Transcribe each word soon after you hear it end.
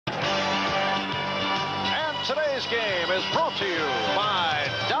Today's game is brought to you by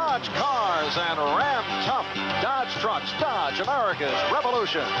Dodge Cars and Ram Tough. Dodge Trucks, Dodge, America's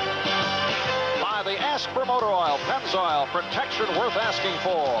Revolution. By the Ask for Motor Oil, Pennzoil, protection worth asking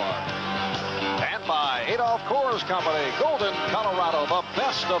for. And by Adolph Coors Company, Golden, Colorado, the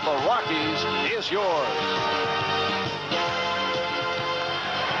best of the Rockies is yours.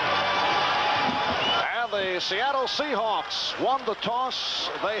 And the Seattle Seahawks won the toss.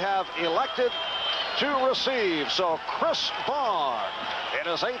 They have elected to receive. So Chris Vaughn,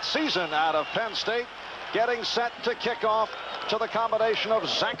 in his 8th season out of Penn State, getting set to kick off to the combination of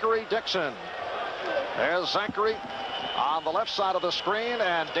Zachary Dixon. There's Zachary on the left side of the screen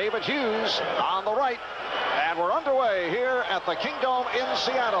and David Hughes on the right. And we're underway here at the Kingdome in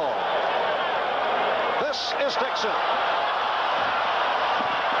Seattle. This is Dixon.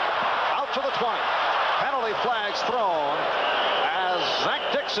 Out to the 20. Penalty flags thrown as Zach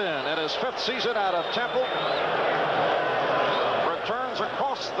Dixon in his 5th season out of Temple returns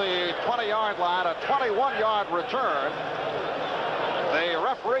across the 20-yard line, a 21-yard return. The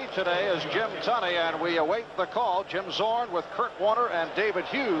referee today is Jim Tunney, and we await the call. Jim Zorn with Kurt Warner and David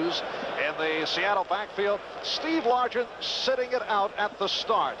Hughes in the Seattle backfield. Steve Largent sitting it out at the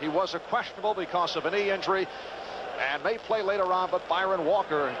start. He was a questionable because of a knee injury and may play later on, but Byron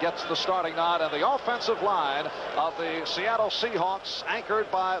Walker gets the starting nod, and the offensive line of the Seattle Seahawks anchored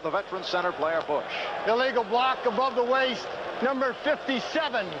by the veteran center Blair Bush. Illegal block above the waist, number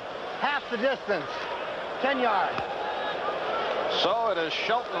 57, half the distance, 10 yards. So it is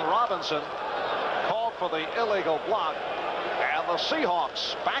Shelton Robinson called for the illegal block, and the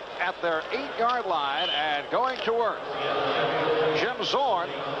Seahawks back at their 8-yard line and going to work. Jim Zorn,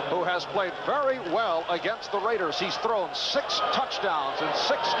 who has played very well against the Raiders. He's thrown 6 touchdowns in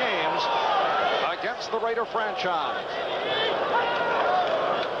 6 games against the Raider franchise.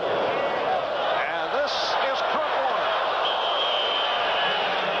 And this is Kurt Warner,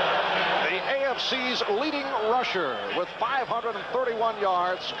 the AFC's leading rusher with 531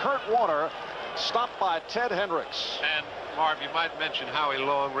 yards. Kurt Warner stopped by Ted Hendricks. And Marv, you might mention Howie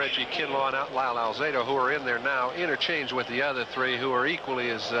Long, Reggie Kinlaw, and Lyle Alzado, who are in there now, interchanged with the other 3 who are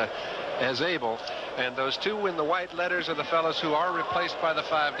equally as able. And those 2 in the white letters are the fellows who are replaced by the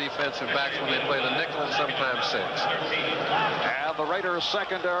 5 defensive backs when they play the nickel and sometimes 6. And the Raiders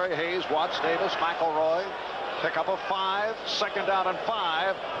secondary, Hayes, Watts, Davis, McElroy. Pick up a 5, 2nd down and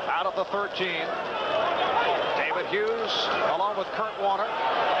 5 out of the 13. David Hughes along with Kurt Warner.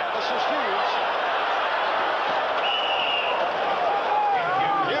 And this is Hughes.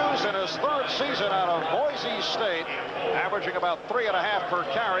 Hughes in his 3rd season out of Boise State, averaging about 3.5 per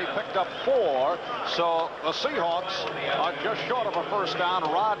carry, picked up 4. So the Seahawks are just short of a 1st down.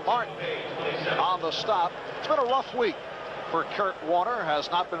 Rod Martin on the stop. It's been a rough week for Kurt Warner. Has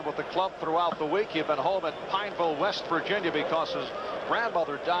not been with the club throughout the week. He'd been home at Pineville, West Virginia, because his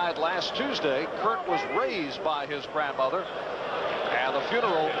grandmother died last Tuesday. Kurt was raised by his grandmother, and the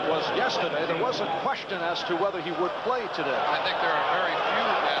funeral was yesterday. There was a question as to whether he would play today. I think there are very few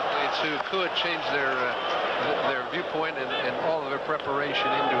athletes who could change their viewpoint and all of their preparation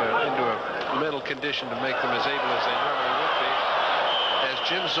into a mental condition to make them as able as they normally would be. As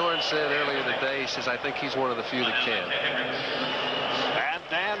Jim Zorn said earlier today, he says, I think he's one of the few that can. And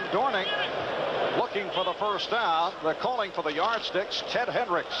Dan Dorning looking for the 1st down. They're calling for the yardsticks. Ted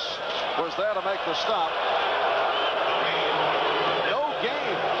Hendricks was there to make the stop. No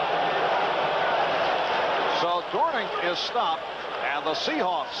gain. So Dorning is stopped, and the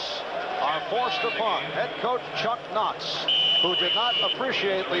Seahawks are forced to punt. Head coach Chuck Knox, who did not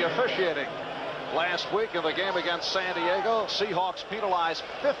appreciate the officiating last week in the game against San Diego. Seahawks penalized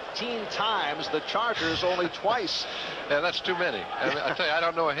 15 times. The Chargers only twice. Yeah, that's too many. I tell you, I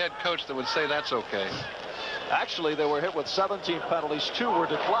don't know a head coach that would say that's okay. Actually, they were hit with 17 penalties. 2 were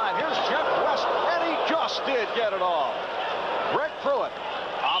declined. Here's Jeff West, and he just did get it all. Greg Pruitt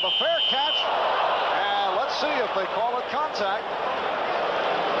on the fair catch, and let's see if they call it contact.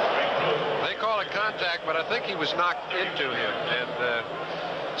 They call it contact, but I think he was knocked into him, and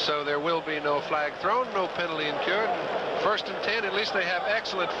so there will be no flag thrown, no penalty incurred. 1st and 10, at least they have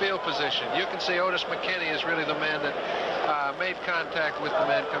excellent field position. You can see Otis McKinney is really the man that made contact with the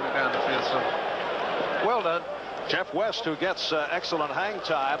man coming down the field. So, well done. Jeff West, who gets excellent hang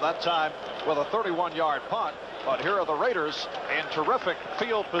time, that time with a 31-yard punt. But here are the Raiders in terrific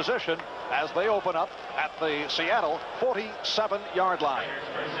field position as they open up at the Seattle 47-yard line.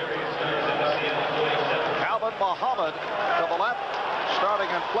 Calvin Muhammad to the left, starting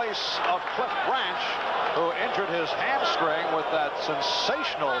in place of Cliff Branch, who injured his hamstring with that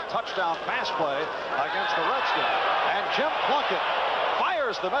sensational touchdown pass play against the Redskins. And Jim Plunkett fires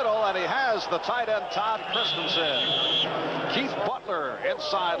clears the middle, and he has the tight end Todd Christensen. Keith Butler,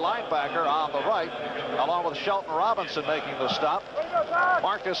 inside linebacker on the right, along with Shelton Robinson making the stop.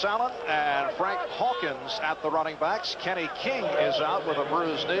 Marcus Allen and Frank Hawkins at the running backs. Kenny King is out with a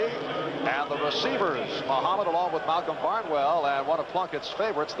bruised knee. And the receivers, Muhammad along with Malcolm Barnwell, and one of Plunkett's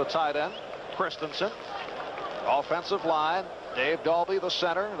favorites, the tight end, Christensen. Offensive line, Dave Dalby, the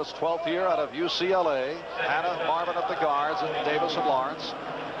center, in his 12th year out of UCLA. Hannah Marvin at the guards, and Davis and Lawrence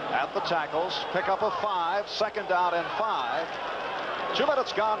at the tackles. Pick up a 5, second down and 5. 2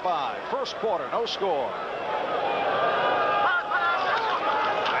 minutes gone by. First quarter, no score.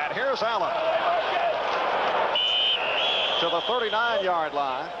 And here's Allen to the 39-yard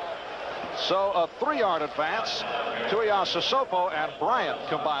line. So a 3-yard advance. Tuiasosopo and Bryant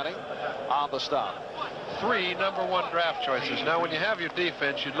combining on the stop. 3 number-1 draft choices. Now, when you have your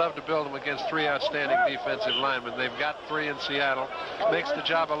defense, you'd love to build them against 3 outstanding defensive linemen. They've got 3 in Seattle. Makes the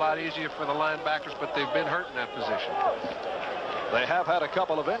job a lot easier for the linebackers, but they've been hurt in that position. They have had a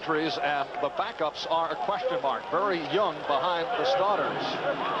couple of injuries, and the backups are a question mark. Very young behind the starters.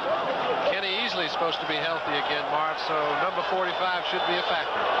 Kenny Easley's supposed to be healthy again, Marv, so number 45 should be a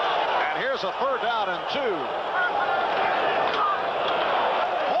factor. And here's a 3rd down and 2.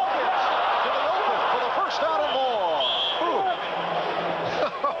 Hawkins to the open for the first down and more.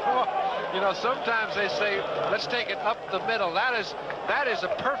 You know, sometimes they say, let's take it up the middle. That is a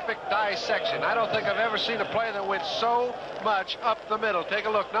perfect dissection. I don't think I've ever seen a play that went so much up the middle. Take a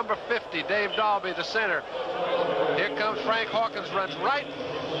look. Number 50, Dave Dalby, the center. Here comes Frank Hawkins, runs right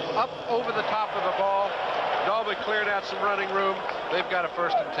up over the top of the ball. Dalby cleared out some running room. They've got a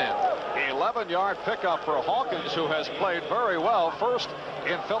 1st and 10. 11-yard pickup for Hawkins, who has played very well. First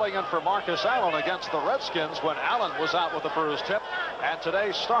in filling in for Marcus Allen against the Redskins when Allen was out with a bruised hip. And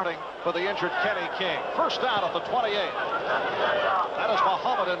today starting for the injured Kenny King. First down at the 28. That is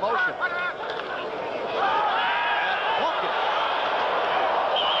Muhammad in motion. And Plunkett.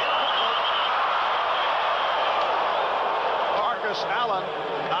 Marcus Allen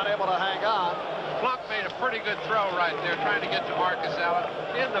not able to hang on. Plunk made a pretty good throw right there, trying to get to Marcus Allen.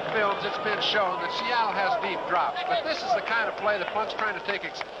 In the films, it's been shown that Seattle has deep drops, but this is the kind of play that Plunk's trying to take.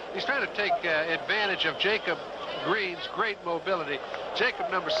 He's trying to take advantage of Jacob Green's great mobility. Jacob,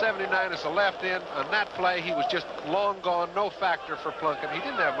 number 79, is the left end. On that play, he was just long gone, no factor for Plunkett. He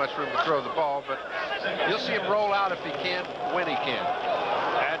didn't have much room to throw the ball, but you'll see him roll out if he can, when he can.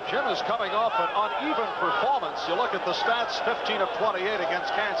 And Jim is coming off an uneven performance. You look at the stats, 15 of 28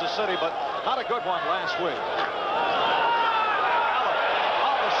 against Kansas City, but not a good one last week. Allen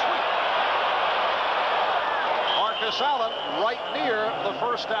on the sweep. Marcus Allen right near the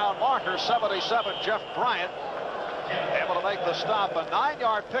first down marker, 77, Jeff Bryant. Able to make the stop. A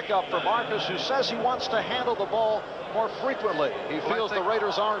 9-yard pickup for Marcus, who says he wants to handle the ball more frequently. He feels the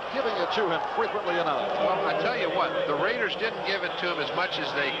Raiders aren't giving it to him frequently enough. Well, I tell you what, the Raiders didn't give it to him as much as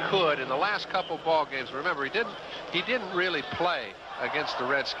they could in the last couple ball games. Remember, he didn't really play against the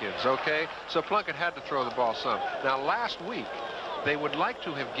Redskins, okay? So Plunkett had to throw the ball some. Now, last week, they would like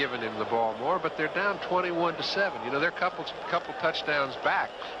to have given him the ball more, but they're down 21-7. You know, they're couple touchdowns back,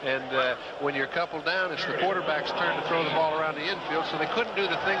 and when you're couple down, it's the quarterback's turn to throw the ball around the infield, so they couldn't do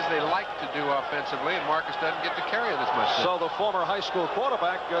the things they like to do offensively, and Marcus doesn't get to carry it as much. So the former high school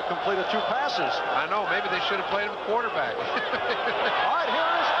quarterback completed 2 passes. I know, maybe they should have played him quarterback. All right, here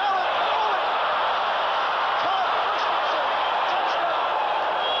is Allen. Todd Christensen, touchdown.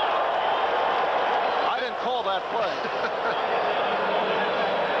 I didn't call that play.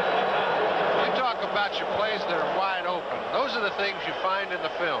 About your plays that are wide open. Those are the things you find in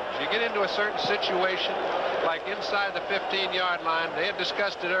the films. You get into a certain situation, like inside the 15-yard line. They had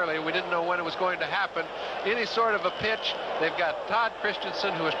discussed it earlier. We didn't know when it was going to happen. Any sort of a pitch. They've got Todd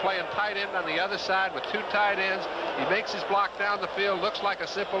Christensen, who is playing tight end on the other side with 2 tight ends. He makes his block down the field. Looks like a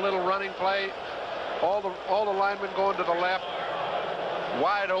simple little running play. All the linemen going to the left,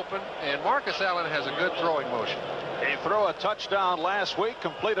 wide open, and Marcus Allen has a good throwing motion. He threw a touchdown last week,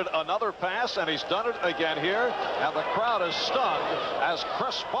 completed another pass, and he's done it again here. And the crowd is stunned as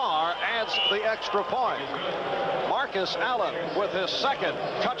Chris Barr adds the extra point. Marcus Allen with his 2nd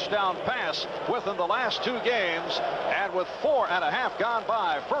touchdown pass within the last 2 games. And with 4.5 gone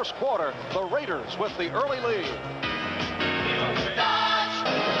by, first quarter, the Raiders with the early lead.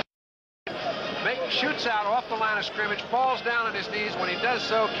 Shoots out off the line of scrimmage, falls down on his knees. When he does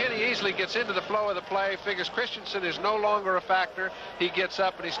so, Kenny easily gets into the flow of the play, figures Christensen is no longer a factor. He gets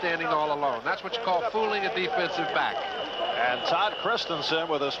up and he's standing all alone. That's what you call fooling a defensive back. And Todd Christensen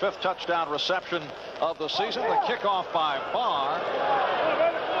with his 5th touchdown reception of the season. The kickoff by Barr.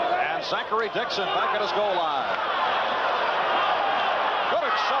 And Zachary Dixon back at his goal line. Good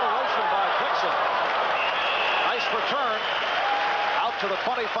return out to the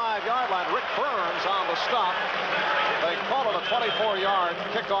 25-yard line. Rick Burns on the stop. They call it a 24-yard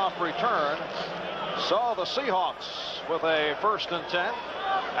kickoff return. So the Seahawks with a 1st and 10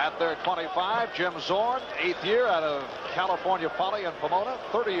 at their 25. Jim Zorn, 8th year out of California Poly in Pomona,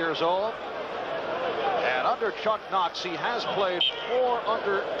 30 years old. And under Chuck Knox, he has played more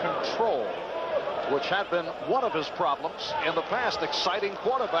under control, which had been one of his problems in the past. Exciting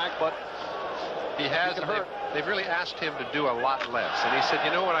quarterback, but he has. They've really asked him to do a lot less. And he said,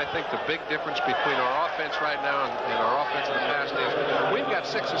 you know what I think the big difference between our offense right now and our offense in the past is we've got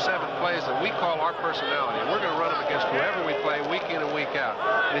 6 or 7 plays that we call our personality. And we're going to run them against whoever we play week in and week out.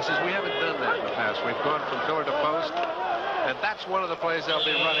 And he says, we haven't done that in the past. We've gone from pillar to post. And that's one of the plays they'll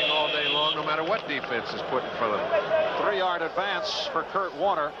be running all day long, no matter what defense is put in front of them. 3-yard advance for Kurt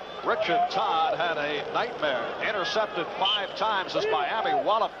Warner. Richard Todd had a nightmare. Intercepted 5 times as Miami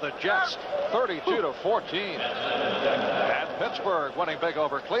walloped the Jets 32-14. And Pittsburgh winning big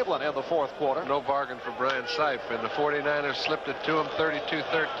over Cleveland in the 4th quarter. No bargain for Brian Seif. And the 49ers slipped it to him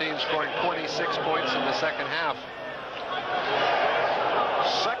 32-13, scoring 26 points in the 2nd half.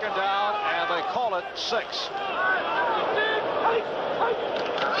 2nd down, and they call it 6.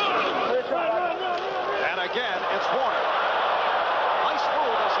 And again, it's Warner. Nice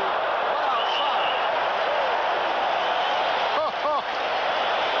move as he went outside.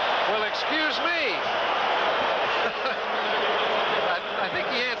 Well, excuse me. I think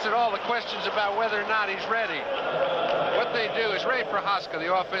he answered all the questions about whether or not he's ready. What they do is Ray Prohaska,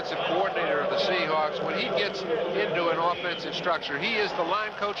 the offensive coordinator of the Seahawks, when he gets into an offensive structure, he is the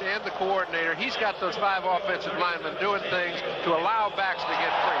line coach and the coordinator. He's got those 5 offensive linemen doing things to allow backs to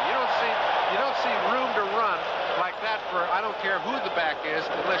get free. You don't see room to run like that for I don't care who the back is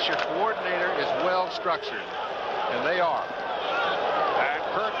unless your coordinator is well structured, and they are. And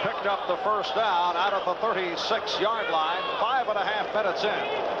Kurt picked up the 1st down out of the 36-yard line. 5.5 minutes in.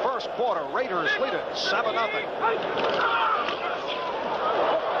 1st quarter, Raiders lead it 7-0.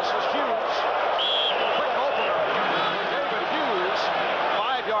 This is Hughes. Quick opener. David Hughes.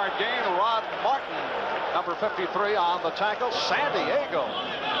 5-yard gain. Rod Martin, number 53, on the tackle. San Diego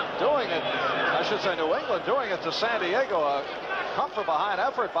doing it. I should say New England doing it to San Diego. A come-from-behind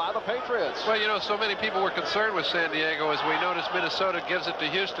effort by the Patriots. Well, you know, so many people were concerned with San Diego. As we noticed, Minnesota gives it to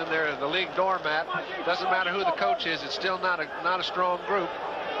Houston. They're the league doormat. Doesn't matter who the coach is. It's still not a strong group.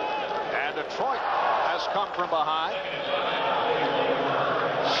 And Detroit has come from behind.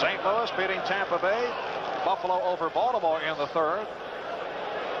 St. Louis beating Tampa Bay. Buffalo over Baltimore in the 3rd.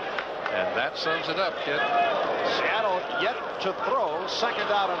 And that sums it up, kid. Seattle yet to throw. 2nd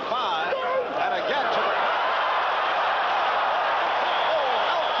down and 5. And again to the...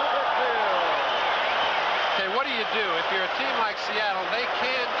 Okay, what do you do? If you're a team like Seattle, they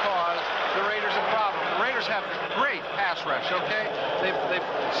can cause the Raiders a problem. The Raiders have great pass rush, okay? They've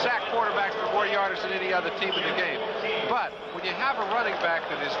sacked quarterbacks for more yardage than any other team in the game. But when you have a running back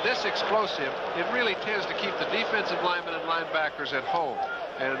that is this explosive, it really tends to keep the defensive linemen and linebackers at home.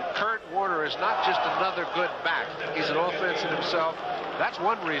 And Kurt Warner is not just another good back. He's an offense in himself. That's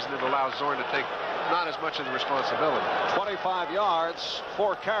one reason it allows Zorn to take not as much of the responsibility. 25 yards,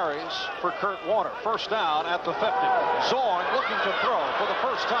 4 carries for Kurt Warner. 1st down at the 50. Zorn looking to throw for the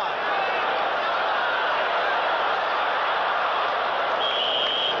 1st time.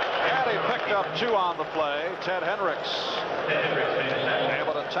 And he picked up 2 on the play. Ted Hendricks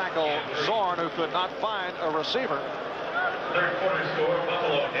able to tackle Zorn, who could not find a receiver.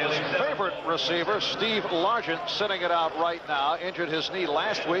 His favorite receiver, Steve Largent, sitting it out right now. Injured his knee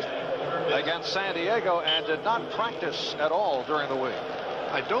last week against San Diego and did not practice at all during the week.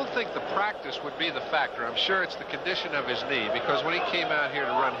 I don't think the practice would be the factor. I'm sure it's the condition of his knee, because when he came out here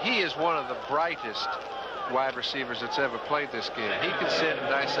to run, he is one of the brightest wide receivers that's ever played this game. He can sit and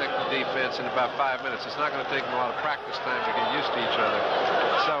dissect the defense in about 5 minutes. It's not going to take him a lot of practice time to get used to each other.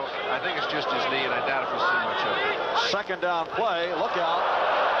 So I think it's just his knee, and I doubt if we'll see much of it. 2nd down play. Look out.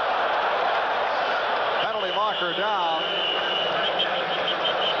 Penalty marker down.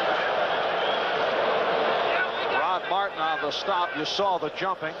 Rod Martin on the stop. You saw the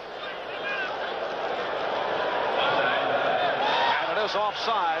jumping. And it is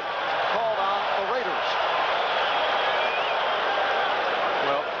offside. Called on the Raiders.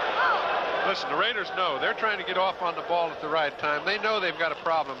 Well, listen, the Raiders know they're trying to get off on the ball at the right time. They know they've got a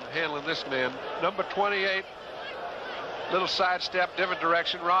problem handling this man. Number 28, little sidestep, different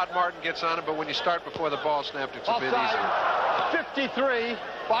direction. Rod Martin gets on him, but when you start before the ball snapped, it's a bit easier. 53,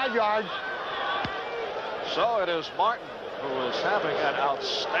 5 yards. So it is Martin who is having an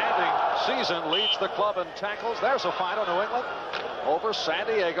outstanding season, leads the club in tackles. There's a final, New England over San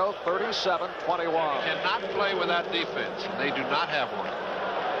Diego, 37-21. Cannot play without defense. They do not have one.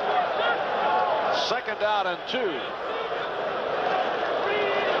 2nd down and 2.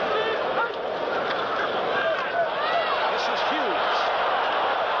 This is Hughes.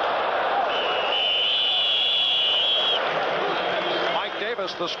 Mike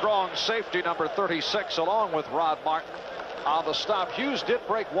Davis, the strong safety, number 36, along with Rod Martin on the stop. Hughes did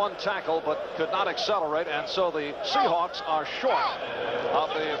break one tackle but could not accelerate, and so the Seahawks are short of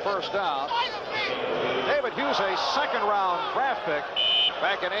the first down. David Hughes, a 2nd-round draft pick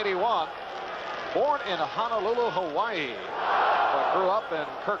back in '81, born in Honolulu, Hawaii, but grew up in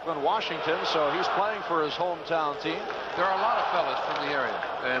Kirkland, Washington, so he's playing for his hometown team. There are a lot of fellas from the area,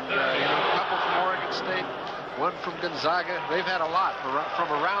 and a couple from Oregon State, one from Gonzaga. They've had a lot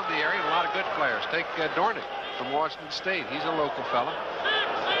from around the area, and a lot of good players. Take Dornick from Washington State. He's a local fella.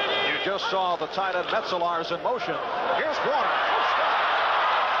 You just saw the tight end Metzelar's in motion. Here's Warner.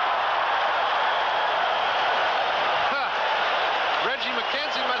 Reggie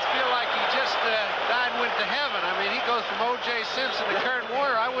McKenzie must feel like he just died and went to heaven. I mean, he goes from O.J. Simpson to Kurt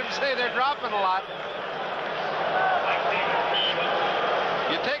Warner. I wouldn't say they're dropping a lot.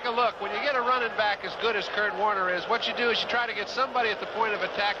 You take a look. When you get a running back as good as Kurt Warner is, what you do is you try to get somebody at the point of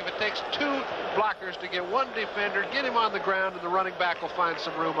attack. If it takes 2 blockers to get 1 defender, get him on the ground, and the running back will find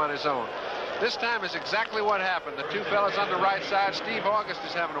some room on his own. This time is exactly what happened. The 2 fellas on the right side. Steve August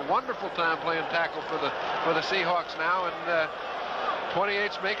is having a wonderful time playing tackle for the Seahawks now, and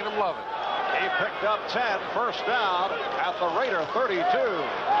 28's making them love it. He picked up 10, first down at the Raider 32.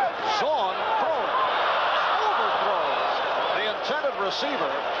 Zorn throws, overthrows. The intended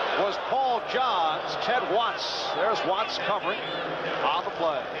receiver was Paul Johns. Ted Watts. There's Watts covering on the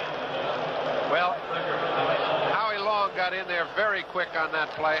play. Well, Howie Long got in there very quick on that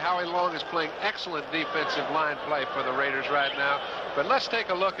play. Howie Long is playing excellent defensive line play for the Raiders right now. But let's take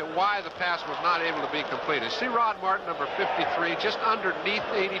a look at why the pass was not able to be completed. See Rod Martin, number 53, just underneath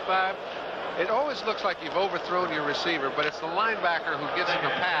 85. It always looks like you've overthrown your receiver, but it's the linebacker who gets in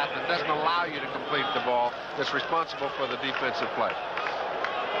the path and doesn't allow you to complete the ball that's responsible for the defensive play.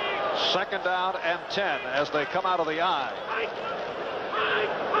 2nd down and 10 as they come out of the I.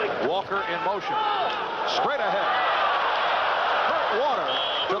 Walker in motion. Straight ahead. Kurt Warner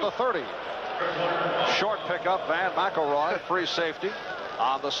to the 30. Short pickup, Van McElroy, free safety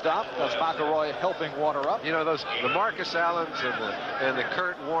on the stop. That's McElroy helping Warner up. You know, the Marcus Allens and the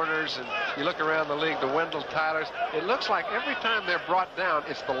Kurt Warners, and you look around the league, the Wendell Tylers, it looks like every time they're brought down,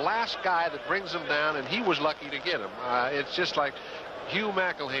 it's the last guy that brings them down, and he was lucky to get him. It's just like Hugh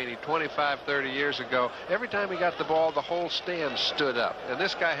McElhaney 25, 30 years ago. Every time he got the ball, the whole stand stood up, and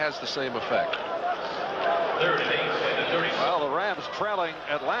this guy has the same effect. Well, the Rams trailing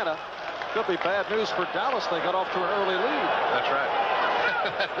Atlanta. Could be bad news for Dallas. They got off to an early lead. That's right.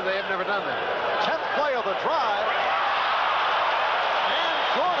 They have never done that. 10th play of the drive. And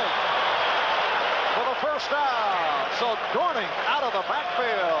Dorning for the first down. So Dorning out of the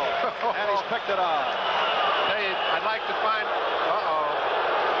backfield. And he's picked it up. Hey, I'd like to find...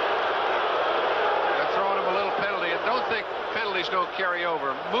 They're throwing him a little penalty. And don't think penalties don't carry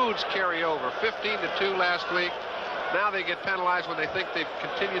over. Moods carry over. 15-2 last week. Now they get penalized when they think they've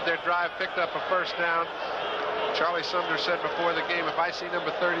continued their drive, picked up a first down. Charlie Sumner said before the game, if I see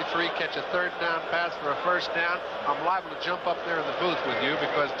number 33 catch a 3rd down pass for a first down, I'm liable to jump up there in the booth with you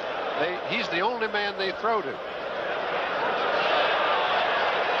because he's the only man they throw to.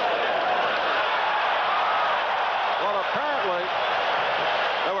 Well, apparently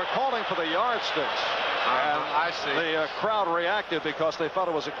they were calling for the yardsticks. And I see. The crowd reacted because they thought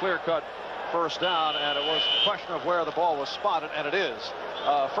it was a clear-cut first down, and it was a question of where the ball was spotted, and it is.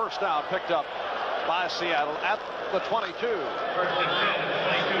 First down picked up by Seattle at the 22. And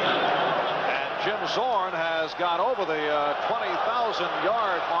Jim Zorn has gone over the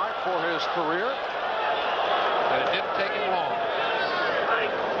 20,000-yard mark for his career. And it didn't take him long.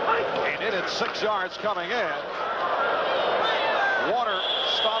 He needed 6 yards coming in. Warner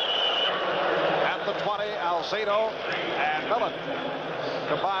stopped at the 20. Alzado and Millen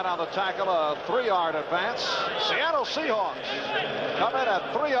combined on the tackle, a 3-yard advance. Seattle Seahawks come in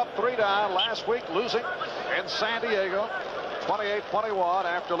at 3 up, 3 down last week, losing in San Diego 28-21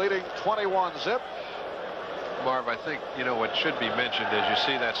 after leading 21-zip. Marv, I think, you know, what should be mentioned as you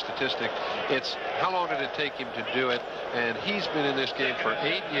see that statistic, it's how long did it take him to do it, and he's been in this game for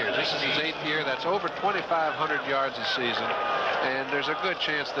 8 years. This is his 8th year. That's over 2,500 yards a season, and there's a good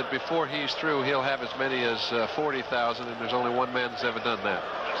chance that before he's through, he'll have as many as 40,000, and there's only one man that's ever done that.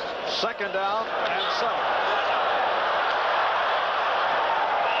 2nd down and 7.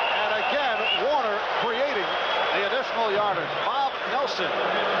 creating the additional yardage. Bob Nelson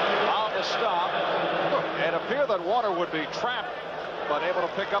on the stop. It appeared that Warner would be trapped, but able to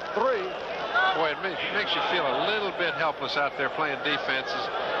pick up 3. Boy, it makes you feel a little bit helpless out there playing defenses.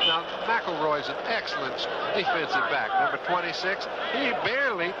 Now, McElroy's an excellent defensive back. Number 26, he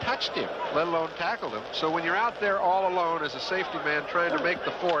barely touched him, let alone tackled him. So when you're out there all alone as a safety man trying to make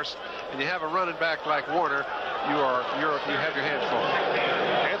the force, and you have a running back like Warner, you have your hands full.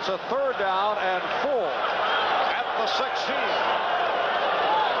 It's a 3rd down and 4 at the 16.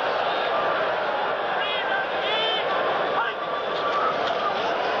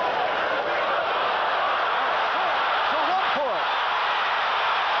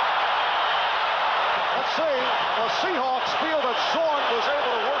 The Seahawks feel that Zorn was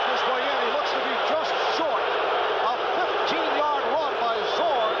able to work his way in. He looks to be just short. A 15-yard run by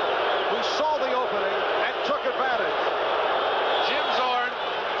Zorn, who saw the opening and took advantage. Jim Zorn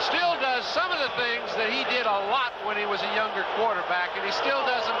still does some of the things that he did a lot when he was a younger quarterback, and he still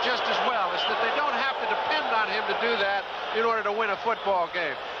does them just as well. It's that they don't have to depend on him to do that in order to win a football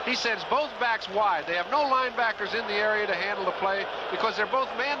game. He sends both backs wide. They have no linebackers in the area to handle the play because they're both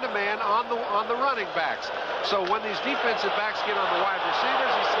man-to-man on the running backs. So when these defensive backs get on the wide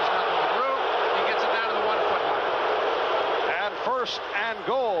receivers, he sees nothing but room. He gets it down to the 1-foot line. And 1st and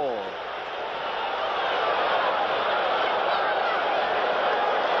goal.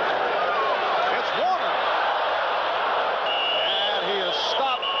 It's Warner. And he is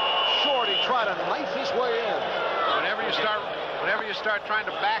stopped short. He tried to knife his way in. Whenever you start trying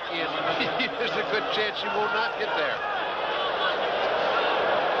to back in, there's a good chance you will not get there.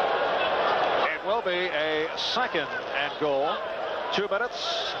 It will be a 2nd and goal. 2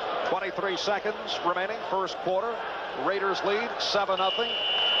 minutes, 23 seconds remaining, 1st quarter. Raiders lead 7-0.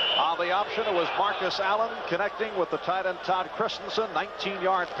 On the option, it was Marcus Allen connecting with the tight end Todd Christensen.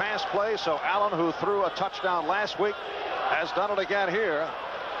 19-yard pass play. So Allen, who threw a touchdown last week, has done it again here.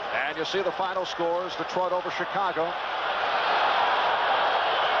 And you see the final scores: Detroit over Chicago.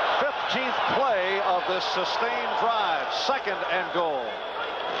 15th play of this sustained drive. 2nd and goal.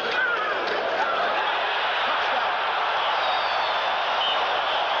 Touchdown.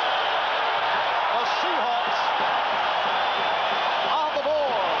 The Seahawks on the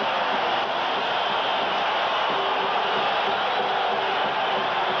board.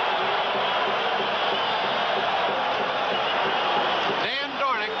 Dan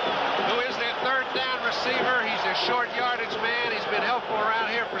Dornick, who is their 3rd down receiver. He's a short yardage man. He's been helpful around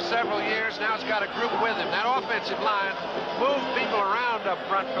here for several years. Now he's got a group with him. That offensive line moved people around up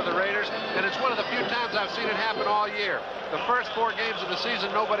front for the Raiders, and it's one of the few times I've seen it happen all year. The first 4 games of the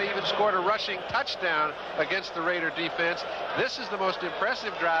season, nobody even scored a rushing touchdown against the Raider defense. This is the most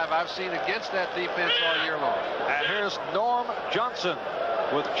impressive drive I've seen against that defense all year long. And here's Norm Johnson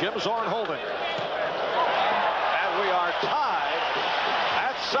with Jim Zorn holding. And we are tied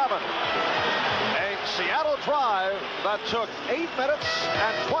at 7. A Seattle drive that took 8 minutes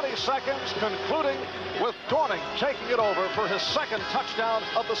and 20 seconds, concluding with Dorning taking it over for his 2nd touchdown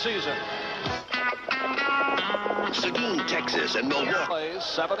of the season. Seguin, Texas, and Milwaukee. Plays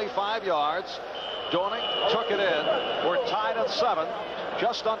 75 yards. Dorning took it in. We're tied at 7.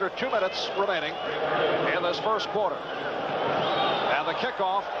 Just under 2 minutes remaining in this 1st quarter. And the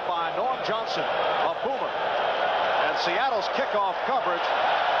kickoff by Norm Johnson, a boomer. And Seattle's kickoff coverage,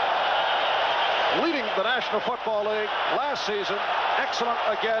 leading the National Football League last season, excellent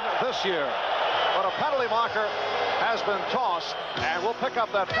again this year. But a penalty marker has been tossed, and we'll pick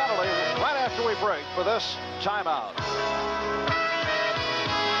up that penalty right after we break for this timeout.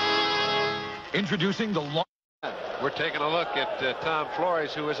 Introducing the long. We're taking a look at Tom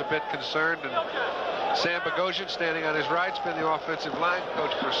Flores, who is a bit concerned, and Sam Bogosian standing on his right, has been the offensive line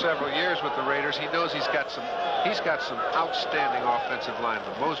coach for several years with the Raiders. He knows he's got some outstanding offensive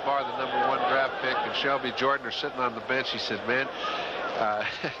linemen. Mosbar, the #1 draft pick, and Shelby Jordan are sitting on the bench. He said, man,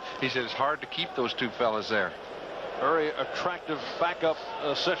 he said it's hard to keep those 2 fellas there. Very attractive backup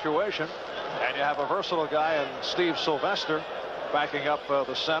situation, and you have a versatile guy in Steve Sylvester backing up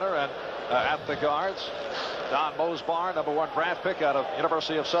the center and at the guards. Don Mosbar, #1 draft pick out of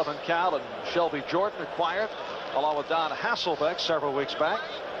University of Southern Cal, and Shelby Jordan acquired along with Don Hasselbeck several weeks back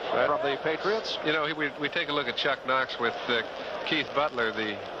from the Patriots. You know, we take a look at Chuck Knox with Keith Butler,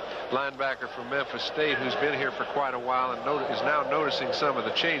 the linebacker from Memphis State, who's been here for quite a while and is now noticing some of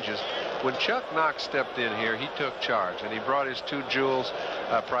the changes. When Chuck Knox stepped in here, he took charge, and he brought his two jewels,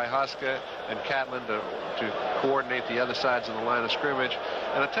 Pryhoska and Catlin, to coordinate the other sides of the line of scrimmage.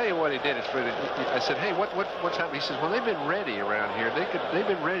 And I'll tell you what he did. I said, hey, what's happening? He says, well, they've been ready around here. They've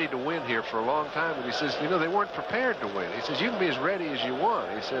been ready to win here for a long time. And he says, you know, they weren't prepared to win. He says, you can be as ready as you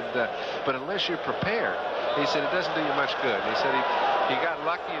want. He said, but unless you're prepared, he said, it doesn't do you much good. He said he got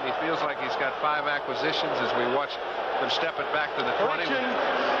lucky, and he feels like he's got 5 acquisitions as we watch them step it back to the 20.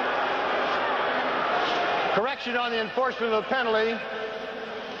 Correction on the enforcement of the penalty.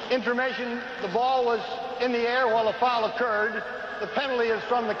 Information, the ball was in the air while the foul occurred. The penalty is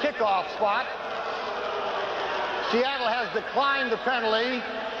from the kickoff spot. Seattle has declined the penalty.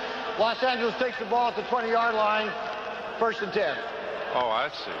 Los Angeles takes the ball at the 20-yard line, 1st and 10. Oh, I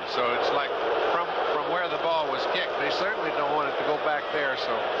see. So it's like from where the ball was kicked. They certainly don't want it to go back there,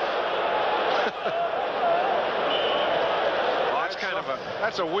 so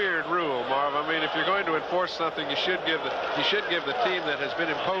that's a weird rule, Marv. I mean, if you're going to enforce something, you should give the team that has been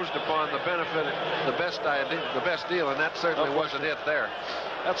imposed upon the benefit, the best deal, and that certainly wasn't it there.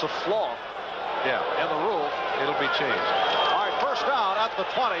 That's a flaw. Yeah. In the rule. It'll be changed. All right, 1st down at the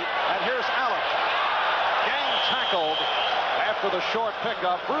 20, and here's Allen. Gang tackled after the short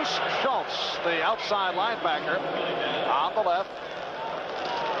pickup. Bruce Schultz, the outside linebacker, on the left,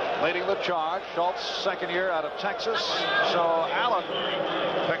 leading the charge. Schultz, 2nd year out of Texas. So Allen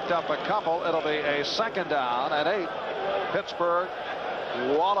picked up a couple. It'll be a 2nd down and 8. Pittsburgh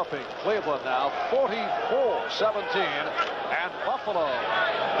walloping Cleveland now 44-17, and Buffalo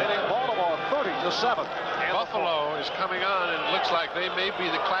leading Baltimore 30-7. Buffalo is coming on, and it looks like they may be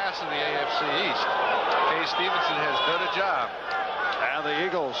the class in the AFC East. Kay Stevenson has done a job. And the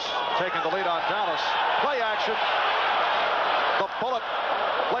Eagles taking the lead on Dallas. Play action. The bullet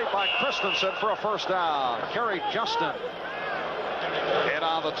played by Christensen for a 1st down. Kerry Justin in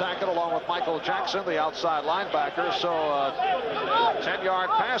on the tackle along with Michael Jackson, the outside linebacker. So 10-yard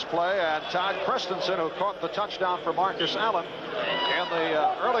pass play, and Todd Christensen, who caught the touchdown for Marcus Allen in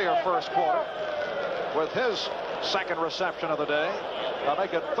the earlier 1st quarter, with his 2nd reception of the day. They'll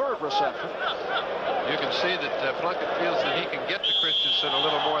make it 3rd reception. You can see that Plunkett feels that he can get to Christensen a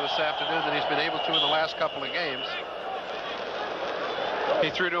little more this afternoon than he's been able to in the last couple of games. He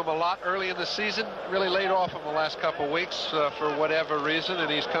threw to him a lot early in the season, really laid off him the last couple of weeks for whatever reason,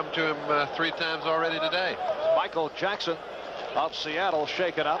 and he's come to him 3 times already today. Michael Jackson of Seattle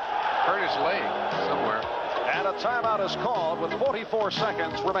shaken up. Hurt his leg somewhere. And a timeout is called with 44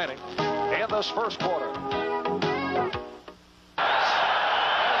 seconds remaining in this 1st quarter.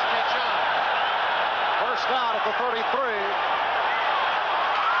 First down at the 33.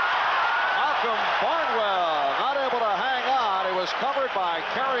 Malcolm Barnwell not able to hang on. He was covered by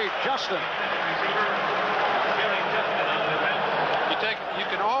Kerry Justin.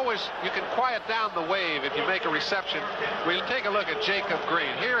 You can quiet down the wave if you make a reception. We'll take a look at Jacob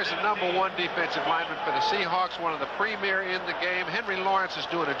Green. Here is the #1 defensive lineman for the Seahawks, one of the premier in the game. Henry Lawrence is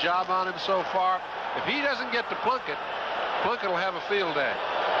doing a job on him so far. If he doesn't get to Plunkett, Plunkett will have a field day.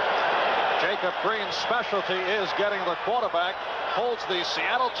 Jacob Green's specialty is getting the quarterback. Holds the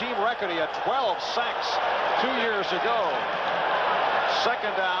Seattle team record. He had 12 sacks 2 years ago.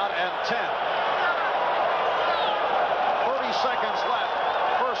 2nd down and 10. 30 seconds left.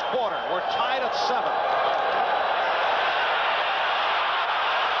 1st quarter. We're tied at 7.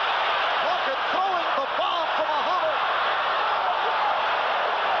 Plunkett throwing the bomb to Muhammad.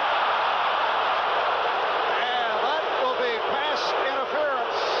 And that will be pass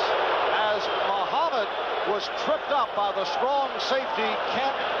interference as Muhammad was tripped up by the strong safety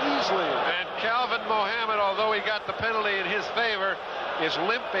Kent Easley. And Calvin Mohammed, although he got the penalty in his favor, is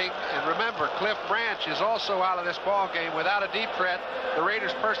limping. And remember, Cliff Branch is also out of this ball game. Without a deep threat, the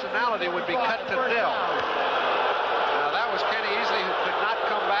Raiders' personality would be cut to nil. Now that was Kenny Easley, who could not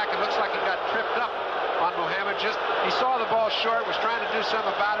come back. It looks like he got tripped up on Mohammed. He saw the ball short, was trying to do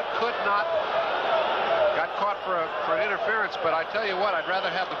something about it, could not. Got caught for an interference, but I tell you what, I'd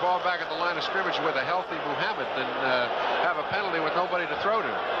rather have the ball back at the line of scrimmage with a healthy Mohammed than have a penalty with nobody to throw to.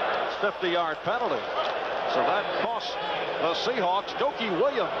 50-yard penalty. So that cost the Seahawks. Dokie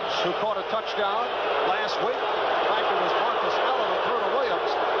Williams, who caught a touchdown last week. In fact, it was Marcus Allen who threw to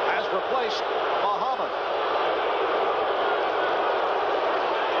Williams, has replaced Muhammad.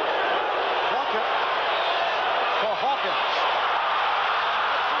 Plunkett for Hawkins.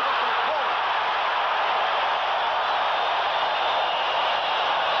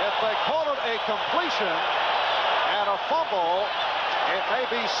 If they call it a completion and a fumble, it may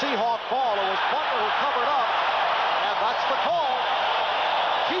be Seahawk ball. It was Butler who covered up, and that's the call.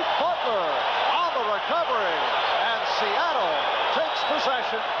 Keith Butler on the recovery, and Seattle takes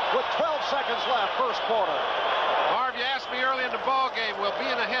possession with 12 seconds left, first quarter. Marv, you asked me early in the ball game, will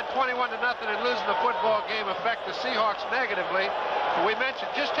being ahead 21-0 and losing the football game affect the Seahawks negatively? We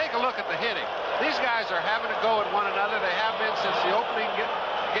mentioned, just take a look at the hitting. These guys are having to go at one another. They have been since the opening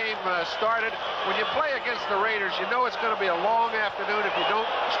game started. When you play against the Raiders, you know it's going to be a long afternoon if you don't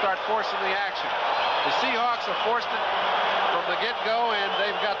start forcing the action. The Seahawks have forced it from the get-go, and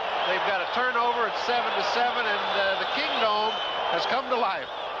they've got a turnover at 7-7, and the Kingdome has come to life.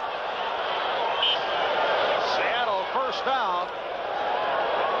 Seattle first down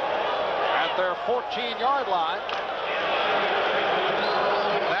at their 14-yard line.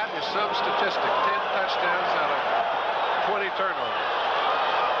 That is some statistic. 10 touchdowns out of 20 turnovers.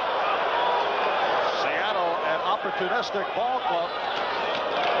 Seattle, an opportunistic ball club.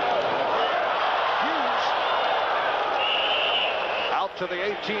 Hughes out to the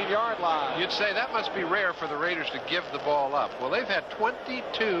 18-yard line. You'd say that must be rare for the Raiders to give the ball up. Well, they've had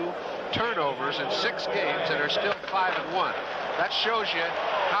 22 turnovers in 6 games and are still 5-1. That shows you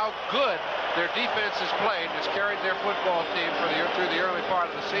how good their defense has played. It's carried their football team through the early part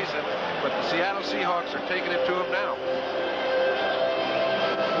of the season, but the Seattle Seahawks are taking it to them now.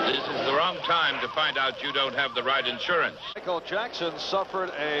 This is the wrong time to find out you don't have the right insurance. Michael Jackson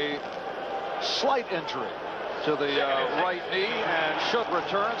suffered a slight injury to the right knee and should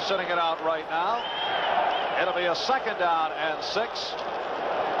return, sitting it out right now. It'll be a 2nd down and 6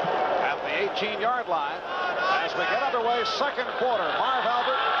 at the 18-yard line as we get underway, second quarter. Marv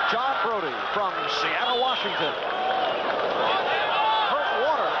Albert, John Brody from Seattle, Washington. Kurt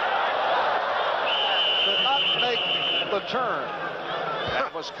Warner did not make the turn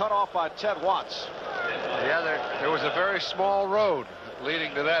and was cut off by Ted Watts. Yeah, there was a very small road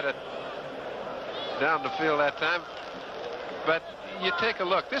leading to that down the field that time. But you take a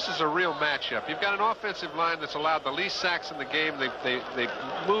look. This is a real matchup. You've got an offensive line that's allowed the least sacks in the game. They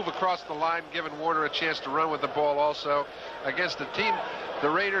move across the line, giving Warner a chance to run with the ball also. Against the team, the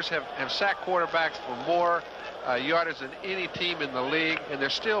Raiders have sacked quarterbacks for more yardage than any team in the league, and they're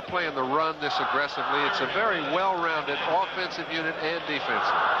still playing the run this aggressively. It's a very well-rounded offensive unit and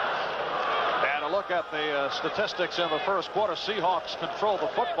defensive. And a look at the statistics in the first quarter. Seahawks control the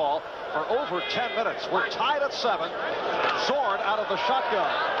football for over 10 minutes. We're tied at 7. Zorn out of the shotgun.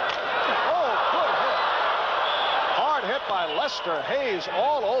 Oh, good hit. Hard hit by Lester Hayes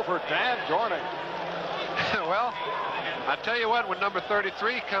all over Dan Dornick. Well, I tell you what, when number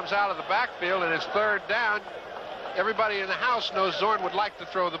 33 comes out of the backfield and it's 3rd down, everybody in the house knows Zorn would like to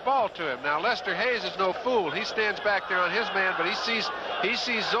throw the ball to him. Now, Lester Hayes is no fool. He stands back there on his man, but he sees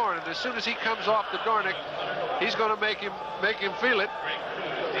Zorn, and as soon as he comes off the Dornick, he's going to make him feel it.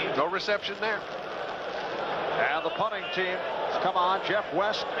 No reception there. And the punting team has come on. Jeff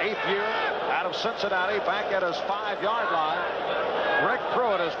West, 8th year, out of Cincinnati, back at his 5-yard line. Rick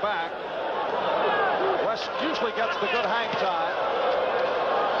Pruitt is back. West usually gets the good hang time.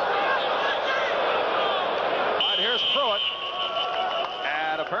 Here's Pruitt,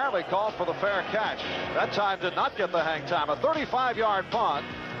 and apparently called for the fair catch. That time did not get the hang time. A 35-yard punt,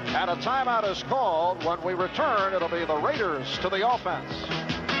 and a timeout is called. When we return, it'll be the Raiders to the offense.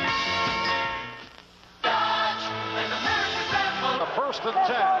 The 1st and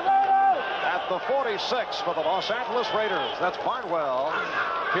 10 at the 46 for the Los Angeles Raiders. That's Barnwell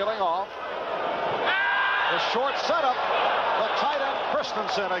peeling off. The short setup. The tight end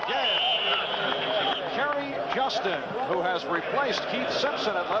Christensen again. Kerry Justin, who has replaced Keith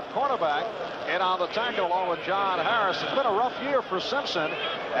Simpson at left cornerback, in on the tackle along with John Harris. It's been a rough year for Simpson,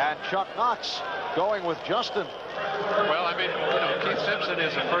 and Chuck Knox going with Justin. Well, I mean, Keith Simpson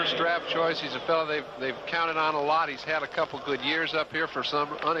is a first draft choice. He's a fellow they've counted on a lot. He's had a couple good years up here. For some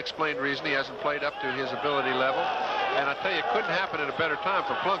unexplained reason, he hasn't played up to his ability level. And I tell you, it couldn't happen at a better time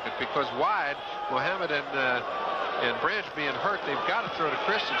for Plunkett, because wide, Mohammed and Branch being hurt, they've got to throw to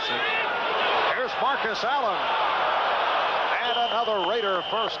Christensen. Here's Marcus Allen. And another Raider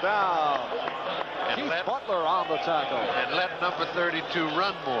first down. And Keith Butler on the tackle. And let number 32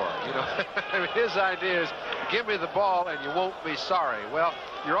 run more. I mean, his idea is, give me the ball and you won't be sorry. Well,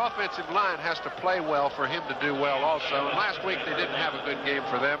 your offensive line has to play well for him to do well also. And last week they didn't have a good game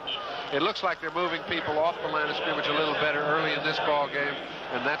for them. It looks like they're moving people off the line of scrimmage a little better early in this ball game,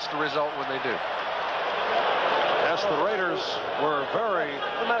 and that's the result when they do. Yes, the Raiders were very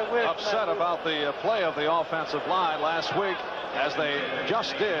upset about the play of the offensive line last week, as they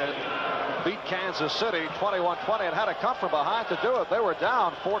just did beat Kansas City 21-20 and had to come from behind to do it. They were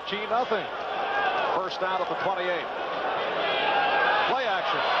down 14-0. First down at the 28. Play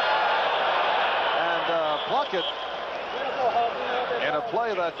action. And Plunkett in in a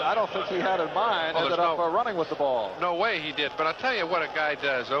play that I don't think he had in mind, ended up running with the ball. No way he did, but I'll tell you what a guy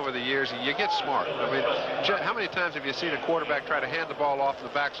does over the years. You get smart. I mean, how many times have you seen a quarterback try to hand the ball off and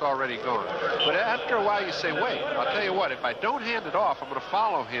the back's already gone? But after a while you say, wait, I'll tell you what, if I don't hand it off, I'm going to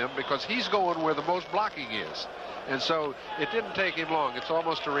follow him because he's going where the most blocking is. And so it didn't take him long. It's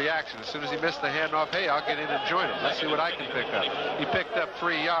almost a reaction. As soon as he missed the handoff, hey, I'll get in and join him. Let's see what I can pick up. He picked up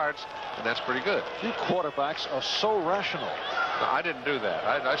 3 yards, and that's pretty good. You quarterbacks are so rational. No, I didn't do that.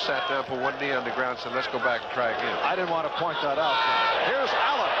 I sat down, put one knee on the ground, and said, let's go back and try again. I didn't want to point that out. Here's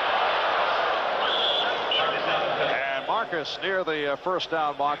Allen. And Marcus near the first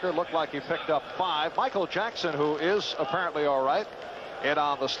down marker. Looked like he picked up 5. Michael Jackson, who is apparently all right, in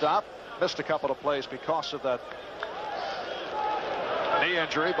on the stop. Missed a couple of plays because of that knee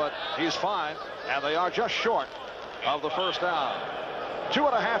injury, but he's fine, and they are just short of the first down.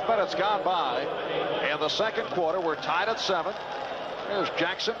 2.5 minutes gone by in the second quarter. We're tied at 7. There's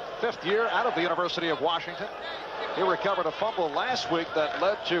Jackson, 5th year out of the University of Washington. He recovered a fumble last week that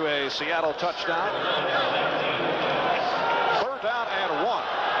led to a Seattle touchdown. 3rd down and 1.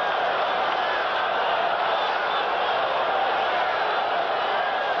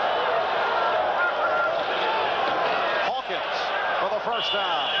 First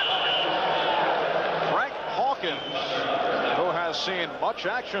down. Frank Hawkins, who has seen much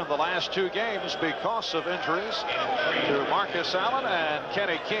action in the last 2 games because of injuries to Marcus Allen and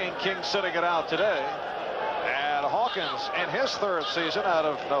Kenny King. King sitting it out today. And Hawkins, in his 3rd season out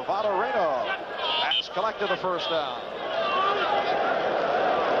of Nevada Reno, has collected the first down.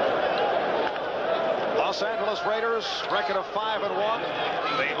 Los Angeles Raiders, record of 5-1.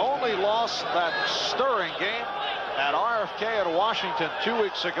 The only loss that stirring game at RFK in Washington 2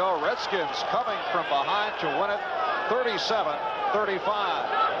 weeks ago. Redskins coming from behind to win it 37-35.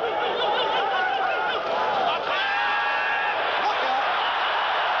 Look out,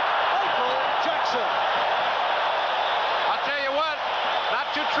 Michael Jackson. I'll tell you what, not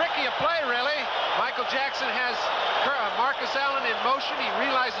too tricky a play, really. Michael Jackson has Marcus Allen in motion. He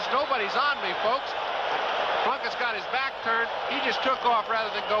realizes nobody's on me, folks. Plunkett's got his back turned. He just took off rather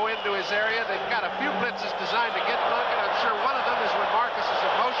than go into his area. They've got a few blitzes designed to get Plunkett. I'm sure one of them is when Marcus is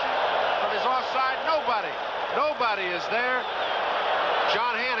in motion from his offside. Nobody is there.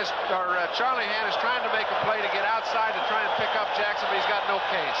 Charlie Hann is trying to make a play to get outside to try and pick up Jackson, but he's got no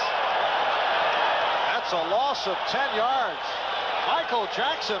case. That's a loss of 10 yards. Michael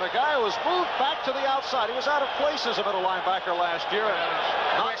Jackson, a guy who was moved back to the outside. He was out of place as a middle linebacker last year. And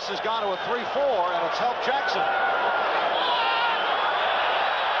Knox has gone to a 3-4, and it's helped Jackson.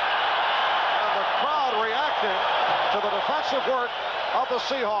 And the crowd reacting to the defensive work of the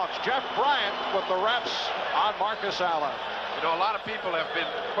Seahawks. Jeff Bryant with the reps on Marcus Allen. You know, a lot of people have been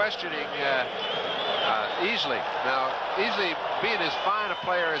questioning Easley. Now, Easley, being as fine a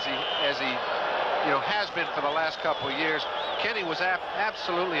player as he has been for the last couple of years, Kenny was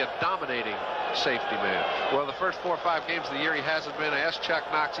absolutely a dominating safety man. Well, the first 4 or 5 games of the year he hasn't been. I asked Chuck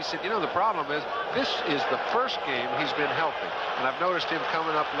Knox. He said, you know, the problem is this is the first game he's been healthy. And I've noticed him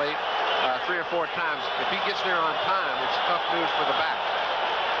coming up late 3 or 4 times. If he gets there on time, it's tough news for the back.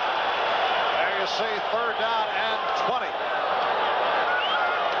 There you see 3rd down and 20.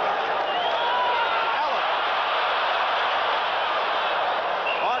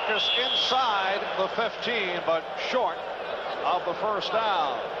 Marcus inside the 15, but short of the first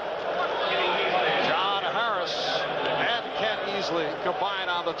down. John Harris and Ken Easley combine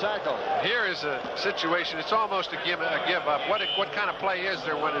on the tackle. Here is a situation. It's almost a give up. What kind of play is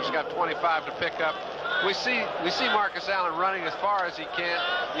there when it's got 25 to pick up? We see Marcus Allen running as far as he can.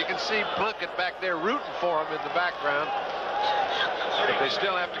 You can see Plunkett back there rooting for him in the background. But they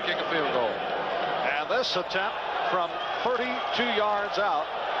still have to kick a field goal. And this attempt from 32 yards out.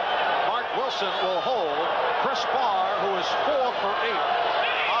 Mark Wilson will hold. Chris Barr, who is 4 for 8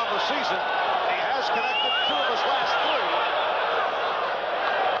 on the season. He has connected 2 of his last 3.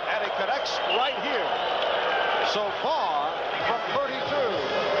 And he connects right here. So far from 32.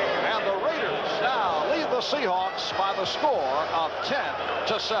 And the Raiders now lead the Seahawks by the score of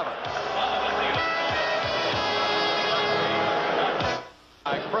 10-7.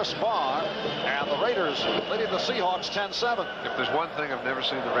 Chris Barr, and the Raiders leading the Seahawks 10-7. If there's one thing I've never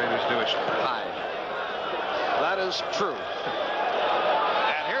seen the Raiders do, it's hide. That is true.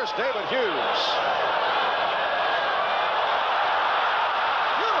 And here's David Hughes.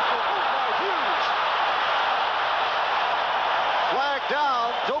 Beautiful move by Hughes. Flag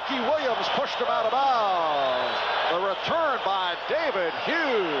down. Doki Williams pushed him out of bounds. The return by David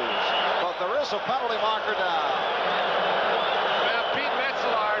Hughes. But there is a penalty marker down.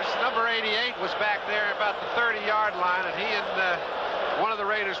 Number 88 was back there about the 30-yard line, and he and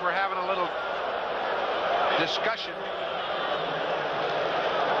Raiders were having a little discussion.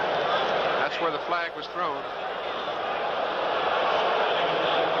 That's where the flag was thrown.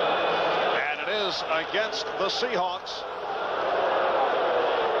 And it is against the Seahawks.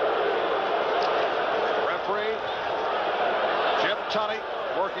 Referee Jim Tunney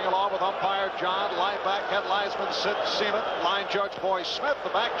working along with umpire John Lineback, head linesman Sid Seaman, line judge Boy Smith, the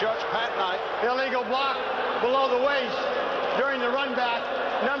back judge Pat Knight. Illegal block below the waist during the run back,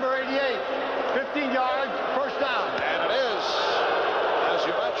 number 88. 15 yards, first down. And it is, as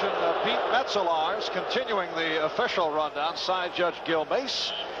you mentioned, Pete Metzelaars continuing the official rundown, side judge Gil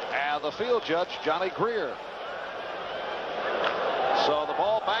Mace, and the field judge Johnny Greer. So the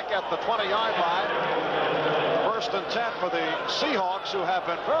ball back at the 20-yard line. First and 10 for the Seahawks, who have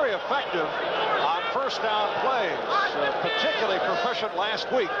been very effective on first down plays, particularly proficient last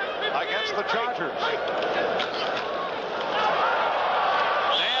week against the Chargers.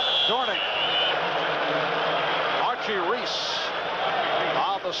 Dan Dorning. Archie Reese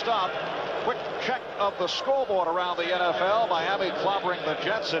on the stop. Quick check of the scoreboard around the NFL. Miami clobbering the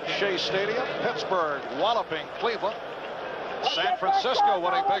Jets at Shea Stadium. Pittsburgh walloping Cleveland. San Francisco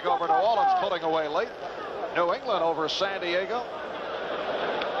winning big over New Orleans, pulling away late. New England over San Diego.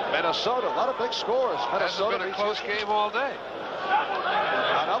 Minnesota, a lot of big scores. Minnesota been a close game all day.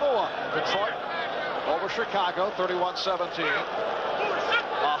 Another one. Detroit over Chicago, 31-17.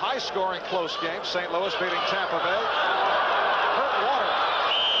 A high-scoring close game. St. Louis beating Tampa Bay. Kurt Warner.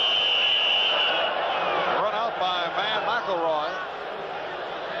 Run out by Van McElroy.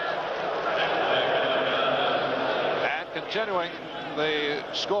 And continuing the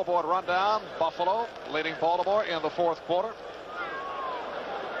scoreboard rundown, Buffalo leading Baltimore in the fourth quarter.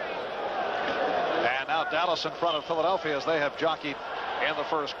 And now Dallas in front of Philadelphia as they have jockeyed in the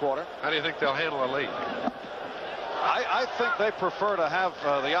first quarter. How do you think they'll handle a lead? I think they prefer to have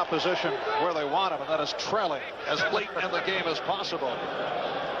the opposition where they want them, and that is trailing as late in the game as possible.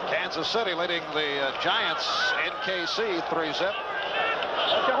 Kansas City leading the Giants in KC 3-zip.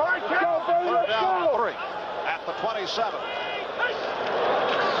 Third down 3 at the 27.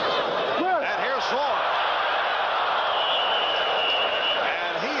 And here's Zorn.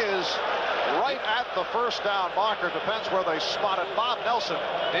 And he is right at the first down marker. Depends where they spotted Bob Nelson.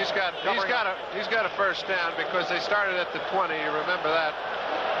 He's got a first down because they started at the 20. You remember that.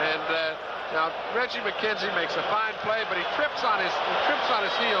 And now Reggie McKenzie makes a fine play, but he trips on his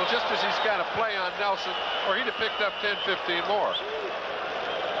heel just as he's got a play on Nelson, or he'd have picked up 10, 15 more.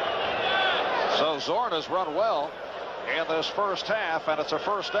 So Zorn has run well in this first half, and it's a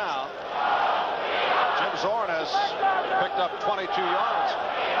first down. Jim Zorn has picked up 22 yards,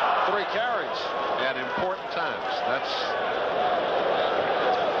 3 carries. At important times. That's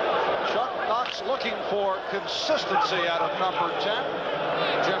Chuck Knox looking for consistency out of number 10.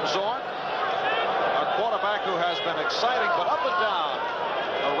 Jim Zorn, a quarterback who has been exciting but up and down,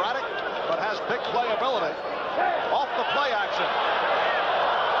 erratic but has big playability. Off the play action.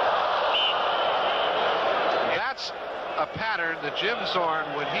 That's a pattern that Jim Zorn,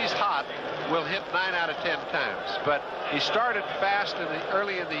 when he's hot, will hit 9 out of 10 times. But he started fast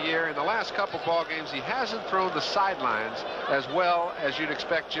early in the year. In the last couple ball games, he hasn't thrown the sidelines as well as you'd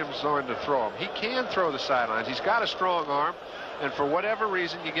expect Jim Zorn to throw them. He can throw the sidelines. He's got a strong arm. And for whatever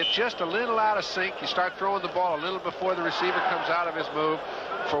reason, you get just a little out of sync. You start throwing the ball a little before the receiver comes out of his move.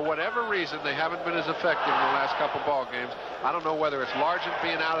 For whatever reason, they haven't been as effective in the last couple ball games. I don't know whether it's Largent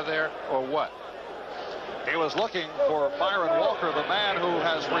being out of there or what. He was looking for Byron Walker, the man who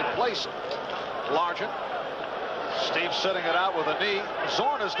has replaced Largent. Steve sitting it out with a knee.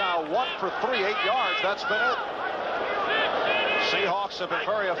 Zorn is now 1 for 3, 8 yards. That's been it. Seahawks have been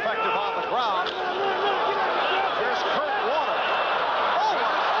very effective on the ground. Here's Kurt Warner. Oh,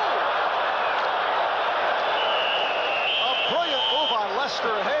 what a brilliant move on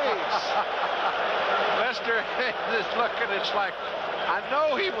Lester Hayes. Lester Hayes is looking. It's like, I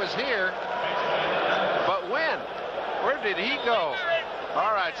know he was here. But when? Where did he go?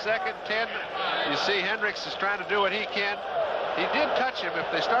 All right, 2nd 10. You see Hendricks is trying to do what he can. He did touch him.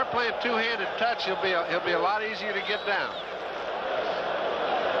 If they start playing two-handed touch, he'll be a lot easier to get down.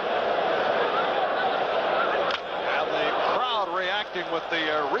 And the crowd reacting with the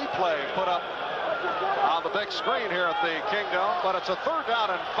replay put up on the big screen here at the Kingdom. But it's a 3rd down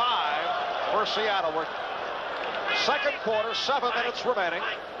and 5 for Seattle. We're second quarter, 7 minutes remaining.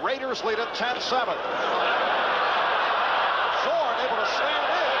 Raiders lead at 10-7. Zorn able to stand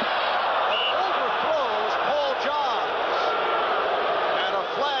in and overthrows Paul Johns. And a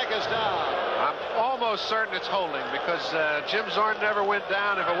flag is down. I'm almost certain it's holding because Jim Zorn never went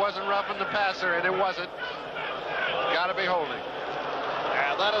down if it wasn't roughing the passer, and it wasn't. Got to be holding.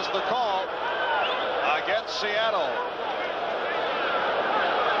 And that is the call against Seattle.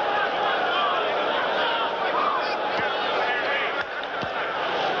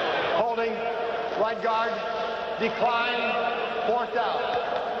 Holding, right guard, decline, 4th down.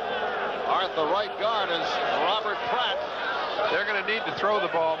 All right, the right guard is Robert Pratt. They're going to need to throw the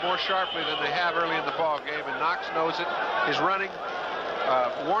ball more sharply than they have early in the ball game, and Knox knows it. He's running.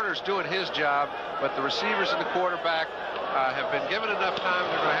 Warner's doing his job, but the receivers and the quarterback have been given enough time.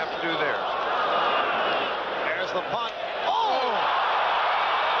 They're going to have to do theirs. There's the punt. Oh!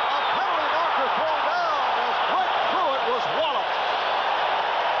 A penalty marker thrown down as Brett Pruitt was walloped.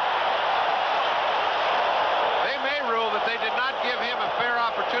 They may rule that they did not give him a fair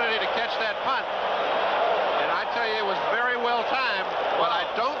opportunity to catch that punt. And I tell you, it was very well timed, but I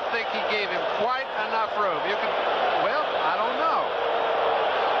don't think he gave him quite enough room. You can, well, I don't know.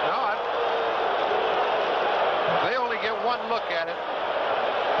 No, they only get one look at it.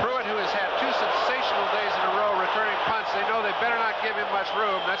 Pruitt, who has had 2 sensational days in a row returning punts, they know they better not give him much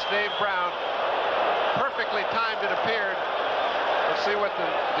room. That's Dave Brown. Perfectly timed, it appeared. Let's see what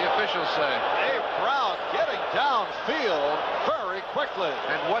the officials say. Dave Brown getting downfield very quickly.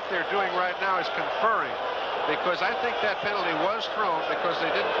 And what they're doing right now is conferring, because I think that penalty was thrown because they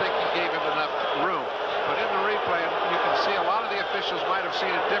didn't think he gave him enough room. But in the replay, you can see a lot of the officials might have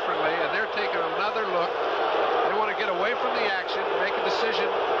seen it differently, and they're taking another look. They want to get away from the action, make a decision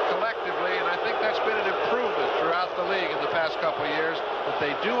collectively, and I think that's been an improvement throughout the league in the past couple of years, that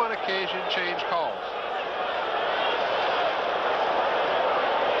they do on occasion change calls.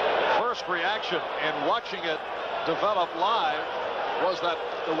 First reaction in watching it develop live was that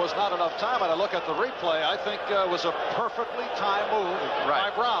there was not enough time, and I look at the replay, I think it was a perfectly timed move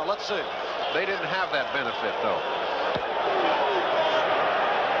by Brown. Let's see. They didn't have that benefit, though.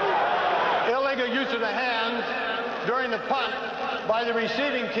 Illegal use of the hands during the punt by the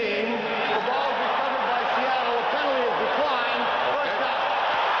receiving team. The ball is recovered by Seattle. The penalty is declined. 1st down.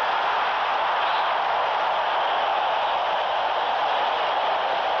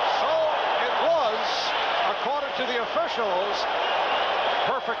 So it was, according to the officials,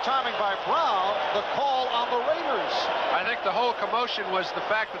 perfect timing by Brown, the call on the Raiders. I think the whole commotion was the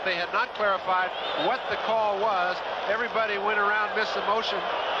fact that they had not clarified what the call was. Everybody went around misemotion,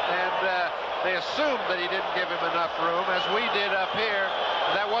 and they assumed that he didn't give him enough room, as we did up here.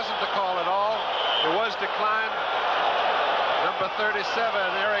 That wasn't the call at all. It was declined. Number 37,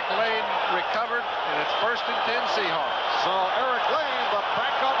 Eric Lane, recovered, and it's 1st and 10 Seahawks. So Eric Lane, the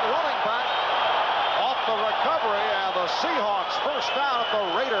backup running back, off the recovery, and the Seahawks 1st down at the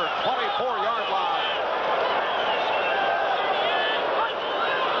Raider 24-yard line.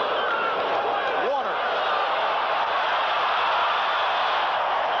 Warner.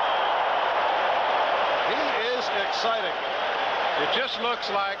 He is exciting. It just looks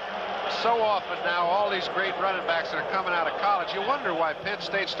like so often now all these great running backs that are coming out of college. You wonder why Penn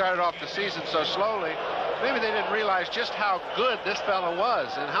State started off the season so slowly. Maybe they didn't realize just how good this fellow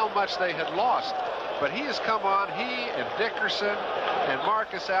was and how much they had lost. But he has come on. He and Dickerson and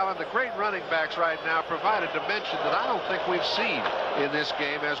Marcus Allen, the great running backs right now, provide a dimension that I don't think we've seen in this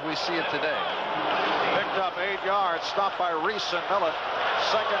game as we see it today. Picked up 8 yards, stopped by Reese and Millen.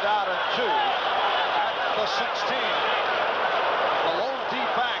 2nd down and 2 at the 16. The lone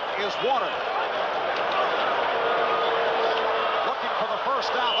deep back is Warner. Looking for the 1st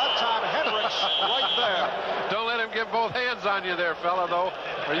down. That time Hendricks right there. Don't let him get both hands on you there, fella, though,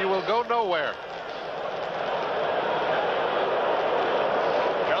 or you will go nowhere.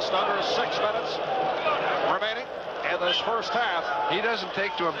 Just under 6 minutes remaining in this 1st half. He doesn't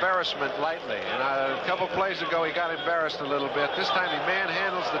take to embarrassment lightly, and a couple plays ago he got embarrassed a little bit. This time he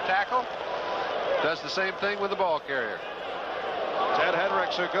manhandles the tackle, does the same thing with the ball carrier. Ted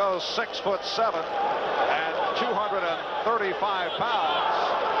Hendricks, who goes 6'7" and 235 pounds.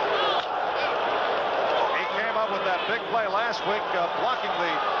 He came up with that big play last week, blocking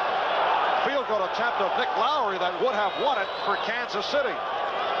the field goal attempt of Nick Lowry that would have won it for Kansas City.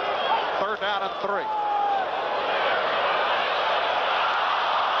 3rd down and 3.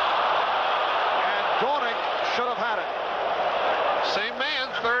 And Dornick should have had it. Same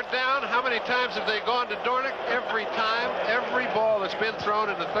man, 3rd down. How many times have they gone to Dornick? Every time. Every ball that's been thrown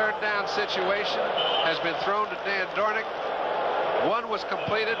in the 3rd down situation has been thrown to Dan Dornick. One was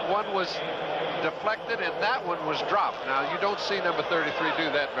completed, one was deflected, and that one was dropped. Now, you don't see number 33 do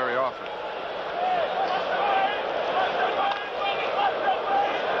that very often.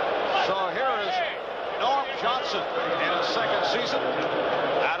 So here is Norm Johnson in his 2nd season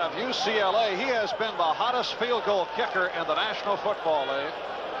out of UCLA. He has been the hottest field goal kicker in the National Football League.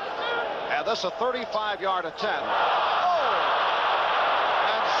 And this is a 35-yard attempt. Oh!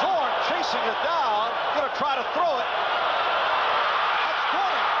 And chasing it down, going to try to throw it. That's 20.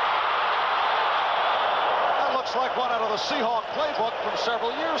 That looks like one out of the Seahawk playbook from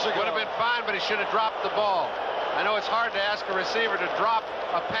several years ago. Would have been fine, but he should have dropped the ball. I know it's hard to ask a receiver to drop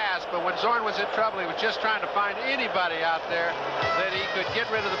a pass, but when Zorn was in trouble, he was just trying to find anybody out there that he could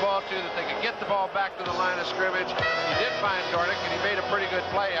get rid of the ball to, that they could get the ball back to the line of scrimmage. He did find Dornick, and he made a pretty good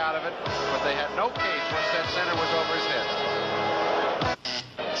play out of it, but they had no cage once that center was over his head.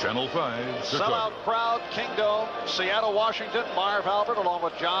 Channel 5. Sellout crowd, Kingdome, Seattle, Washington. Marv Albert along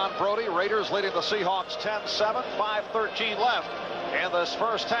with John Brody. Raiders leading the Seahawks 10-7, 5:13 left in this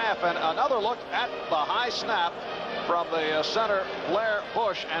first half. And another look at the high snap from the center, Blair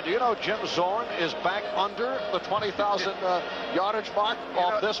Bush. And do you know Jim Zorn is back under the 20,000 yardage mark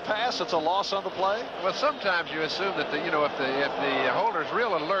off this pass? It's a loss on the play. Well, sometimes you assume that if the holder's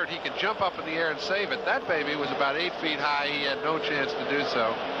real alert, he can jump up in the air and save it. That baby was about 8 feet high. He had no chance to do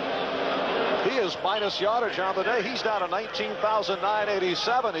so. He is minus yardage on the day. He's down to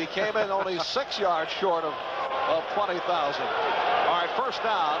 19,987. He came in only 6 yards short of 20,000. All right, first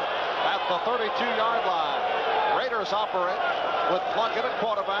down at the 32-yard line. Raiders operate with Plunkett at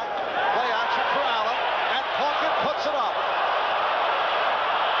quarterback. Play action for Allen, and Plunkett puts it up.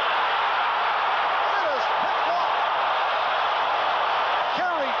 It is picked off.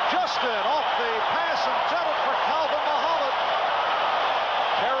 Kerry Justin off the pass intended for Calvin Muhammad.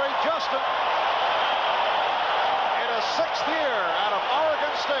 Kerry Justin in his 6th year out of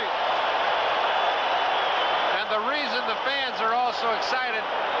Oregon State. And the reason the fans are all so excited,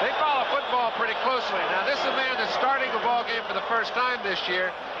 they follow football pretty closely. Now, this is a man that's starting a ball game for the first time this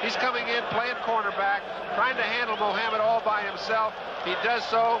year. He's coming in playing cornerback, trying to handle Muhammad all by himself. He does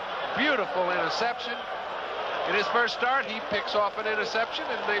so. Beautiful interception. In his first start, he picks off an interception,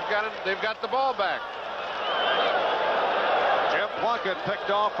 and they've got the ball back. Jim Plunkett picked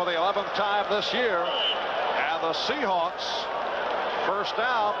off for the 11th time this year, and the Seahawks first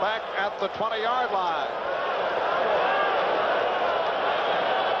down back at the 20-yard line.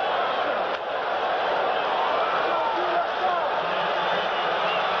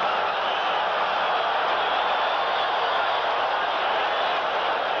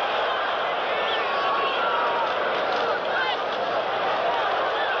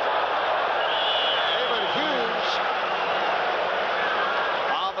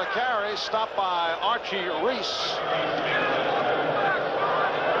 Stopped by Archie Reese.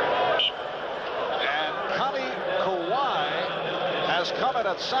 And Connie Kawhi has come in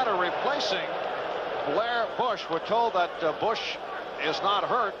at center, replacing Blair Bush. We're told that Bush is not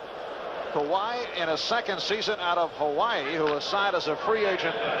hurt. Kawhi in his 2nd season out of Hawaii, who was signed as a free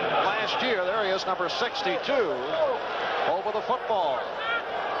agent last year. There he is, number 62, over the football.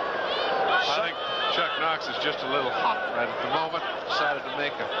 I think Chuck Knox is just a little hot right at the moment. Decided to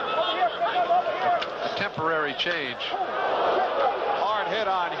make a temporary change. Hard hit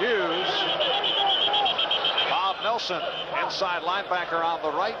on Hughes. Bob Nelson, inside linebacker on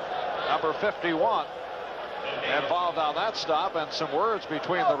the right, number 51, involved on that stop, and some words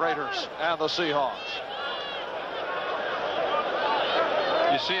between the Raiders and the Seahawks.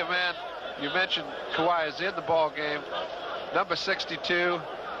 You see a man, you mentioned Kawhi is in the ball game, number 62.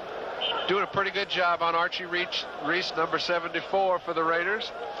 Doing a pretty good job on Archie Reese, number 74 for the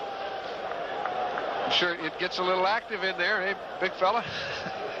Raiders. I'm sure it gets a little active in there, eh, big fella?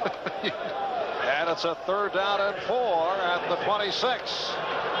 And it's a 3rd down and 4 at the 26.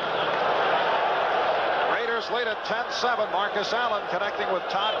 Raiders lead at 10-7. Marcus Allen connecting with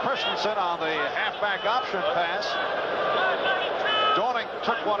Todd Christensen on the halfback option pass. Dornick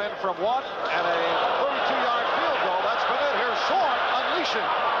took one in from 1, and a 32-yard field goal. That's been it. Here's Zorn unleashing.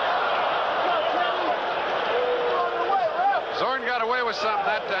 Zorn got away with something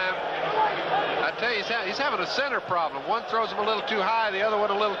that time. I tell you, he's having a center problem. One throws him a little too high, the other one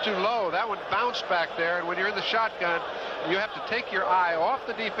a little too low. That one bounced back there, and when you're in the shotgun, you have to take your eye off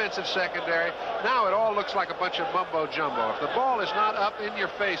the defensive secondary. Now it all looks like a bunch of mumbo-jumbo. If the ball is not up in your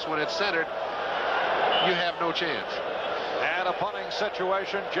face when it's centered, you have no chance. And a punting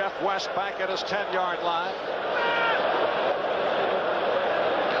situation. Jeff West back at his 10-yard line.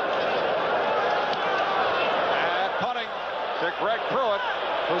 To Greg Pruitt,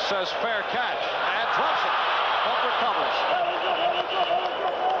 who says fair catch, and drops it, but recovers.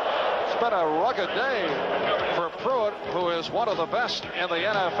 It's been a rugged day for Pruitt, who is one of the best in the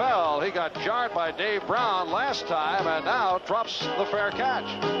NFL. He got jarred by Dave Brown last time, and now drops the fair catch.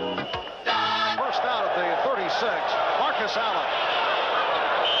 First down at the 36, Marcus Allen.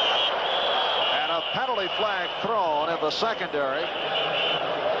 And a penalty flag thrown in the secondary.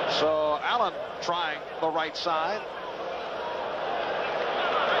 So Allen trying the right side.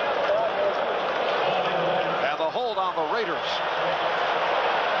 Raiders.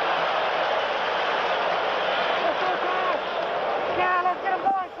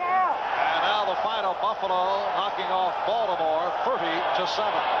 And now the final, Buffalo knocking off Baltimore 30-7.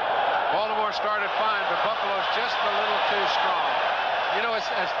 Baltimore started fine, but Buffalo's just a little too strong. You know, as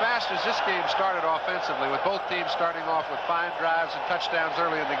fast as this game started offensively, with both teams starting off with fine drives and touchdowns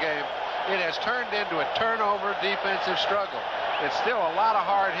early in the game, it has turned into a turnover defensive struggle. It's still a lot of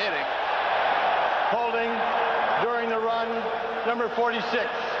hard hitting. Holding during the run, number 46,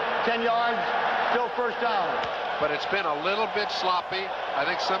 10 yards, still first down. But it's been a little bit sloppy. I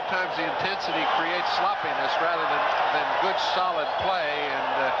think sometimes the intensity creates sloppiness rather than good, solid play,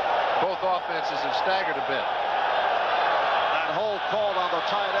 and both offenses have staggered a bit. That hold called on the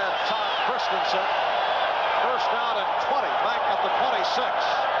tight end, Todd Christensen. First down and 20, back at the 26.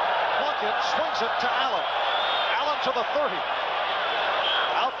 Plunkett swings it to Allen. Allen to the 30.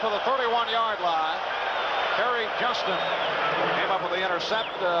 Out to the 31-yard line. Kerry Justin came up with the intercept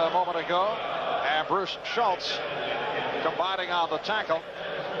a moment ago. And Bruce Schultz combining on the tackle.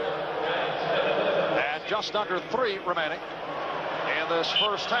 And just under 3 remaining in this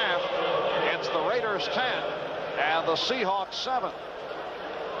first half. It's the Raiders 10 and the Seahawks 7.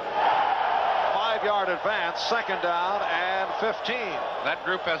 5-yard advance, second down and 15. That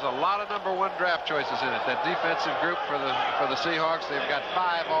group has a lot of number 1 draft choices in it. That defensive group for the Seahawks, they've got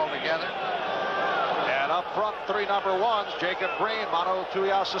 5 altogether. And up front, 3 number 1s, Jacob Green, Mano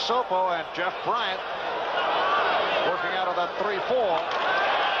Tuiasosopo, and Jeff Bryant working out of that 3-4.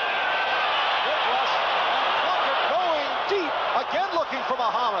 Going deep, again looking for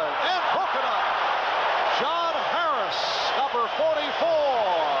Muhammad, and broken up. John Harris, number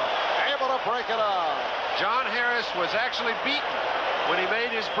 44, able to break it up. John Harris was actually beaten when he made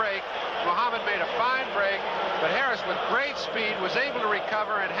his break. Muhammad made a fine break, but Harris with great speed was able to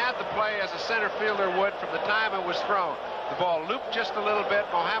recover and had the play as a center fielder would from the time it was thrown. The ball looped just a little bit.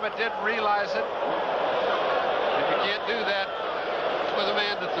 Muhammad didn't realize it. And you can't do that with a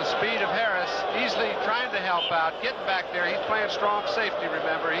man at the speed of Harris, easily trying to help out, getting back there. He's playing strong safety,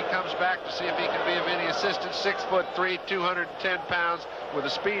 remember. He comes back to see if he can be of any assistance. 6'3", 210 pounds. With the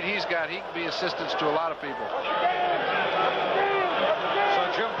speed he's got, he can be assistance to a lot of people. So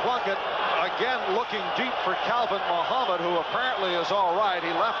Jim Plunkett again looking deep for Calvin Muhammad, who apparently is all right.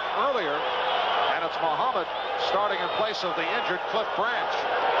 He left earlier, and it's Muhammad starting in place of the injured Cliff Branch.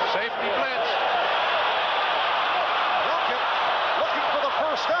 Safety blitz. Plunkett looking for the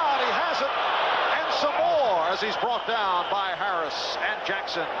first down. He has it, and some more as he's brought down by Harris and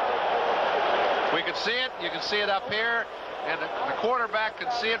Jackson. We can see it. You can see it up here, and the quarterback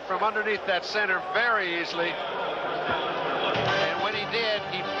can see it from underneath that center very easily. When he did,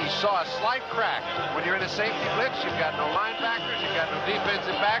 he saw a slight crack. When you're in a safety blitz, you've got no linebackers, you've got no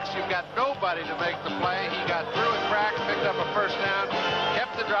defensive backs, you've got nobody to make the play. He got through a crack, picked up a first down,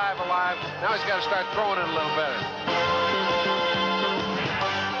 kept the drive alive. Now he's got to start throwing it a little better.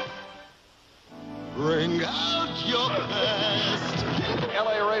 Bring out your best.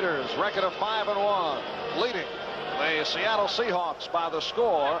 LA Raiders record of 5-1, leading the Seattle Seahawks by the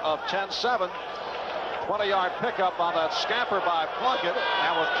score of 10-7. 20-yard pickup on that scamper by Plunkett,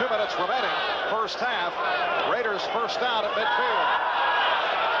 and with 2 minutes remaining, first half, Raiders first down at midfield.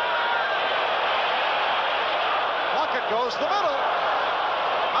 Plunkett goes the middle.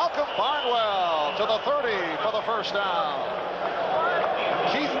 Malcolm Barnwell to the 30 for the first down.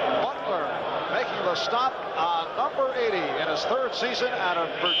 Keith Butler making the stop on number 80 in his 3rd season out of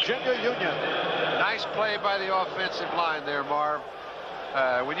Virginia Union. Nice play by the offensive line there, Marv.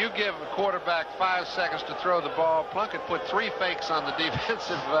 When you give a quarterback 5 seconds to throw the ball, Plunkett put 3 fakes on the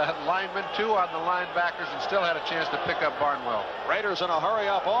defensive linemen, 2 on the linebackers, and still had a chance to pick up Barnwell. Raiders in a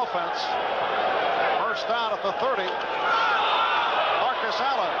hurry-up offense. First down at the 30. Marcus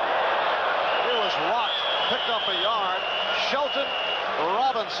Allen. He was rocked, picked up a yard. Shelton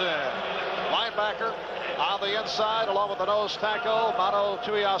Robinson, linebacker on the inside, along with the nose tackle, Mano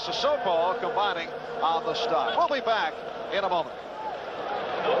Tuiasosopo, combining on the stop. We'll be back in a moment.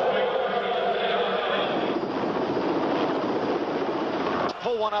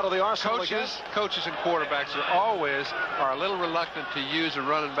 Pull one out of the arsenal. Coaches and quarterbacks are a little reluctant to use a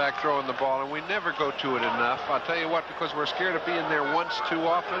running back throwing the ball, and we never go to it enough. I'll tell you what, because we're scared of being there once too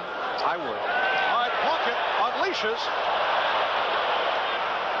often. I would. All right, Plunkett unleashes.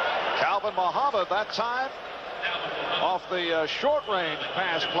 Calvin Muhammad that time off the short-range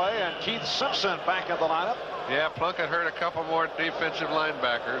pass play, and Keith Simpson back in the lineup. Yeah, Plunkett hurt a couple more defensive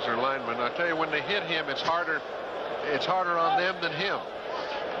linebackers or linemen. I'll tell you, when they hit him, it's harder on them than him.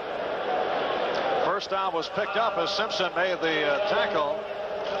 First down was picked up as Simpson made the tackle.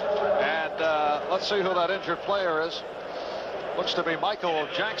 And let's see who that injured player is. Looks to be Michael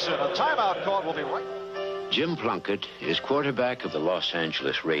Jackson. A timeout call will be right. Jim Plunkett is quarterback of the Los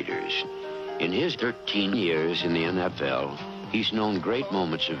Angeles Raiders. In his 13 years in the NFL, he's known great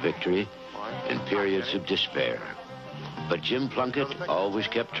moments of victory and periods of despair. But Jim Plunkett always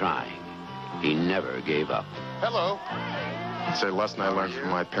kept trying. He never gave up. Hello. It's a lesson I learned from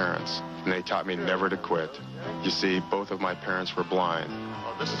my parents, and they taught me never to quit. You see, both of my parents were blind.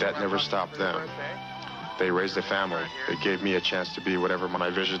 That never stopped them. They raised a family. They gave me a chance to be whatever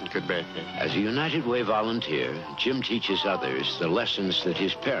my vision could make me. As a United Way volunteer, Jim teaches others the lessons that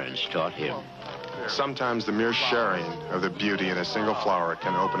his parents taught him. Sometimes the mere sharing of the beauty in a single flower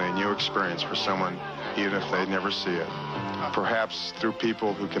can open a new experience for someone, even if they never see it. Perhaps through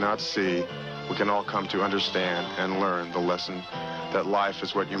people who cannot see, we can all come to understand and learn the lesson that life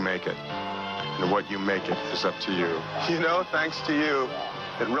is what you make it, and what you make it is up to you. You know, thanks to you,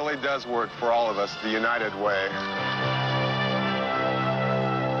 it really does work for all of us, the United Way.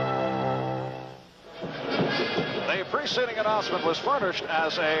 The preceding announcement was furnished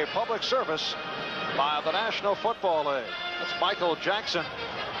as a public service by the National Football League. That's Michael Jackson,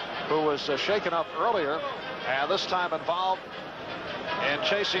 who was shaken up earlier, and this time involved in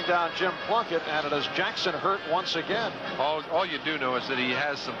chasing down Jim Plunkett, and it is Jackson hurt once again. All you do know is that he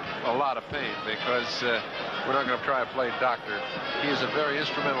has a lot of pain, because we're not going to try to play doctor. He is a very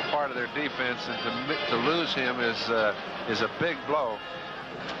instrumental part of their defense, and to lose him is a big blow.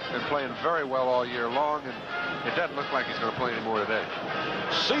 Been playing very well all year long, and it doesn't look like he's going to play anymore today.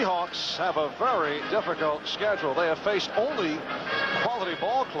 Seahawks have a very difficult schedule. They have faced only quality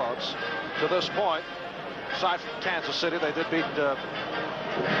ball clubs to this point. Aside from Kansas City, they did beat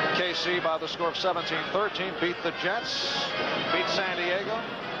KC by the score of 17-13, beat the Jets, beat San Diego.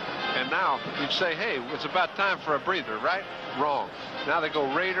 And now you'd say, hey, it's about time for a breather, right? Wrong. Now they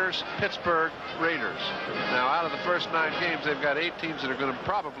go Raiders, Pittsburgh, Raiders. Now out of the first 9 games, they've got 8 teams that are going to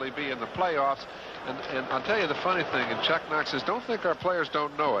probably be in the playoffs. And I'll tell you the funny thing, and Chuck Knox says, don't think our players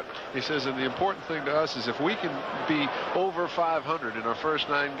don't know it. He says, and the important thing to us is if we can be over 500 in our first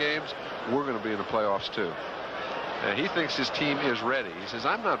 9 games, we're going to be in the playoffs too. And he thinks his team is ready. He says,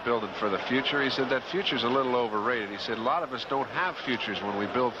 I'm not building for the future. He said, that future's a little overrated. He said, a lot of us don't have futures when we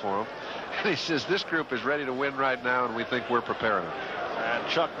build for them. And he says, this group is ready to win right now, and we think we're preparing them. And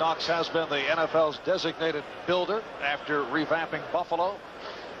Chuck Knox has been the NFL's designated builder after revamping Buffalo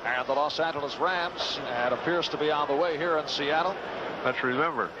and the Los Angeles Rams, and appears to be on the way here in Seattle. Let's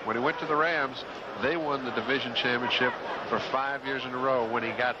remember, when he went to the Rams, they won the division championship for 5 years in a row when he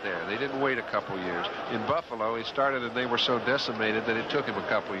got there. They didn't wait a couple years. In Buffalo, he started and they were so decimated that it took him a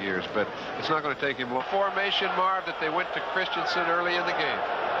couple years, but it's not going to take him long. Formation, Marv, that they went to Christensen early in the game.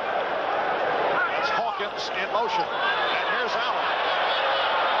 It's Hawkins in motion, and here's Allen.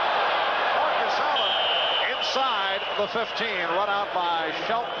 Marcus Allen inside the 15, run out by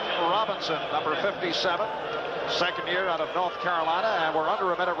Shelton Robinson, number 57. Second year out of North Carolina, and we're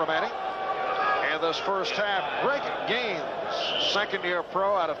under a minute remaining in this first half. Greg Gaines, second-year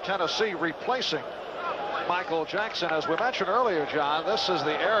pro out of Tennessee, replacing Michael Jackson. As we mentioned earlier, John, this is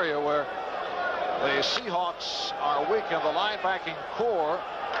the area where the Seahawks are weak in the linebacking core.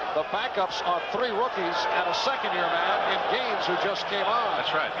 The backups are 3 rookies and a second-year man in Gaines, who just came on.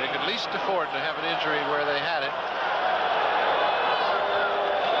 That's right. They could least afford to have an injury where they had it.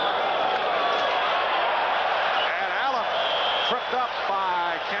 Tripped up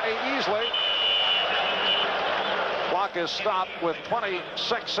by Kenny Easley. Clock is stopped with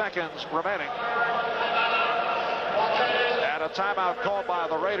 26 seconds remaining. And a timeout called by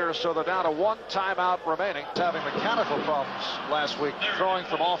the Raiders, so they're down to 1 timeout remaining. Having mechanical problems last week, throwing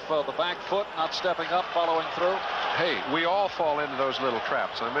from off the back foot, not stepping up, following through. Hey, we all fall into those little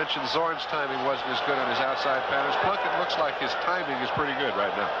traps. I mentioned Zorn's timing wasn't as good on his outside patterns. Plunkett looks like his timing is pretty good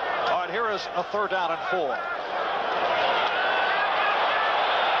right now. All right, here is a 3rd down and 4.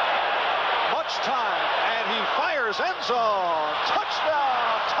 Time, and he fires end zone.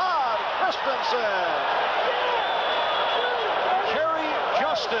 Touchdown, Todd Christensen. Kerry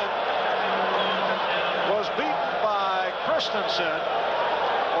Justin was beaten by Christensen,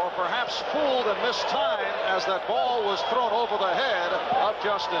 or perhaps fooled and missed time as that ball was thrown over the head of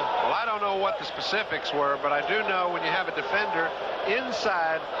Justin. Well, I don't know what the specifics were, but I do know when you have a defender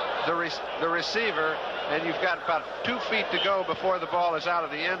inside the receiver, and you've got about 2 feet to go before the ball is out of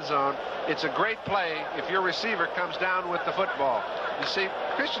the end zone, it's a great play if your receiver comes down with the football. You see,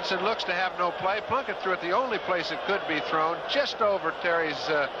 Christensen looks to have no play. Plunkett threw it the only place it could be thrown, just over Terry's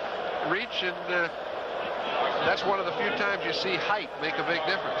reach, and that's one of the few times you see height make a big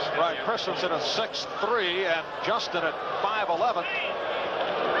difference. Right, Christensen at 6'3", and Justin at 5'11".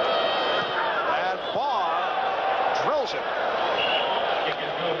 And Barr drills it.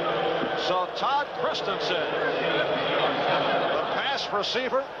 So Todd Christensen, the pass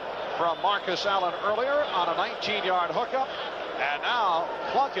receiver from Marcus Allen earlier on a 19-yard hookup. And now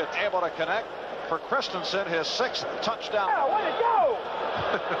Plunkett able to connect for Christensen, his 6th touchdown. Way to go!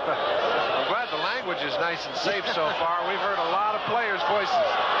 I'm glad the language is nice and safe so far. We've heard a lot of players' voices.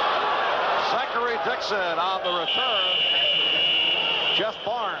 Zachary Dixon on the return. Jeff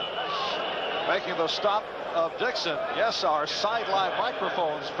Barnes making the stop of Dixon. Yes, our sideline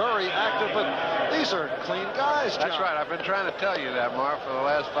microphone's very active, but these are clean guys, John. That's right. I've been trying to tell you that, Marv, for the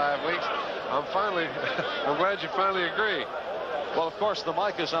last 5 weeks. I'm glad you finally agree. Well, of course, the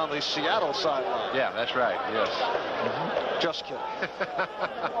mic is on the Seattle sideline. Yeah, that's right. Yes. Just kidding.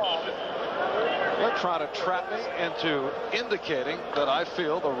 They're trying to trap me into indicating that I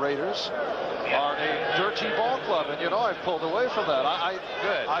feel the Raiders are a dirty ball club, and you know I've pulled away from that. I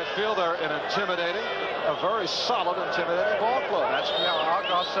feel they're an intimidating, a very solid, intimidating ball club.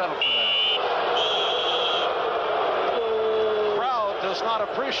 I'll settle for that. The crowd does not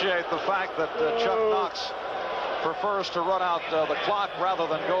appreciate the fact that Chuck Knox prefers to run out the clock rather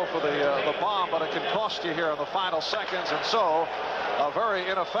than go for the bomb, but it can cost you here in the final seconds, and so a very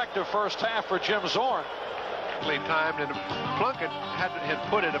ineffective first half for Jim Zorn. Timed, and Plunkett had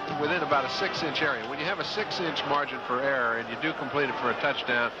put it within about a 6-inch area. When you have a 6-inch margin for error and you do complete it for a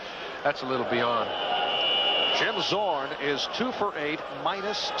touchdown, that's a little beyond. Jim Zorn is 2 for 8,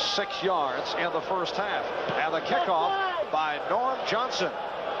 minus 6 yards in the first half. And the kickoff by Norm Johnson.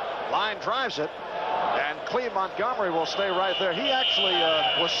 Line drives it, and Cleve Montgomery will stay right there. He actually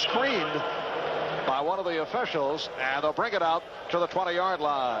was screened by one of the officials, and they'll bring it out to the 20-yard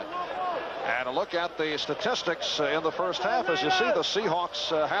line. And a look at the statistics in the first half. As you see, the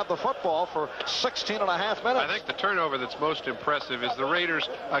Seahawks had the football for 16.5 minutes. I think the turnover that's most impressive is the Raiders,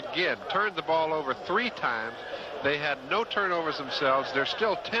 again, turned the ball over 3 times. They had no turnovers themselves. They're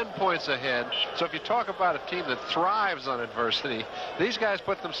still 10 points ahead. So if you talk about a team that thrives on adversity, these guys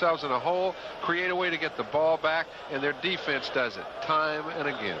put themselves in a hole, create a way to get the ball back, and their defense does it time and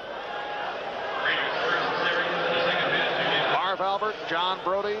again. Marv Albert, John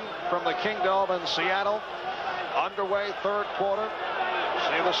Brody from the Kingdome in Seattle. Underway, 3rd quarter.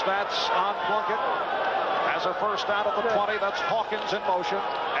 See the stats on Plunkett. Has a first down at the 20. That's Hawkins in motion.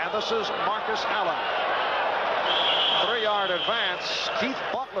 And this is Marcus Allen. 3-yard advance. Keith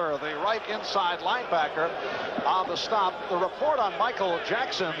Butler, the right inside linebacker, on the stop. The report on Michael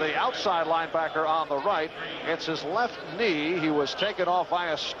Jackson, the outside linebacker on the right, it's his left knee. He was taken off by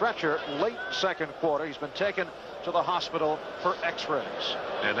a stretcher late 2nd quarter. He's been taken to the hospital for x-rays.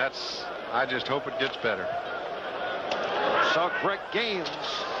 And I just hope it gets better. So Greg Gaines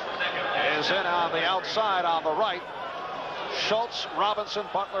is in on the outside on the right. Schultz, Robinson,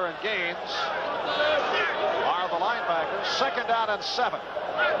 Butler, and Gaines are the linebackers. 2nd down and 7. And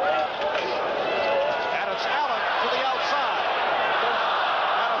it's Allen to the outside.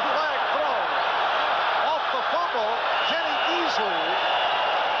 And a flag thrown. Off the fumble, Kenny Easley.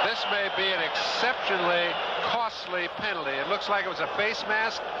 This may be an exceptionally costly penalty. It looks like it was a face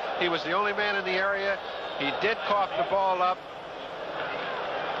mask. He was the only man in the area. He did cough the ball up.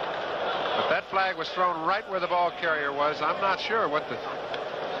 But that flag was thrown right where the ball carrier was. I'm not sure what the... All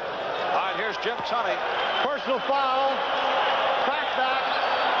right, here's Jim Tunney. Personal foul. Crackback.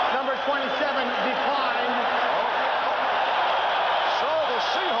 Number 27 declined. So the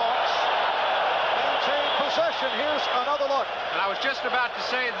Seahawks maintain possession. Here's another look. And I was just about to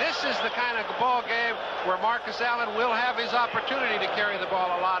say, this is the kind of ball game where Marcus Allen will have his opportunity to carry the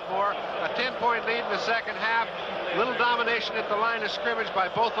ball a lot more. A 10-point lead in the second half. Little domination at the line of scrimmage by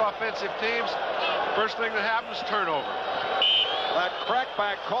both offensive teams. First thing that happens, turnover. That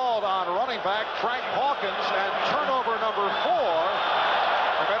crackback called on running back Frank Hawkins, and turnover number 4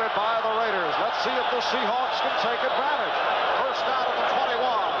 committed by the Raiders. Let's see if the Seahawks can take advantage. First down at the 21.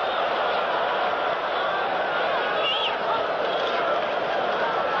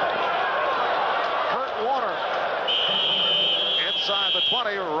 Kurt Warner inside the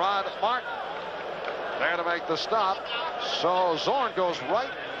 20. Rod Martin there to make the stop. So Zorn goes right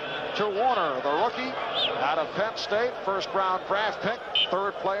to Warner, the rookie out of Penn State, 1st-round draft pick,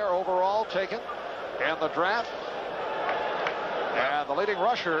 3rd player overall taken in the draft, and the leading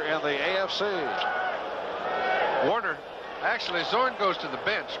rusher in the AFC. Warner, actually Zorn goes to the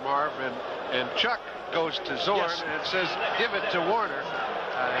bench, Marv, and Chuck goes to Zorn and says, give it to Warner.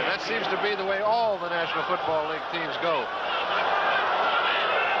 And that seems to be the way all the National Football League teams go.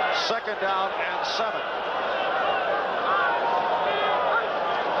 2nd down and 7.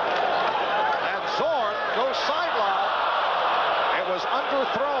 And Zorn goes sideline. It was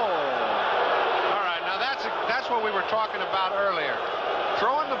underthrown. All right, now that's what we were talking about earlier.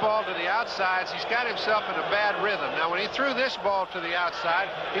 throwing the ball to the outsides, he's got himself in a bad rhythm. Now, when he threw this ball to the outside,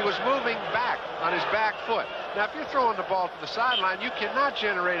 he was moving back on his back foot. Now, if you're throwing the ball to the sideline, you cannot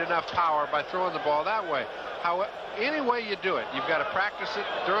generate enough power by throwing the ball that way. However, any way you do it, you've got to practice it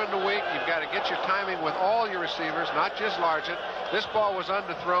during the week. You've got to get your timing with all your receivers, not just Largent. This ball was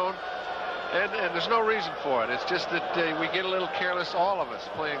underthrown. And there's no reason for it. It's just that we get a little careless, all of us,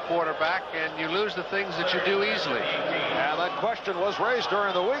 playing quarterback, and you lose the things that you do easily. And that question was raised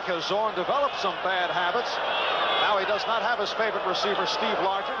during the week. Has Zorn developed some bad habits? Now he does not have his favorite receiver, Steve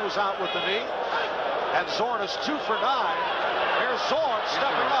Largent, who's out with the knee. And Zorn is 2 for 9. Here's Zorn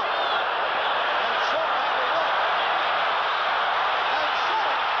stepping up. And Zorn on the look. And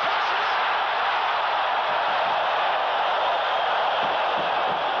Zorn takes it.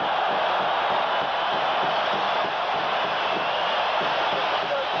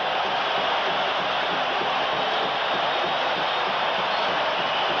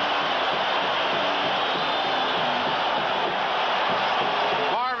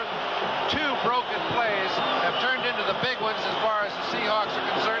 As far as the Seahawks are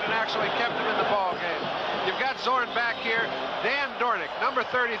concerned, and actually kept him in the ball game. You've got Zorn back here. Dan Dornick, number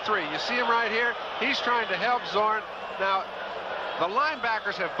 33. You see him right here? He's trying to help Zorn. Now, the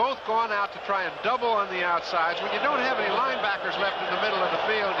linebackers have both gone out to try and double on the outsides. When you don't have any linebackers left in the middle of the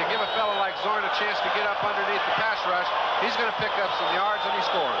field, you give a fellow like Zorn a chance to get up underneath the pass rush. He's going to pick up some yards, and he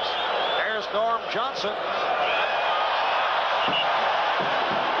scores. There's Norm Johnson.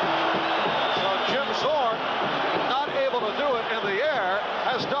 So Jim Zorn, not able to do it in the air,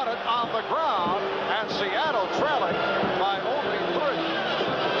 has done it on the ground, and Seattle trailing by only 3.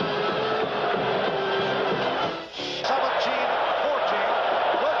 17-14.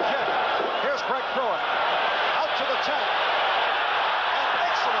 Good kick. Here's Greg Pruitt. Out to the 10. And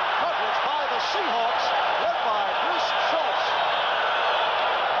excellent coverage by the Seahawks, led by Bruce Schultz.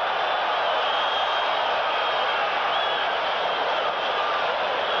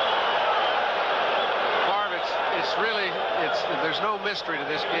 There's no mystery to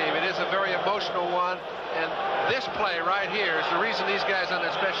this game. It is a very emotional one, and this play right here is the reason these guys on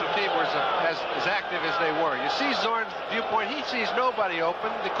that special team were as active as they were. You see Zorn's viewpoint. He sees nobody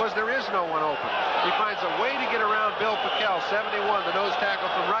open because there is no one open. He finds a way to get around Bill Pickel, 71, the nose tackle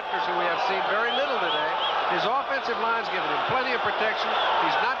from Rutgers, who we have seen very little today. His offensive line's given him plenty of protection.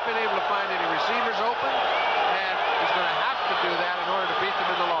 He's not been able to find any receivers open, and he's going to have to do that in order to beat them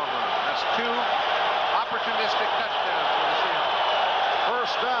in the long run. That's 2 opportunistic touchdowns for the Seahawks.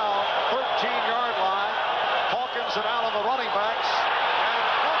 First down, 13-yard line. Hawkins and Allen, the running backs. And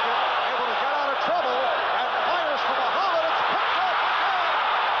Plunkett able to get out of trouble and fires from the hole, and it's picked up again.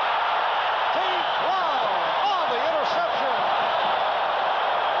 Dave Brown on the interception.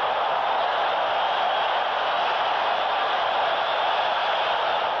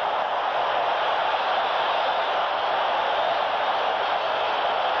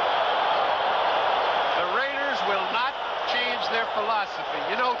 The Raiders will not change their philosophy.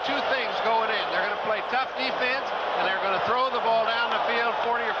 You know, 2 things going in. They're going to play tough defense, and they're going to throw the ball down the field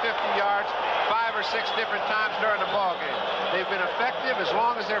 40 or 50 yards 5 or 6 different times during the ball game. They've been effective as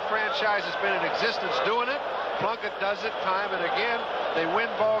long as their franchise has been in existence doing it. Plunkett does it time and again. They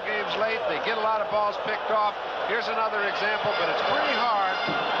win ball games late. They get a lot of balls picked off. Here's another example, but it's pretty hard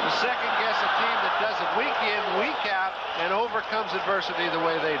to second-guess a team that does it week in, week out, and overcomes adversity the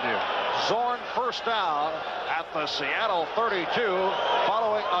way they do. Zorn first down at the Seattle 32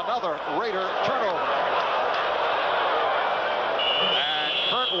 following another Raider turnover. And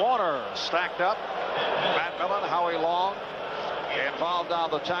Kurt Warner stacked up. Matt Millen, Howie Long involved on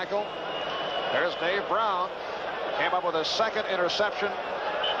the tackle. There's Dave Brown. Came up with his 2nd interception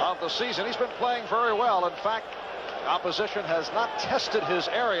of the season. He's been playing very well. In fact, opposition has not tested his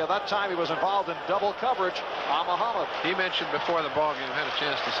area. That time he was involved in double coverage on Muhammad. He mentioned before the ball game, I had a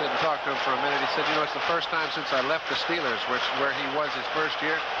chance to sit and talk to him for a minute. He said, you know, it's the first time since I left the Steelers, where he was his first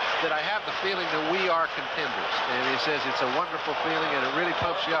year, that I have the feeling that we are contenders. And he says it's a wonderful feeling, and it really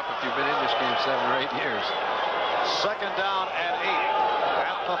pumps you up if you've been in this game 7 or 8 years. 2nd down and 8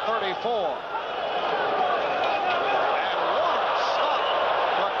 at the 34.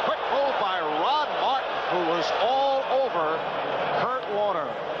 By Rod Martin, who was all over Kurt Warner.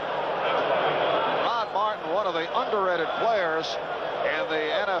 Rod Martin, one of the underrated players in the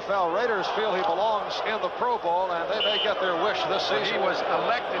NFL. Raiders feel he belongs in the Pro Bowl, and they may get their wish this season. He was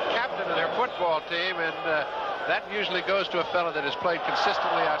elected captain of their football team, and that usually goes to a fellow that has played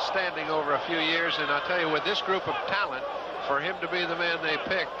consistently outstanding over a few years. And I'll tell you, with this group of talent, for him to be the man they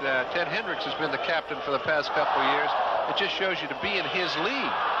picked, Ted Hendricks has been the captain for the past couple of years. It just shows you to be in his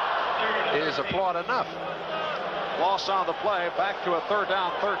league is applaud enough. Loss on the play, back to a 3rd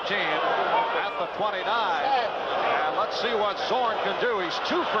down 13 at the 29. And let's see what Zorn can do. He's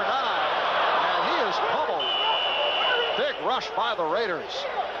 2 for 9, and he is pummeled. Big rush by the Raiders.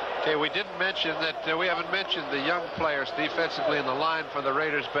 Okay, we didn't mention that we haven't mentioned the young players defensively in the line for the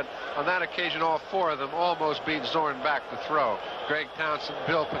Raiders, but on that occasion, all 4 of them almost beat Zorn back to throw. Greg Townsend,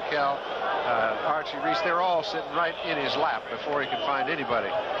 Bill Pickell, Archie Reese, they're all sitting right in his lap before he can find anybody.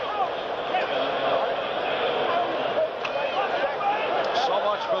 So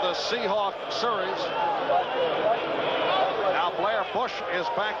much for the Seahawk series. Now Blair Bush is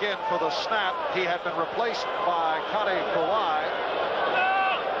back in for the snap. He had been replaced by Connie Kawhi.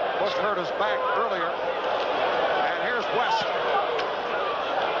 Bush hurt his back earlier. And here's West.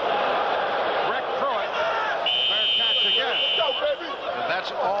 Rick Pruitt. Fair catch again. And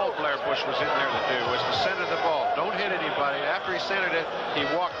that's all Blair Bush was in there to do, was to center the ball. Don't hit anybody. After he centered it, he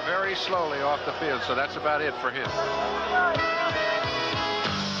walked very slowly off the field. So that's about it for him.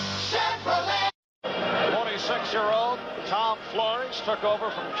 26-year-old Tom Flores took over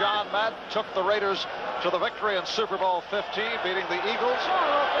from John Madden, took the Raiders to the victory in Super Bowl 15, beating the Eagles.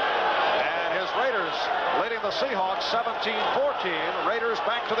 And his Raiders leading the Seahawks 17-14. Raiders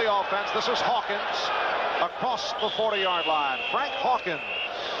back to the offense. This is Hawkins across the 40-yard line. Frank Hawkins,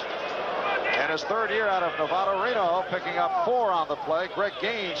 in his 3rd year out of Nevada Reno, picking up 4 on the play. Greg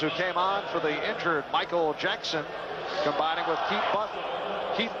Gaines, who came on for the injured Michael Jackson, combining with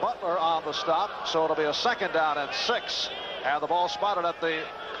Keith Butler on the stop. So it'll be a 2nd down and 6. And the ball spotted at the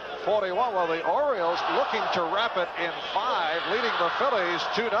 41. Well, the Orioles looking to wrap it in 5, leading the Phillies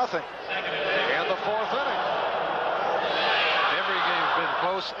 2-0 in the 4th inning. Every game's been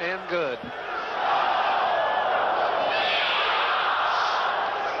close and good.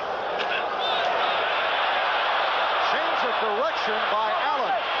 Change of direction by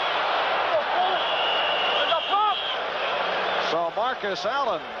Allen. So Marcus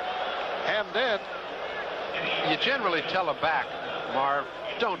Allen hemmed in. You generally tell a back, Marv,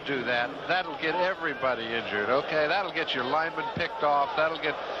 don't do that. That'll get everybody injured, okay? That'll get your lineman picked off. That'll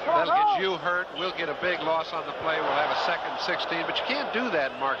get you hurt. We'll get a big loss on the play. We'll have a 2nd and 16. But you can't do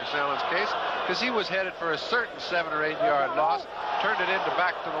that in Marcus Allen's case, because he was headed for a certain 7 or 8 yard loss, turned it into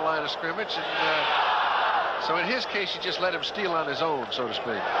back to the line of scrimmage. And so in his case, you just let him steal on his own, so to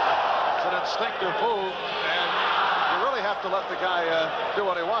speak. It's an instinctive move, and you really have to let the guy do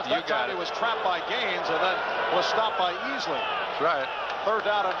what he wants. That time he was trapped by Gaines and then was stopped by Easley. That's right. 3rd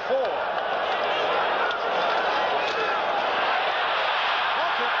down and 4.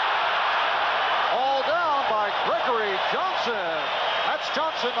 All down by Gregory Johnson. That's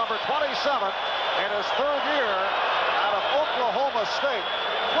Johnson, number 27, in his 3rd year out of Oklahoma State.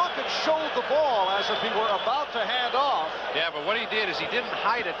 Plunkett showed the ball as if he were about to hand off. Yeah, but what he did is he didn't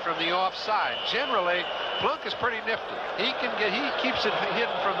hide it from the offside. Generally, Plunk is pretty nifty. He keeps it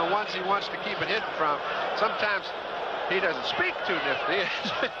hidden from the ones he wants to keep it hidden from. Sometimes he doesn't speak too nifty.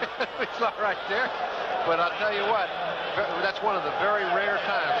 It's not right there. But I'll tell you what, that's one of the very rare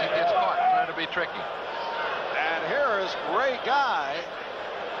times he gets caught trying to be tricky. And here is Ray Guy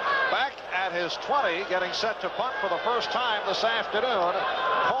back at his 20, getting set to punt for the first time this afternoon.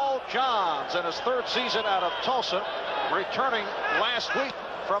 Paul Johns, in his 3rd season out of Tulsa, returning last week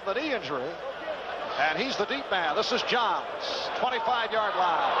from the knee injury. And he's the deep man. This is Johns, 25-yard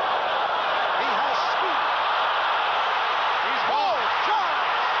line. He has speed. He's Paul Johns.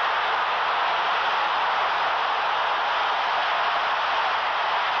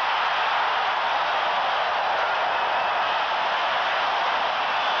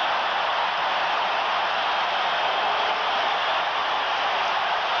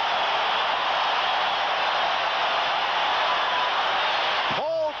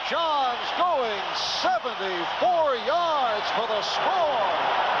 Johns going 74 yards for the score.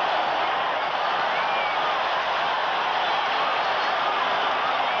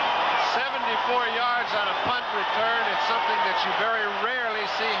 Yards on a punt return. It's something that you very rarely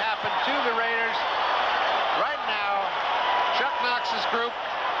see happen to the Raiders. Right now, Chuck Knox's group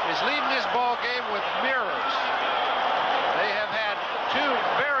is leading this ball game with mirrors. They have had 2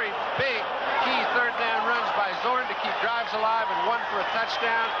 very big key 3rd down runs by Zorn to keep drives alive and 1 for a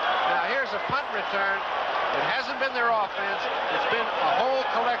touchdown. Now here's a punt return. It hasn't been their offense. It's been a whole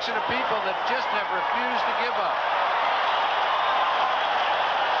collection of people that just have refused to give up.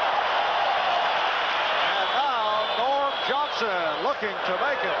 Johnson looking to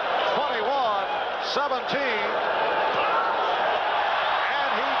make it 21-17. And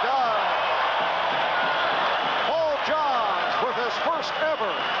he does. Paul Johns with his first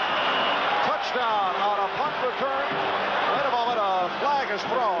ever touchdown on a punt return. Wait a moment, a flag is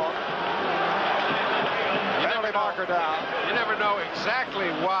thrown. Penalty marker Walker down. You never know exactly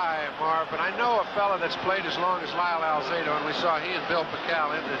why, Marv, but I know a fella that's played as long as Lyle Alzado, and we saw he and Bill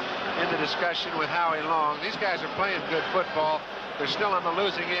Paccal in the discussion with Howie Long. These guys are playing good football. They're still on the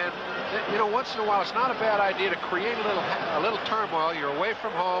losing end. You know, once in a while, it's not a bad idea to create a little turmoil. You're away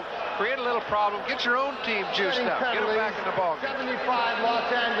from home. Create a little problem. Get your own team juiced up. Get them back in the ball game. 75 Los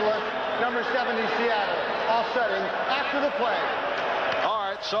Angeles, number 70 Seattle. All setting after the play. All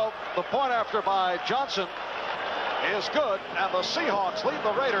right, so the point after by Johnson is good, and the Seahawks lead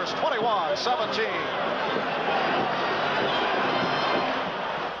the Raiders 21-17.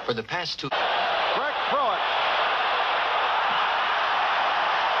 For the past two... Greg Pruitt.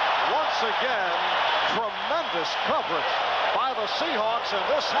 Once again, tremendous coverage by the Seahawks, and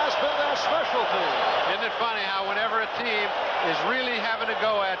this has been their specialty. Isn't it funny how whenever a team is really having to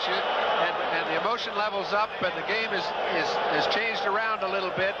go at you, and the emotion level's up, and the game is changed around a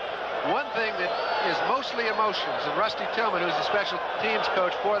little bit, one thing that is mostly emotions, and Rusty Tillman, who's the special teams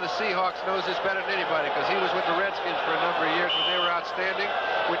coach for the Seahawks, knows this better than anybody because he was with the Redskins for a number of years when they were outstanding.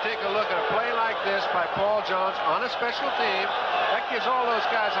 We take a look at a play like this by Paul Jones on a special team. That gives all those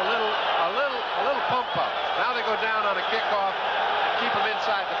guys a little pump up. Now they go down on a kickoff, keep them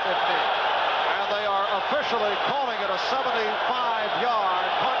inside the 15. And they are officially calling it a 75-yard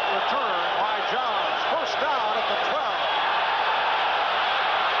punt return by Johns. First down at the 12.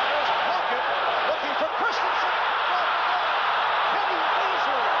 Christensen, Kenny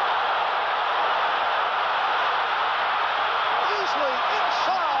Easley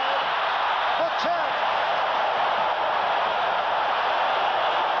inside the 10.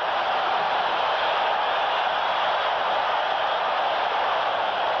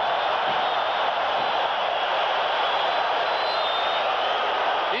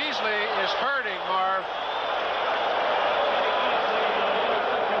 Easley is hurting, Marv.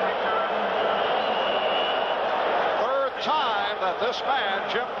 Time that this man,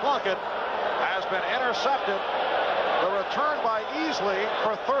 Jim Plunkett, has been intercepted. The return by Easley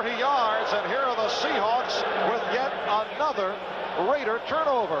for 30 yards, and here are the Seahawks with yet another Raider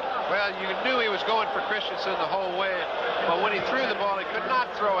turnover. Well, you knew he was going for Christensen the whole way, but when he threw the ball, he could not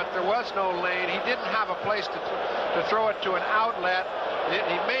throw it. There was no lane. He didn't have a place to throw it to an outlet.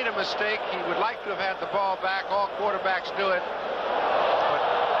 He made a mistake. He would like to have had the ball back. All quarterbacks do it, but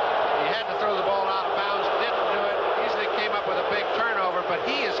he had to throw the ball out of bounds. Didn't do it. Came up with a big turnover, but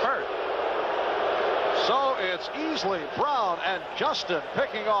he is hurt. So it's Easley, Brown, and Justin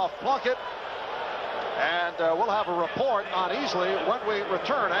picking off Plunkett. And we'll have a report on Easley when we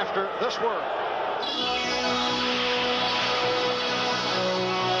return after this word.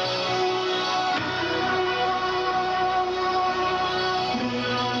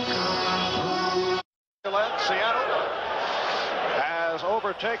 Seattle has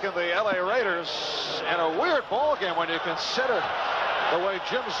overtaken the LA Raiders in a weird ball game when you consider the way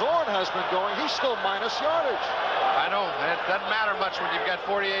Jim Zorn has been going. He's still minus yardage. I know. It doesn't matter much when you've got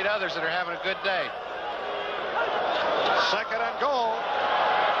 48 others that are having a good day. Second and goal.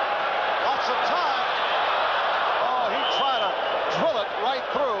 Lots of time. Oh, he tried to drill it right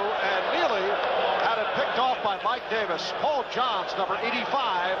through, and Neely had it picked off by Mike Davis. Paul Johns, number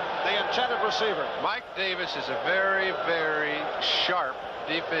 85, the intended receiver. Mike Davis is a very, very sharp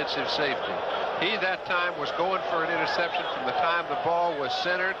defensive safety. He, that time, was going for an interception from the time the ball was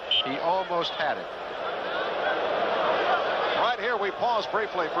centered. He almost had it. Right here, we pause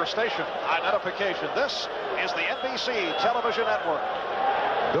briefly for station identification. This is the NBC Television Network.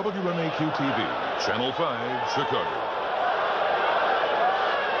 WMAQ-TV, Channel 5, Chicago.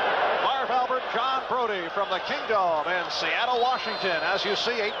 Marv Albert, John Brody from the Kingdom in Seattle, Washington. As you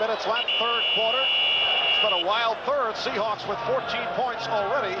see, 8 minutes left, third quarter. It's been a wild third. Seahawks with 14 points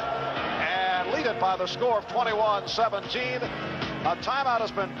already and lead it by the score of 21-17. A timeout has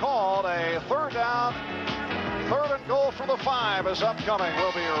been called. A third down, third and goal from the 5 is upcoming.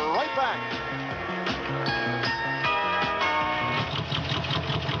 We'll be right back.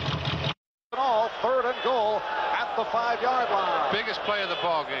 All third and goal at the 5-yard line. Biggest play of the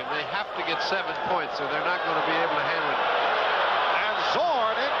ball game. They have to get 7 points, or they're not going to be able to handle it. And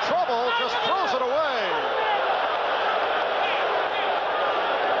Zorn in trouble, just throws it away.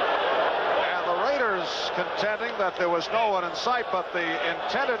 And the Raiders contending that there was no one in sight, but the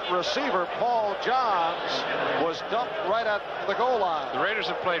intended receiver, Paul Johns, was dumped right at the goal line. The Raiders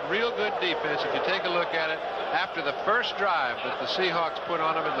have played real good defense. If you take a look at it, after the first drive that the Seahawks put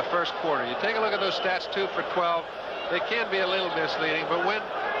on them in the first quarter, you take a look at those stats, 2 for 12. They can be a little misleading, but when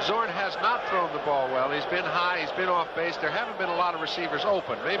Zorn has not thrown the ball well, he's been high, he's been off base, there haven't been a lot of receivers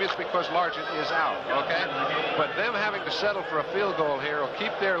open. Maybe it's because Largent is out, okay? But them having to settle for a field goal here will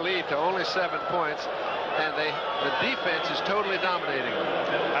keep their lead to only 7 points. and the defense is totally dominating them.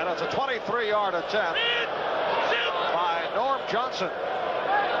 And it's a 23-yard attempt by Norm Johnson.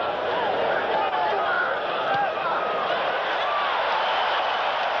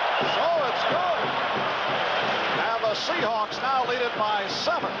 So it's good. And the Seahawks now lead it by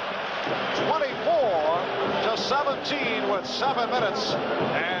 7. 24-17 with 7 minutes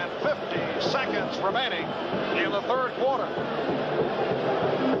and 50 seconds remaining in the third quarter.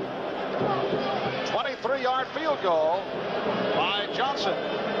 23-yard field goal by Johnson.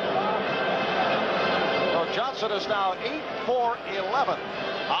 So Johnson is now 8 for 11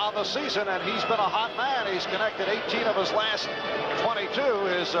 on the season, and he's been a hot man. He's connected 18 of his last 22.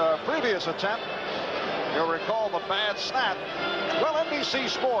 His previous attempt, you'll recall the bad snap. Well, NBC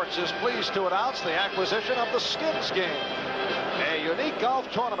Sports is pleased to announce the acquisition of the Skins game, a unique golf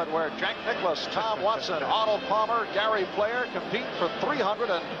tournament where Jack Nicklaus, Tom Watson, Arnold Palmer, Gary Player compete for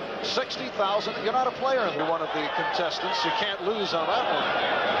 $360,000. You're not a player. You're one of the contestants. You can't lose on that one.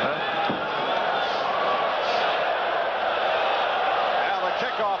 Now the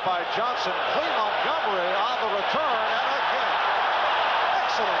kickoff by Johnson. Clee Montgomery on the return, and again,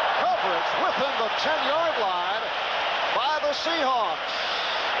 excellent coverage within the 10-yard line by the Seahawks.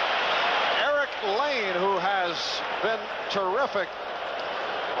 Eric Lane, who has been terrific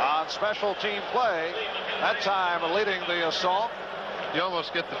on special team play, that time leading the assault. You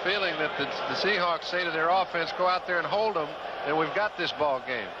almost get the feeling that the Seahawks say to their offense, go out there and hold them, and we've got this ball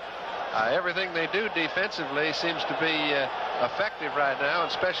game. Everything they do defensively seems to be effective right now,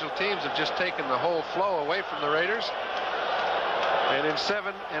 and special teams have just taken the whole flow away from the Raiders. And in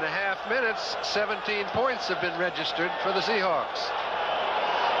 7.5 minutes, 17 points have been registered for the Seahawks.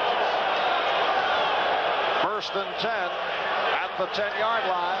 1st and 10 at the 10-yard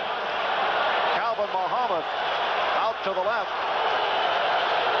line. Calvin Muhammad out to the left.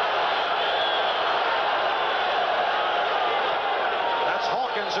 That's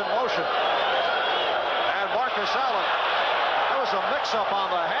Hawkins in motion. And Marcus Allen. There was a mix-up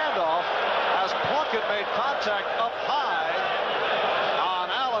on the handoff as Plunkett made contact up high on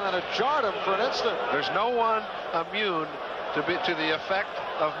Allen, and it jarred him for an instant. There's no one immune to the effect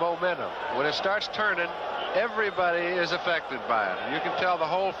of momentum. When it starts turning, everybody is affected by it. You can tell the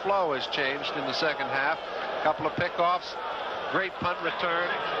whole flow has changed in the second half. A couple of pickoffs, great punt return,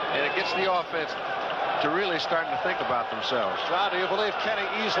 and it gets the offense to really starting to think about themselves. John, do you believe Kenny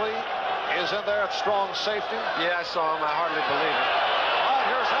Easley is in there at strong safety? Yeah, I saw him. I hardly believe it. All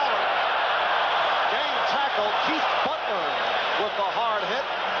right, here's Allen. Game tackle, Keith Butler with the hard hit.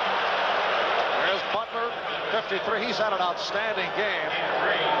 There's Butler, 53. He's had an outstanding game.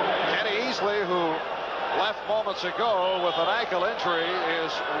 Kenny Easley, who left moments ago with an ankle injury,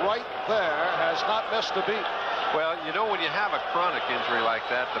 is right there, has not missed a beat. Well, you know, when you have a chronic injury like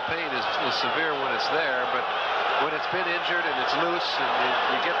that, the pain is severe when it's there, but when it's been injured and it's loose and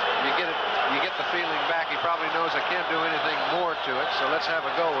you get the feeling back, he probably knows I can't do anything more to it, so let's have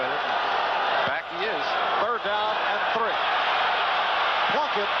a go with it. Back he is. 3rd down and 3.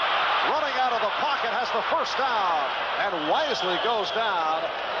 Plunkett running out of the pocket has the first down, and wisely goes down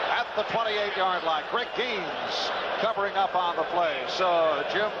at the 28-yard line. Greg Gaines covering up on the play. So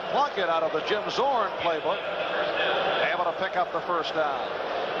Jim Plunkett out of the Jim Zorn playbook, able to pick up the first down.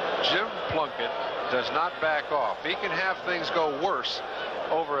 Jim Plunkett does not back off. He can have things go worse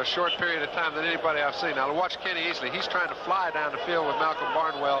over a short period of time than anybody I've seen. Now, to watch Kenny Easley, he's trying to fly down the field with Malcolm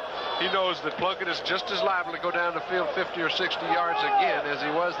Barnwell. He knows that Plunkett is just as liable to go down the field 50 or 60 yards again as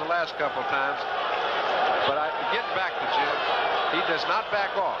he was the last couple times. But getting back to Jim, he does not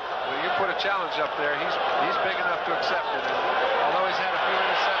back off. When you put a challenge up there, he's big enough to accept it. And although he's had a few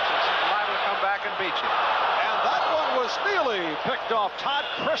interceptions, he's liable to come back and beat you. And that one was nearly picked off Todd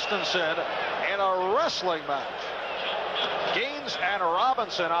Christensen in a wrestling match. Gaines and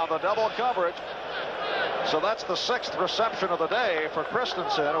Robinson on the double coverage. So that's the 6th reception of the day for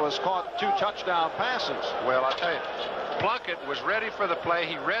Christensen, who has caught 2 touchdown passes. Well, I'll tell you, Plunkett was ready for the play.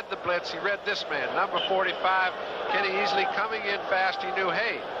 He read the blitz. He read this man, number 45, Kenny Easley, coming in fast. He knew,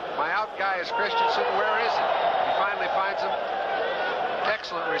 hey, my out guy is Christensen. Where is he? He finally finds him.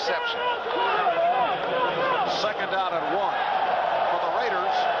 Excellent reception. 2nd down and 1 for the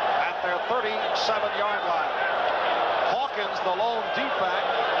Raiders at their 37-yard line. Hawkins, the lone deep back.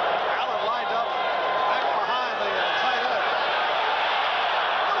 Allen lined up back behind the tight end.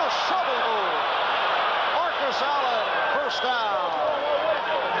 Little shovel move. Marcus Allen, first down.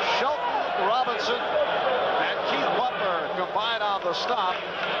 Shelton, Robinson, and Keith Butler combined on the stop.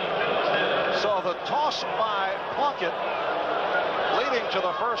 So the toss by Plunkett leading to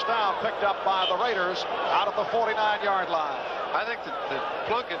the first down picked up by the Raiders out of the 49-yard line. I think that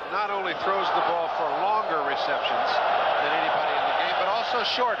Plunkett not only throws the ball for longer receptions than anybody in the game, but also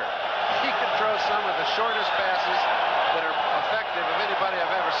shorter. He can throw some of the shortest passes that are effective of anybody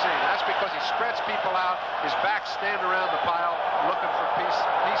I've ever seen. That's because he spreads people out. His back's standing around the pile looking for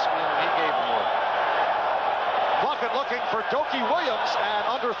piecemeal, and he gave them one. Plunkett looking for Dokie Williams and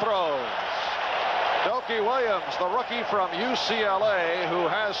underthrows. Dokie Williams, the rookie from UCLA, who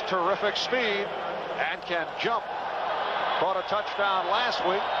has terrific speed and can jump. Caught a touchdown last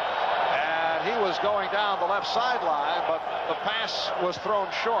week, and he was going down the left sideline, but the pass was thrown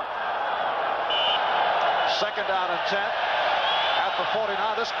short. Second down and 10 at the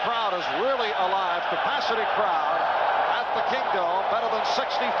 49. This crowd is really alive. Capacity crowd at the Kingdome. Better than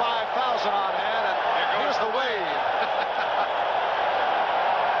 65,000 on hand, and here's the wave.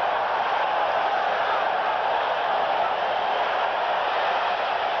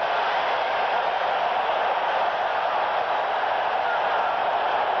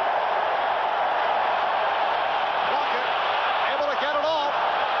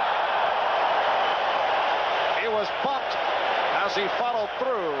 Bumped as he followed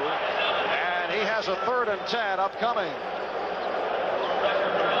through, and he has a 3rd and 10 upcoming.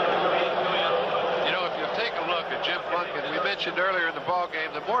 You know, if you take a look at Jim Plunkett, we mentioned earlier in the ball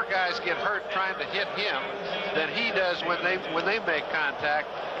game, the more guys get hurt trying to hit him than he does when they make contact.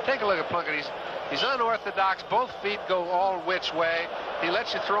 Take a look at Plunkett. He's unorthodox. Both feet go all which way. He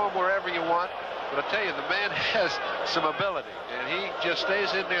lets you throw him wherever you want. But I tell you, the man has some ability, and he just stays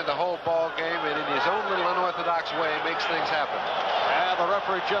in there the whole ball game, and in his own little unorthodox way makes things happen. And the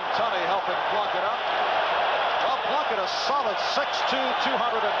referee, Jim Tunney, helping Plunkett up. Well, Plunkett, a solid 6'2", 215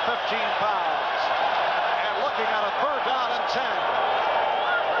 pounds. And looking at a 3rd down and 10.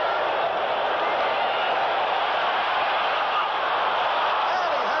 And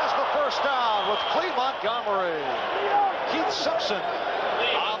he has the 1st down with Cleve Montgomery. Keith Simpson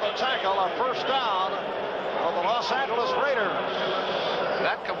on the tackle, a 1st down for the Los Angeles Raiders.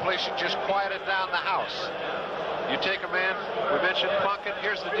 That completion just quieted down the house. You take a man, we mentioned Plunkett,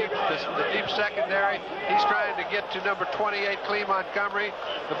 here's the deep secondary. He's trying to get to number 28, Cleve Montgomery.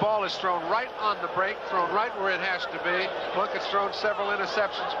 The ball is thrown right on the break, thrown right where it has to be. Plunkett's thrown several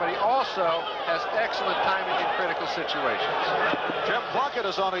interceptions, but he also has excellent timing in critical situations. Jim Plunkett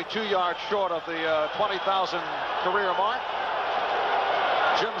is only 2 yards short of the 20,000 career mark.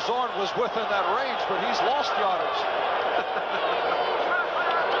 Jim Zorn was within that range, but he's lost yardage.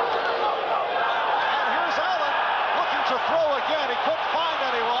 And here's Allen looking to throw again. He couldn't find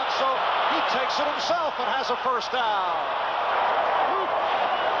anyone, so he takes it himself and has a 1st down.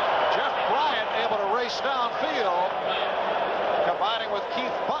 Jeff Bryant able to race downfield, combining with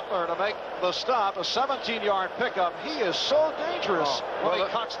Keith Butler to make the stop. A 17-yard pickup. He is so dangerous when he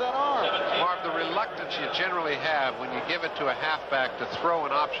cocks that arm. Marv, the reluctance you generally have when you give it to a halfback to throw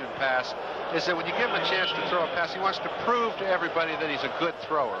an option pass is that when you give him a chance to throw a pass, he wants to prove to everybody that he's a good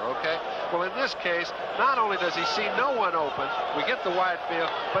thrower, okay? Well, in this case, not only does he see no one open, we get the wide field,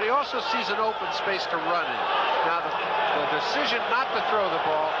 but he also sees an open space to run in. Now, the decision not to throw the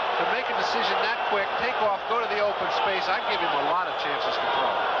ball, to make a decision that quick, take off, go to the open space, I give him a lot of chances to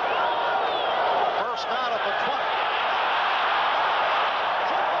throw. 1st down at the 20.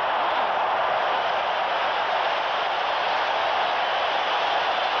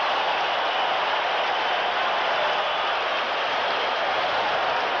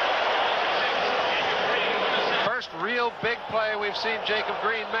 Real big play we've seen Jacob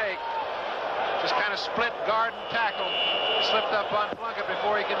Green make. Just kind of split guard and tackle. Slipped up on Plunkett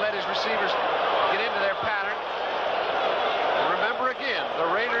before he can let his receivers get into their pattern. And remember again, the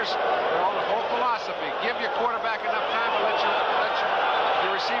Raiders, their whole philosophy, give your quarterback enough time to let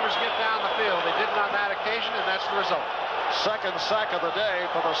your receivers get down the field. They didn't on that occasion, and that's the result. 2nd sack of the day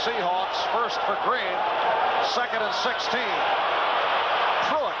for the Seahawks. 1st for Green. 2nd and 16.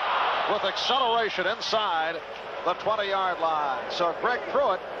 Pruitt with acceleration inside the 20-yard line. So Greg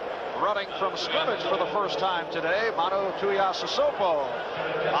Pruitt running from scrimmage for the 1st time today. Manu Tuiasosopo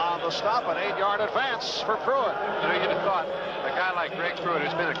on the stop, an 8-yard advance for Pruitt. You know, you'd have thought a guy like Greg Pruitt,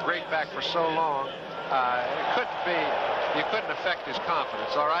 who's been a great back for so long, you couldn't affect his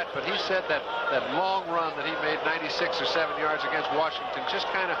confidence, all right? But he said that long run that he made 96 or 7 yards against Washington just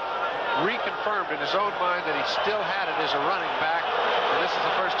kind of reconfirmed in his own mind that he still had it as a running back, and this is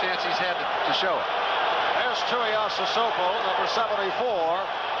the first chance he's had to show it. There's Tuiasosopo, number 74,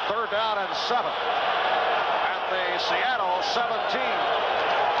 3rd down and 7 at the Seattle 17.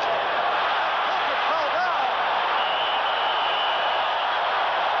 Fell down.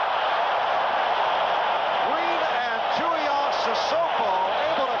 Green and Tuiasosopo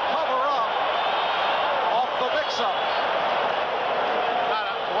able to cover up off the mix-up.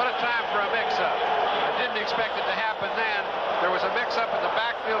 time for a mix-up. I didn't expect it to happen then. There was a mix-up in the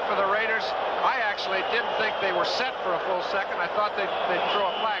backfield for the Raiders. I actually didn't think they were set for a full second. I thought they'd throw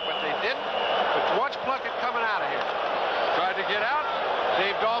a flag, but they didn't. But watch Plunkett coming out of here. Tried to get out.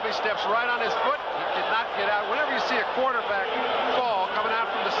 Dave Dalby steps right on his foot. He did not get out. Whenever you see a quarterback fall coming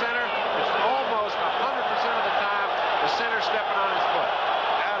out from the center, it's almost 100% of the time the center stepping on his foot.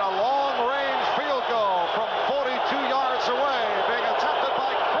 And a long-range field goal from 42 yards away being attempted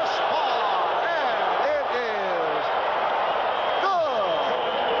by Chris Barr. And it is good.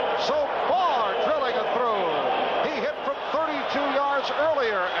 So Barr drilling it through. He hit from 32 yards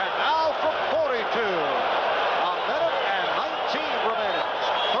earlier, and now from 42. A minute and 19 remaining.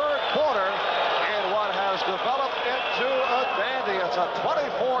 Third quarter in what has developed into a dandy. It's a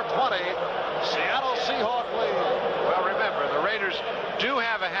 24-20 Seattle Seahawks lead. Well, remember, the Raiders do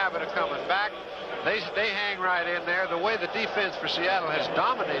have a habit of coming back. They hang right in there. The way the defense for Seattle has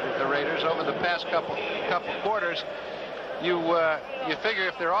dominated the Raiders over the past couple quarters, you figure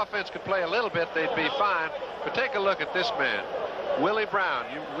if their offense could play a little bit, they'd be fine. But take a look at this man, Willie Brown.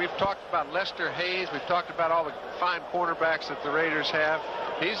 We've talked about Lester Hayes. We've talked about all the fine cornerbacks that the Raiders have.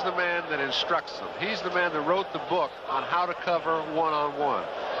 He's the man that instructs them. He's the man that wrote the book on how to cover one-on-one.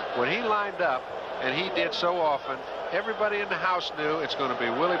 When he lined up, and he did so often, everybody in the house knew it's going to be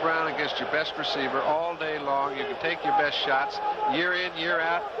Willie Brown against your best receiver all day long. You can take your best shots. Year in, year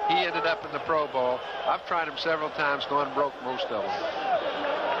out, he ended up in the Pro Bowl. I've tried him several times, gone broke most of them.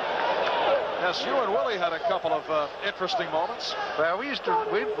 Yes, you and Willie had a couple of interesting moments. Well,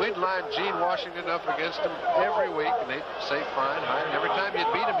 we'd line Gene Washington up against him every week, and they'd say fine, hi. And every time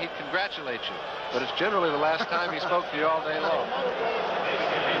you'd beat him, he'd congratulate you. But it's generally the last time he spoke to you all day long.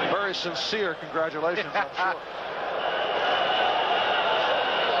 Very sincere congratulations, I'm sure.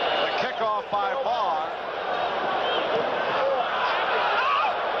 The kickoff by Barr.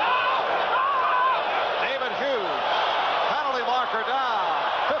 David Hughes, penalty marker down,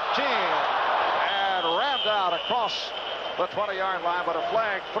 15, and rammed out across the 20-yard line, but a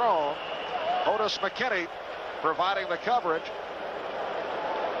flag thrown. Otis McKinney providing the coverage.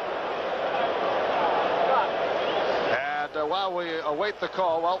 While we await the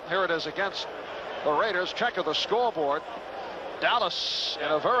call, well, here it is against the Raiders. Check of the scoreboard. Dallas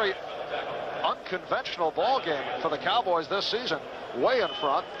in a very unconventional ball game for the Cowboys this season. Way in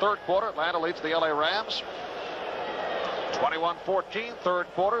front. Third quarter, Atlanta leads the LA Rams 21-14. Third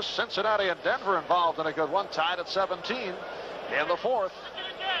quarter, Cincinnati and Denver involved in a good one, tied at 17 in the fourth.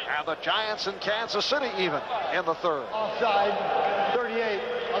 And the Giants and Kansas City even in the third. Offside, 38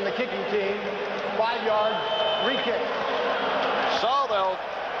 on the kicking team. 5-yard re-kick. So they'll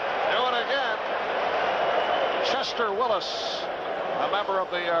do it again. Chester Willis, a member of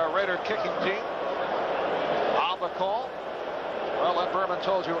the Raider kicking team, on the call. Well, Len Berman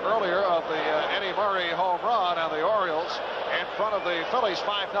told you earlier of the Eddie Murray home run and the Orioles in front of the Phillies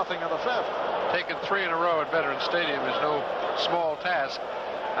 5-0 in the fifth. Taking 3 in a row at Veterans Stadium is no small task.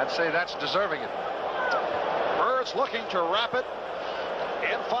 I'd say that's deserving it. Birds looking to wrap it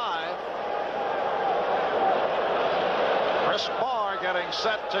in 5. Chris Barr getting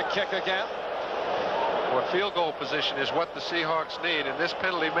set to kick again. Well, field goal position is what the Seahawks need, and this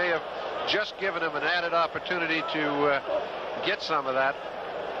penalty may have just given them an added opportunity to get some of that.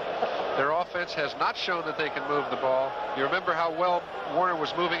 Their offense has not shown that they can move the ball. You remember how well Warner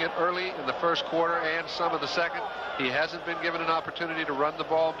was moving it early in the first quarter and some of the second. He hasn't been given an opportunity to run the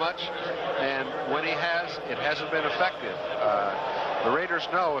ball much, and when he has, it hasn't been effective. The Raiders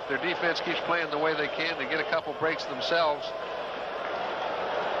know if their defense keeps playing the way they can to get a couple breaks themselves,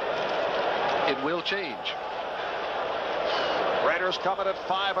 it will change. Raiders coming at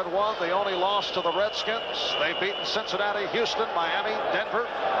 5-1. The only loss to the Redskins. They've beaten Cincinnati, Houston, Miami, Denver,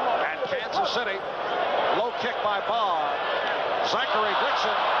 and Kansas City. Low kick by Barr. Zachary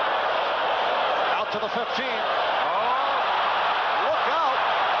Dixon out to the 15. Oh, look out.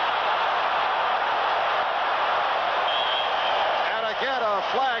 And again a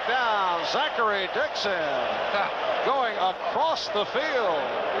flag down. Zachary Dixon going across the field.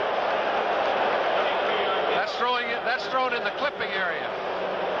 That's thrown in the clipping area.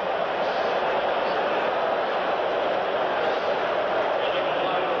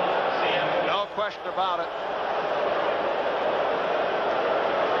 No question about it.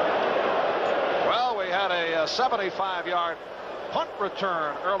 Well, we had a 75-yard punt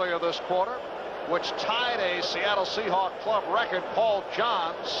return earlier this quarter, which tied a Seattle Seahawks club record. Paul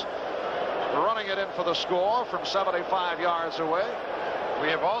Johns running it in for the score from 75 yards away. We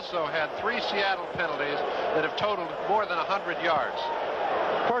have also had 3 Seattle penalties that have totaled more than 100 yards.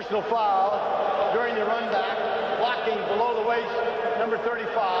 Personal foul during the run back, blocking below the waist number 35,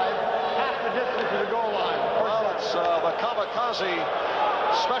 half the distance to the goal line. Well, it's the kamikaze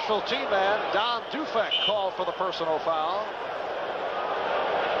special team man, Don Dufek, called for the personal foul.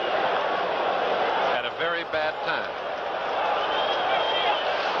 At a very bad time.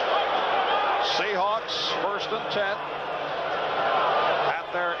 Seahawks 1st and 10 at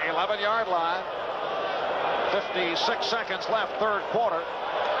their 11-yard line. 56 seconds left, third quarter.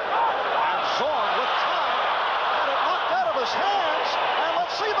 And Zorn with time, and it knocked out of his hands. And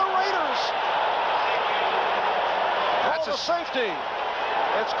let's see the Raiders. That's a safety.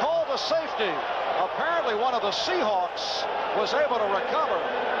 It's called a safety. Apparently one of the Seahawks was able to recover.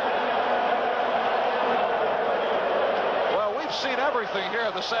 Well, we've seen everything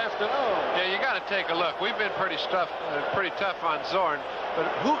here this afternoon. Yeah, you got to take a look. We've been pretty tough on Zorn, but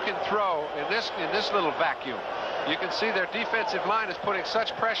who can throw in this little vacuum? You can see their defensive line is putting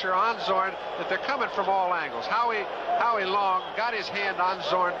such pressure on Zorn that they're coming from all angles. Howie Long got his hand on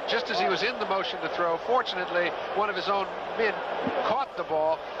Zorn just as he was in the motion to throw. Fortunately, one of his own men caught the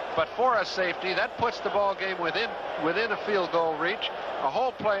ball, but for a safety, that puts the ball game within a field goal reach. A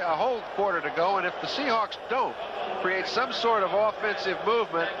whole quarter to go, and if the Seahawks don't create some sort of offensive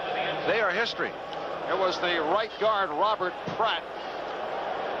movement, they are history. It was the right guard, Robert Pratt,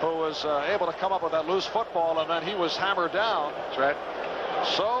 who was able to come up with that loose football, and then he was hammered down. That's right.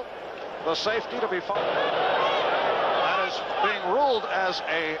 So the safety to be fouled. That is being ruled as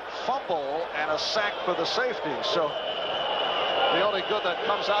a fumble and a sack for the safety. So the only good that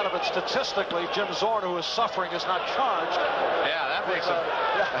comes out of it statistically, Jim Zorn, who is suffering, is not charged. Yeah, that makes it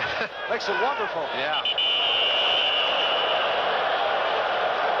makes it wonderful. Yeah.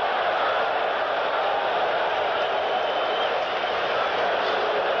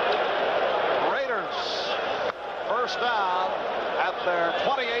 First down at their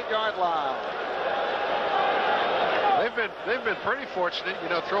 28-yard line. They've been pretty fortunate, you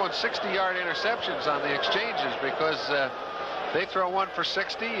know, throwing 60-yard interceptions on the exchanges, because they throw one for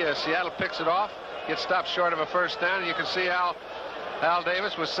 60. Seattle picks it off, gets stopped short of a first down, and you can see Al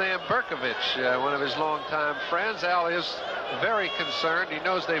Davis with Sam Berkovich, one of his longtime friends. Al is very concerned. He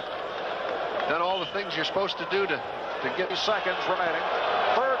knows they've done all the things you're supposed to do to get. Seconds remaining.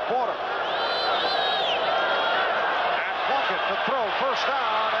 Third quarter. To throw, first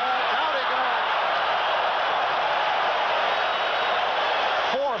down, and down he goes.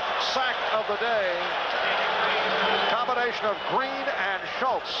 Fourth sack of the day. Combination of Green and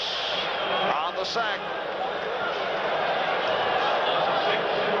Schultz on the sack.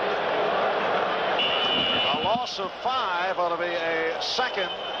 A loss of 5. Ought to be a 2nd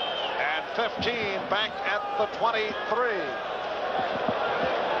and 15 back at the 23.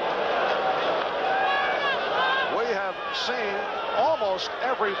 Seen almost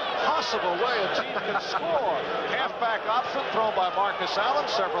every possible way a team can score. Halfback option thrown by Marcus Allen,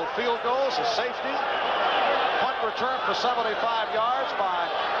 several field goals, a safety. Punt return for 75 yards by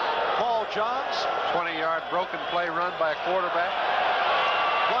Paul Johns. 20-yard broken play run by a quarterback.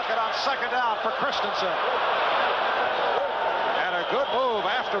 Plunkett on second down for Christensen. And a good move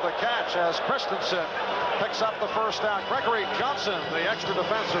after the catch as Christensen picks up the first down. Gregory Johnson, the extra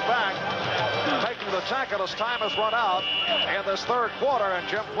defensive back, taking the tackle as time has run out in this third quarter, and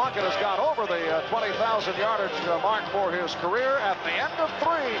Jim Plunkett has got over the 20,000 yardage mark for his career at the end of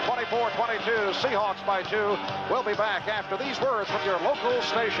 3, 24-22, Seahawks by 2. We'll be back after these words from your local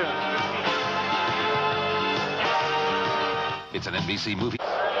station. It's an NBC movie. All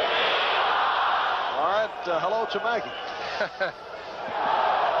right, hello to Maggie.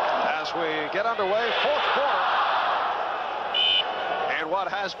 As we get underway, fourth quarter, in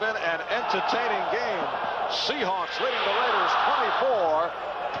what has been an entertaining game. Seahawks leading the Raiders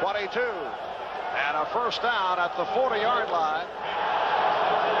 24-22. And a first down at the 40-yard line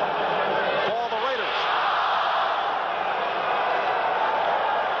for the Raiders.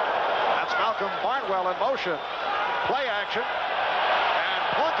 That's Malcolm Barnwell in motion. Play action. And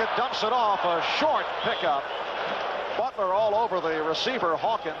Plunkett dumps it off, a short pickup. Butler all over the receiver,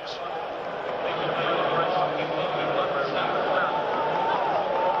 Hawkins.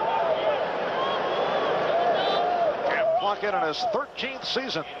 And Plunkett in his 13th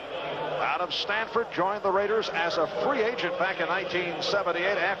season out of Stanford joined the Raiders as a free agent back in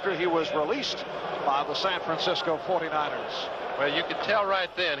 1978 after he was released by the San Francisco 49ers. Well, you could tell right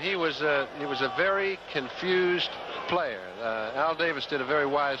then he was a very confused player. Al Davis did a very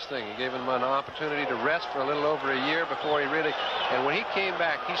wise thing. He gave him an opportunity to rest for a little over a year before he really, and when he came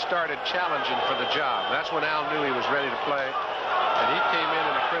back, he started challenging for the job. That's when Al knew he was ready to play, and he came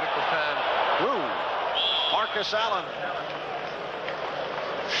in a critical time. Woo! Marcus Allen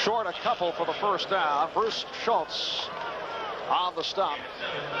short a couple for the first down. Bruce Schultz on the stop.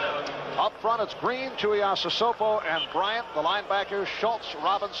 Up front, it's Green, Tuiasosopo, and Bryant. The linebackers, Schultz,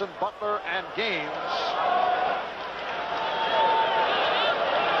 Robinson, Butler, and Gaines.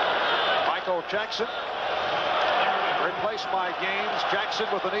 Michael Jackson replaced by Gaines. Jackson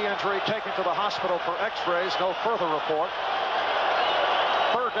with a knee injury taken to the hospital for x-rays. No further report.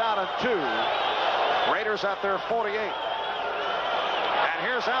 3rd down and 2. Raiders at their 48. And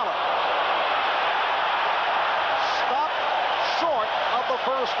here's Allen. Stopped short of the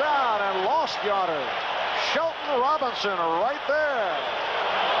 1st down and lost yardage. Shelton Robinson right there.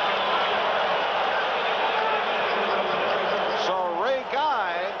 So Ray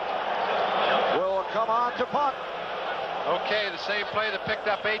Guy will come on to punt. Okay, the same play that picked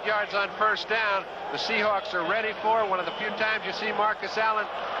up 8 yards on 1st down. The Seahawks are ready for one of the few times you see Marcus Allen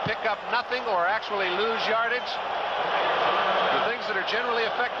pick up nothing or actually lose yardage. The things that are generally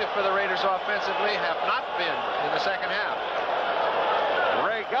effective for the Raiders offensively have not been in the 2nd half.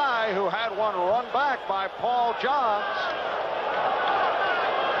 Ray Guy, who had one run back by Paul Johns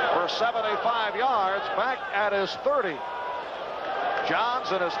for 75 yards, back at his 30. Johns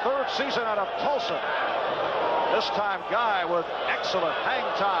in his 3rd season out of Tulsa. This time Guy with excellent hang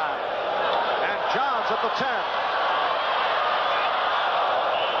time. And Johns at the 10.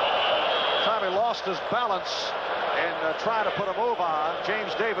 Time he lost his balance in trying to put a move on.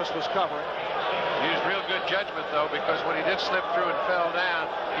 James Davis was covering. He used real good judgment, though, because when he did slip through and fell down,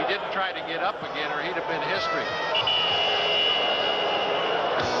 he didn't try to get up again, or he'd have been history.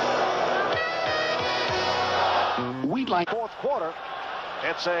 We'd like 4th quarter.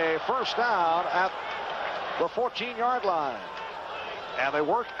 It's a 1st down at the 14-yard line. And they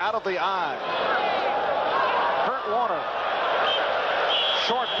work out of the eye. Kurt Warner.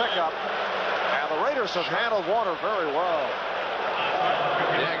 Short pickup. And the Raiders have handled Warner very well.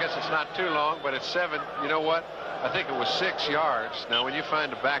 Yeah, I guess it's not too long, but it's 7. You know what? I think it was 6 yards. Now, when you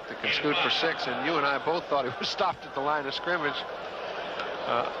find a back that can scoot for 6, and you and I both thought he was stopped at the line of scrimmage,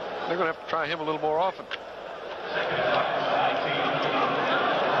 they're going to have to try him a little more often.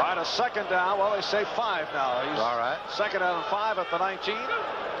 On a 2nd down, well, they say 5 now. He's all right. 2nd down and 5 at the 19.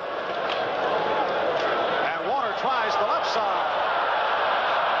 And Warner tries the left side.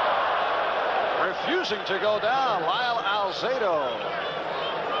 Refusing to go down, Lyle Alzado.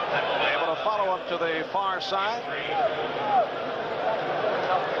 Able to follow him to the far side.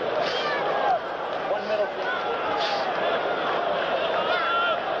 1 minute.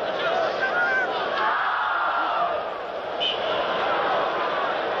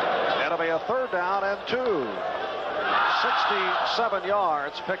 It'll be a 3rd down and 2. 67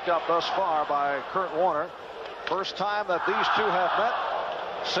 yards picked up thus far by Kurt Warner. First time that these two have met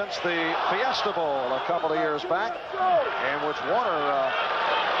since the Fiesta Bowl a couple of years back, in which Warner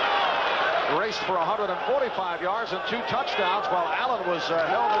raced for 145 yards and 2 touchdowns while Allen was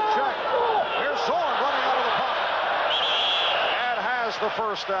held in check. Here's Zorn running out of the pocket and has the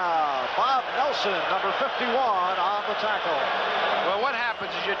 1st down. Bob Nelson, number 51, on the tackle. Well, what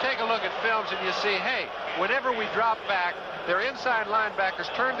happens is you take a look at films and you see, hey, whenever we drop back, their inside linebackers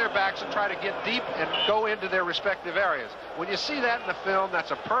turn their backs and try to get deep and go into their respective areas. When you see that in the film,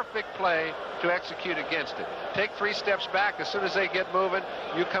 that's a perfect play to execute against it. Take 3 steps back. As soon as they get moving,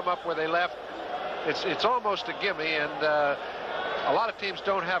 you come up where they left. It's almost a gimme, and a lot of teams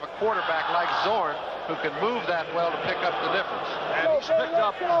don't have a quarterback like Zorn who can move that well to pick up the difference. And he's picked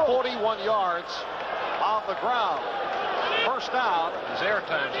up 41 yards on the ground. 1st down. His air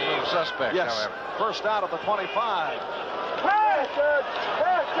time's a little suspect, yes, however. 1st down at the 25.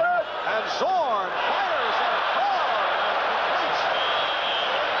 And Zorn fires and completes.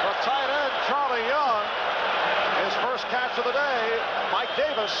 The tight end, Charlie Young, his first catch of the day. Mike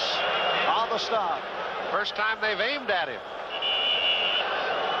Davis on the stop. First time they've aimed at him.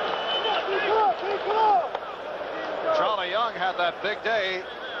 Charlie Young had that big day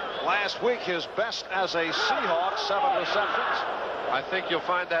last week, his best as a Seahawk, 7 receptions. I think you'll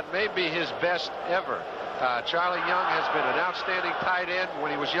find that may be his best ever. Charlie Young has been an outstanding tight end.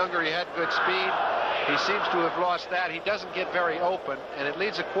 When he was younger, he had good speed. He seems to have lost that. He doesn't get very open, and it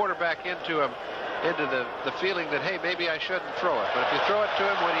leads a quarterback into the feeling that, hey, maybe I shouldn't throw it. But if you throw it to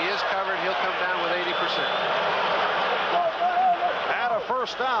him when he is covered, he'll come down with 80%. And a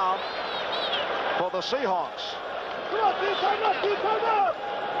 1st down for the Seahawks.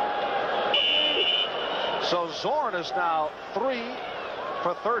 So Zorn is now 3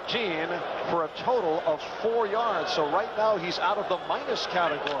 for 13 for a total of 4 yards. So right now he's out of the minus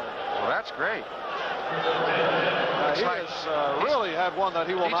category. Well, that's great. He has really had one that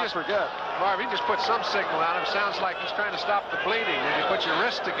he will not forget. Marv, he just put some signal on him. Sounds like he's trying to stop the bleeding. When you put your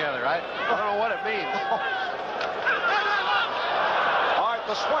wrists together, I don't know what it means.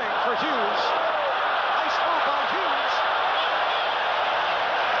 the swing for Hughes. Nice move by Hughes.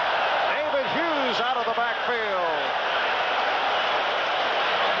 David Hughes out of the backfield.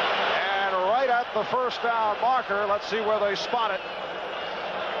 And right at the first down marker. Let's see where they spot it.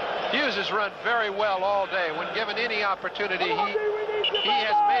 Hughes has run very well all day. When given any opportunity, he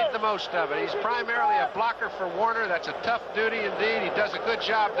has made the most of it. He's primarily a blocker for Warner. That's a tough duty indeed. He does a good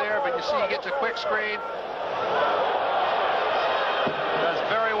job there, but you see he gets a quick screen. Does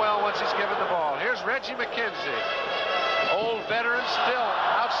very well once he's given the ball. Here's Reggie McKenzie. Old veteran, still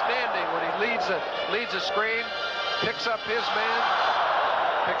outstanding when he leads a screen, picks up his man,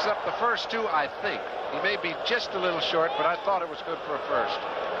 picks up the first two, I think. He may be just a little short, but I thought it was good for a first.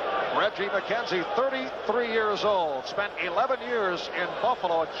 Reggie McKenzie, 33 years old, spent 11 years in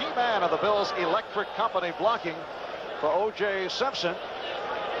Buffalo, a key man of the Bills Electric Company, blocking for O.J. Simpson.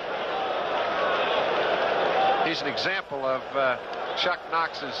 He's an example of Chuck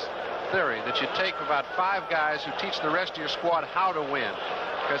Knox's theory that you take about 5 guys who teach the rest of your squad how to win,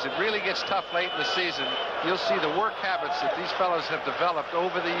 because it really gets tough late in the season. You'll see the work habits that these fellows have developed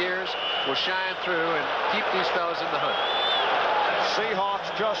over the years will shine through and keep these fellows in the hunt. Seahawks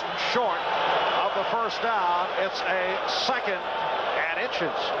just short of the first down. It's a 2nd and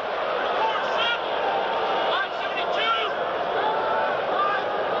inches.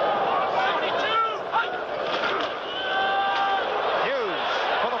 Hughes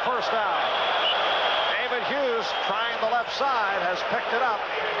for the first down. David Hughes trying the left side, has picked it up.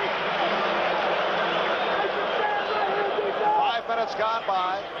 5 minutes gone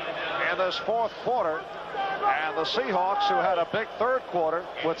by in this 4th quarter. And the Seahawks, who had a big 3rd quarter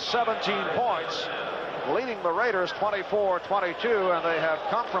with 17 points, leading the Raiders 24-22, and they have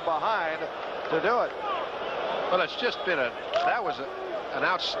come from behind to do it. Well, it's just been that was an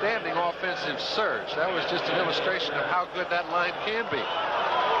outstanding offensive surge. That was just an illustration of how good that line can be.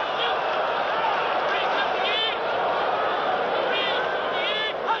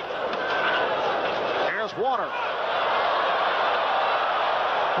 Here's Warner.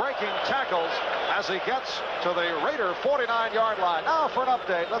 Breaking tackles as he gets to the Raider 49-yard line. Now for an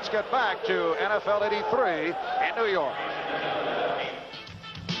update, let's get back to NFL 83 in New York.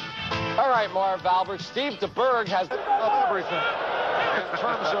 All right, Marv Albert. Steve DeBerg has of everything in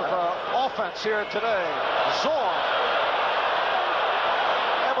terms of offense here today. Zorn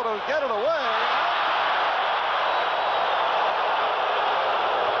able to get it away.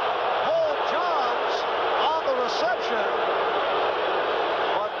 Paul Johns on the reception,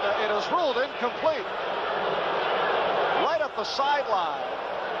 but it is ruled incomplete. Right at the sideline.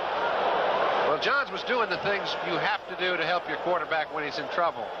 Well, Johns was doing the things you have to do to help your quarterback when he's in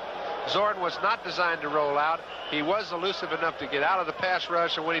trouble. Zorn was not designed to roll out. He was elusive enough to get out of the pass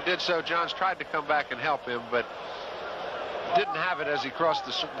rush, and when he did so, Johns tried to come back and help him, but didn't have it as he crossed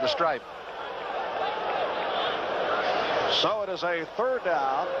the stripe. So it is a 3rd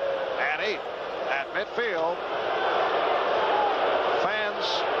down and 8 at midfield.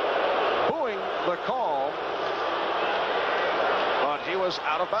 Fans booing the call, but he was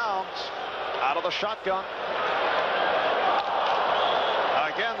out of bounds, out of the shotgun.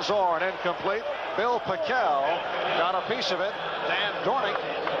 Again, Zorn incomplete. Bill Pickel got a piece of it. Dan Dornick,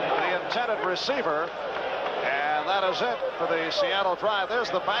 the intended receiver. And that is it for the Seattle drive. There's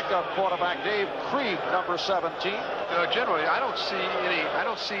the backup quarterback, Dave Krieg, number 17. Generally, I don't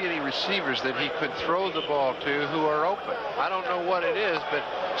see any receivers that he could throw the ball to who are open. I don't know what it is, but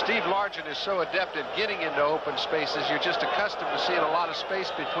Steve Largent is so adept at getting into open spaces. You're just accustomed to seeing a lot of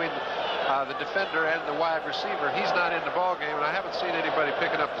space between the defender and the wide receiver. He's not in the ball game, and I haven't seen anybody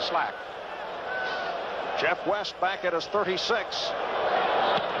picking up the slack. Jeff West back at his 36.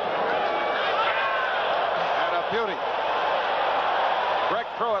 And a beauty. Greg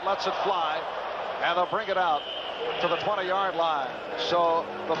Pruitt lets it fly, and they'll bring it out to the 20-yard line. So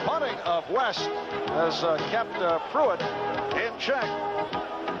the punting of West has kept Pruitt in check.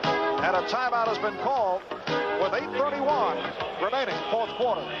 And a timeout has been called with 8:31 remaining, 4th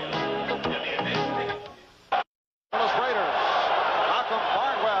quarter. Those Raiders. Malcolm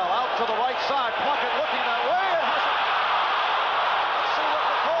Barnwell out to the right side. Plunkett looking that way. It has it. Let's see what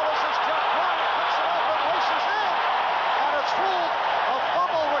the call is. It's Jeff Bryant picks it up and races in. And it's ruled a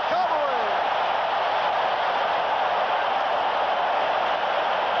fumble recovery.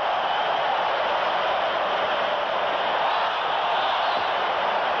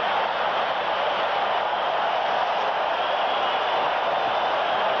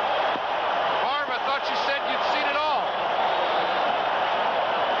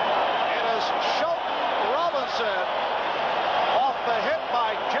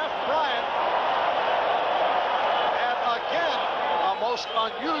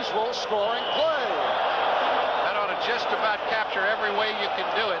 unusual scoring play. That ought to just about capture every way you can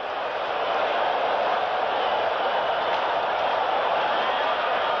do it.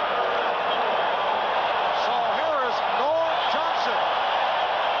 So here is Norm Johnson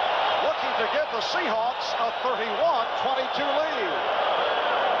looking to give the Seahawks a 31-22 lead.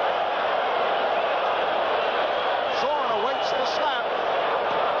 Zorn awaits the snap.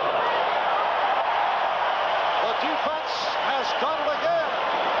 The defense has done it again.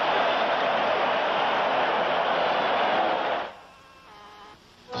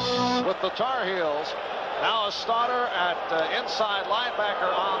 With the Tar Heels, now a starter at inside linebacker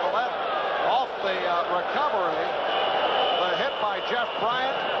on the left. Off the recovery, the hit by Jeff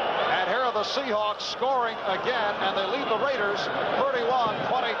Bryant. And here are the Seahawks scoring again, and they lead the Raiders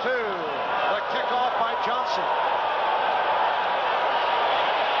 31-22. The kickoff by Johnson.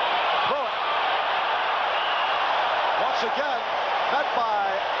 Pruitt. Once again, met by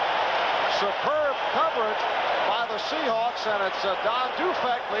superb coverage by the Seahawks, and it's Don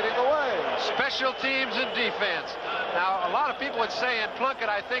Dufek leading the way. Special teams and defense. Now, a lot of people would say, and Plunkett,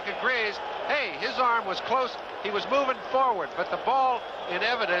 I think, agrees, hey, his arm was close. He was moving forward, but the ball, in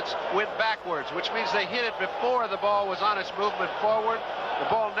evidence, went backwards, which means they hit it before the ball was on its movement forward. The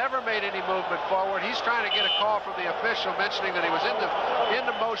ball never made any movement forward. He's trying to get a call from the official mentioning that he was in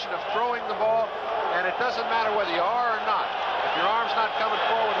the motion of throwing the ball, and it doesn't matter whether you are or not. If your arm's not coming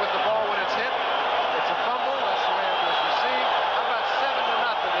forward with the ball when it's hit, it's a fumble. That's the way it was received. How about 7-0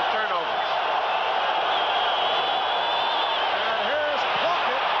 in turnovers? And here's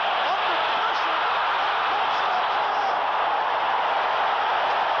Plunkett under pressure.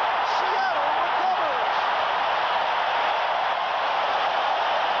 Seattle recovers.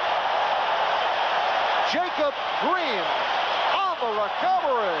 Jacob Green on the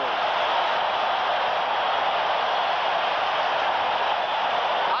recovery.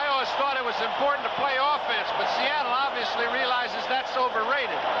 Thought it was important to play offense, but Seattle obviously realizes that's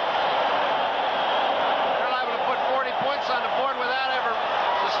overrated. They're liable to put 40 points on the board without ever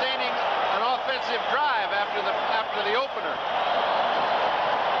sustaining an offensive drive after the opener.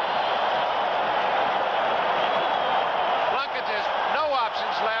 Plunkett has no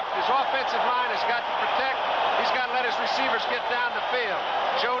options left. His offensive line has got to protect. He's got to let his receivers get down the field.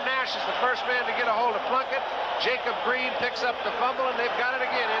 Joe Nash is the first man to get a hold of Plunkett. Jacob Green picks up the fumble, and they've got it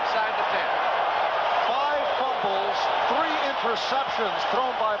again inside the 10. 5 fumbles, 3 interceptions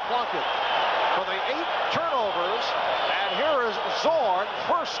thrown by Plunkett for the 8 turnovers. And here is Zorn,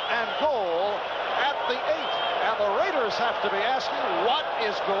 first and goal at the 8. And the Raiders have to be asking, what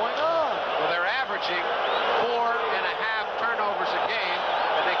is going on? Well, they're averaging 4.5 turnovers a game,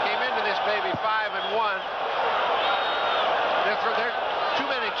 and they came into this baby 5-1. They're too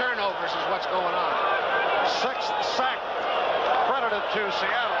many turnovers is what's going on. 6th sack credited to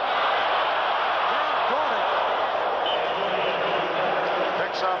Seattle. Gordon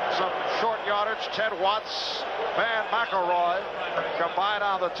picks up some short yardage. Ted Watts, Van McElroy combined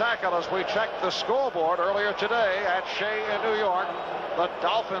on the tackle as we checked the scoreboard earlier today at Shea in New York. The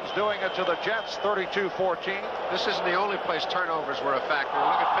Dolphins doing it to the Jets 32-14. This isn't the only place turnovers were a factor.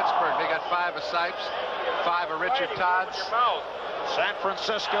 Look at Pittsburgh. They got 5 of Sipes, 5 of Richard Todd's. San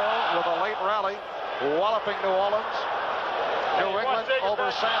Francisco with a late rally, walloping New Orleans. New England over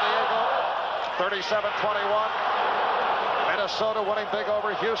San Diego, 37-21. Minnesota winning big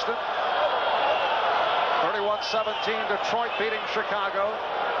over Houston. 31-17, Detroit beating Chicago.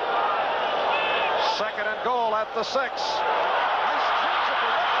 2nd and goal at the 6. Nice change of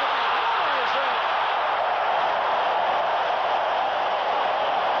direction. Warner is in.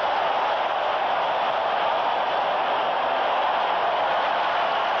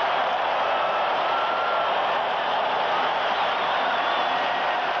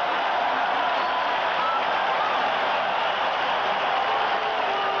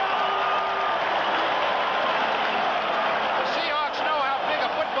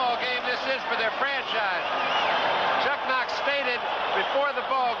 Before the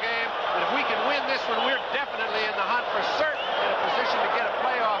ball game, that if we can win this one, we're definitely in the hunt for certain in a position to get a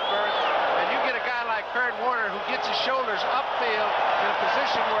playoff berth. And you get a guy like Kurt Warner who gets his shoulders upfield in a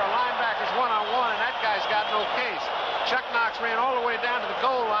position where a linebacker's one-on-one, and that guy's got no case. Chuck Knox ran all the way down to the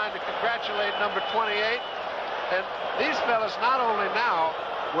goal line to congratulate number 28. And these fellas, not only now,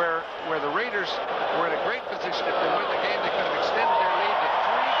 where the Raiders were in a great position if they win the game, they could have extended their lead to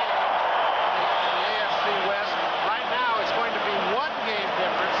 3 games in the AFC West. Right now, it's going to be 1 game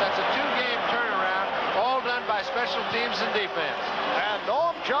difference. That's a 2-game turnaround, all done by special teams and defense. And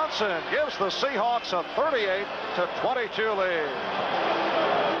Norm Johnson gives the Seahawks a 38-22 lead.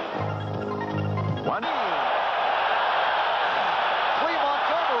 1. 3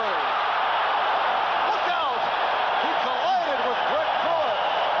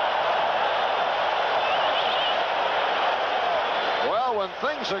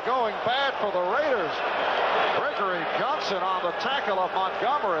 things are going bad for the Raiders. Gregory Johnson on the tackle of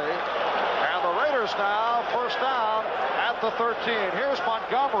Montgomery. And the Raiders now first down at the 13. Here's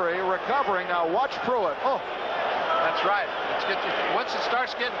Montgomery recovering. Now watch Pruitt. Oh, that's right. Once it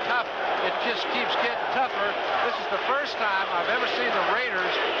starts getting tough, it just keeps getting tougher. This is the first time I've ever seen the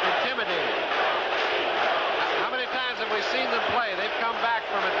Raiders intimidated. How many times have we seen them play? They've come back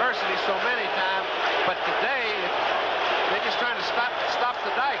from adversity so many times, but today they're just trying to stop the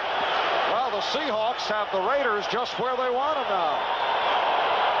dike. Well, the Seahawks have the Raiders just where they want them now.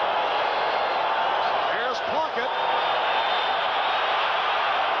 Here's Plunkett,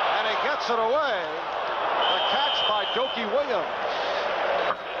 and he gets it away. The catch by Dokie Williams,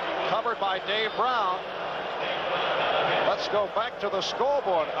 covered by Dave Brown. Let's go back to the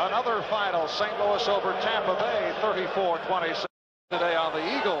scoreboard. Another final, St. Louis over Tampa Bay, 34-27 today on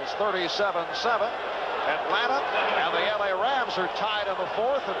the Eagles, 37-7. Atlanta and the LA Rams are tied in the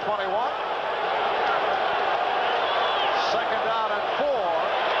fourth at 21. Second down and 4.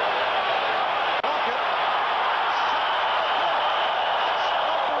 Plunkett,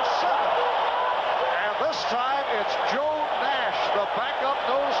 number 7. And this time it's Joe Nash, the backup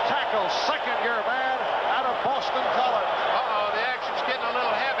nose tackle, second-year man out of Boston College. Uh-oh, the action's getting a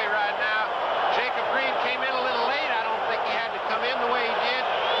little heavy right now. Jacob Green came in a little late. I don't think he had to come in the way he did.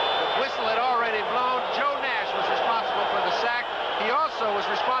 The whistle had already blown. Joe Nash was responsible for the sack. He also was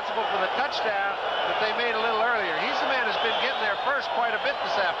responsible for the touchdown that they made a little earlier. He's the man who's been getting there first quite a bit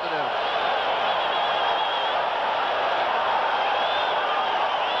this afternoon.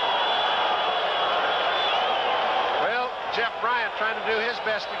 Well, Jeff Bryant trying to do his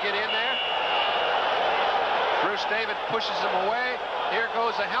best to get in there. Bruce David pushes him away. Here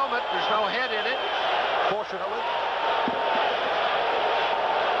goes a helmet. There's no head in it, fortunately.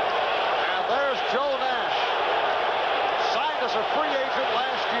 And there's Joe Nash. Signed as a free agent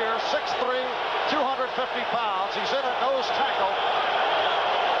last year, 6'3", 250 pounds. He's in at nose tackle.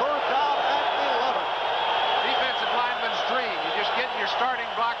 Third down and 11. Defensive lineman's dream. You just get in your starting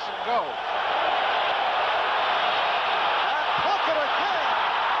blocks and go. And Plunkett again in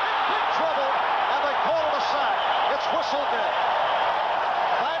big trouble, and they call it a sack. It's whistled in.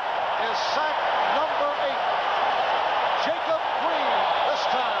 That is sack number 8. Jacob Green this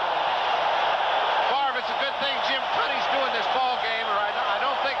time. Barb, it's a good thing Jim Tunney's doing this ball game, or I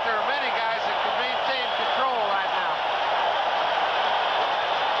don't think there are many guys that can maintain control right now.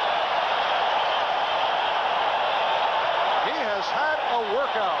 He has had a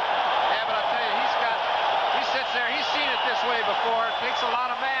workout. Yeah, but I tell you, he sits there, he's seen it this way before. It takes a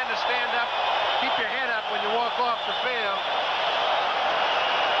lot of man to stand up, keep your head up when you walk off the field.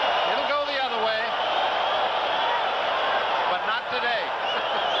 It'll go the other way, but not today.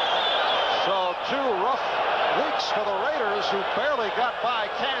 So 2 rough weeks for the Raiders, who barely got by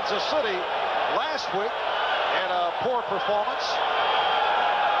Kansas City last week in a poor performance,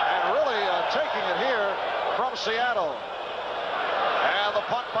 and really taking it here from Seattle. And the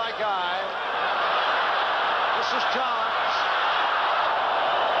punt by Guy. This is Johns.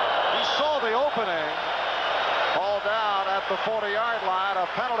 He saw the opening. Ball down at the 40-yard line. A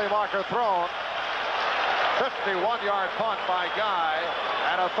penalty marker thrown. 51-yard punt by Guy,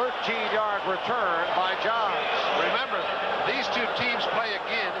 and a 13-yard return by Johns. Remember, these two teams play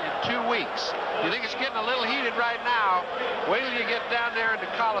again in 2 weeks. You think it's getting a little heated right now? Wait till you get down there in the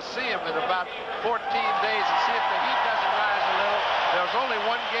Coliseum in about 14 days and see if the heat doesn't rise a little. There's only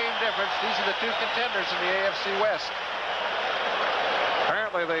 1 game difference. These are the 2 contenders in the AFC West.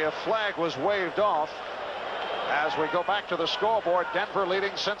 Apparently the flag was waved off. As we go back to the scoreboard, Denver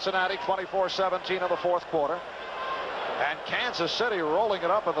leading Cincinnati 24-17 in the fourth quarter. And Kansas City rolling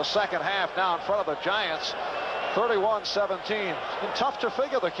it up in the second half now in front of the Giants, 31-17. It's been tough to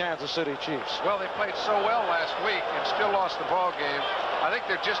figure the Kansas City Chiefs. Well, they played so well last week and still lost the ball game. I think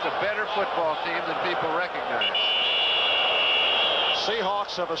they're just a better football team than people recognize.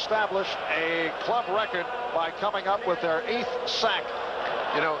 Seahawks have established a club record by coming up with their 8th sack.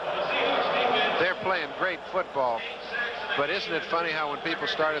 You know, they're playing great football, but isn't it funny how when people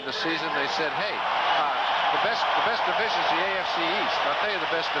started the season they said, hey, the best division is the AFC East. I'll tell you,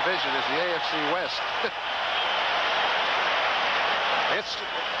 the best division is the AFC West.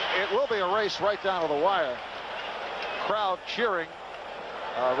 It will be a race right down to the wire. Crowd cheering,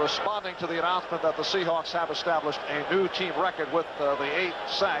 responding to the announcement that the Seahawks have established a new team record with the 8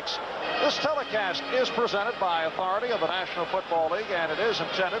 sacks. This telecast is presented by authority of the National Football League, and it is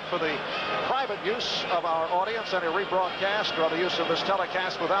intended for the private use of our audience. Any rebroadcast or other use of this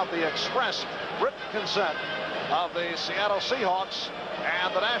telecast without the express written consent of the Seattle Seahawks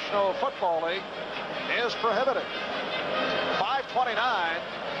and the National Football League is prohibited. 4:29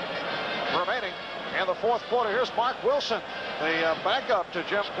 remaining in the fourth quarter. Here's Mark Wilson, the backup to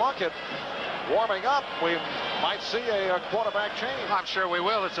Jim Plunkett, warming up. We might see a quarterback change. I'm sure we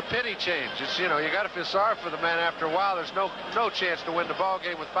will. It's a pity change. It's, you know, you got to feel sorry for the man after a while. There's no chance to win the ball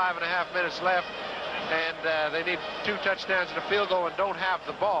game with 5.5 minutes left, and they need 2 touchdowns and a field goal and don't have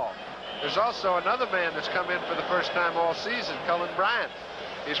the ball. There's also another man that's come in for the first time all season, Cullen Bryant.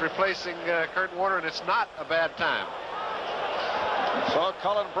 He's replacing Kurt Warner, and it's not a bad time. So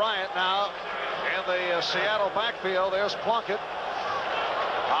Cullen Bryant now in the Seattle backfield. There's Plunkett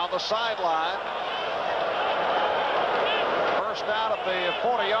on the sideline. First down at the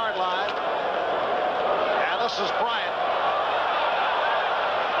 40-yard line. And this is Bryant.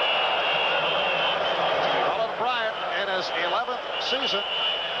 Cullen Bryant in his 11th season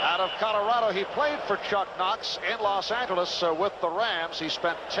out of Colorado. He played for Chuck Knox in Los Angeles with the Rams. He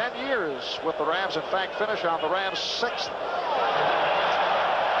spent 10 years with the Rams. In fact, finished on the Rams' sixth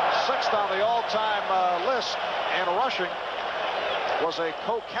on the all-time list in rushing. Was a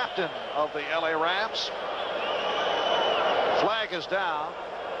co-captain of the LA Rams. Flag is down.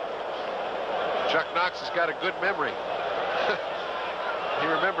 Chuck Knox has got a good memory. He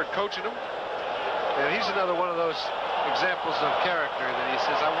remembered coaching him, and he's another one of those examples of character that he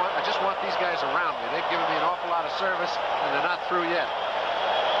says, I just want these guys around me. They've given me an awful lot of service, and they're not through yet.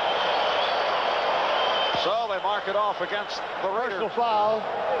 So they mark it off against the Raiders. Personal foul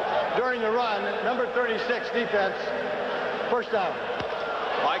during the run, number 36 defense, first down.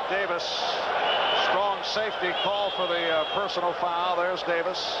 Mike Davis, strong safety call for the personal foul. There's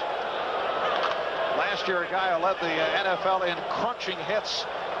Davis. Last year, a guy who led the NFL in crunching hits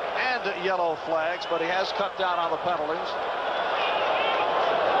and yellow flags, but he has cut down on the penalties.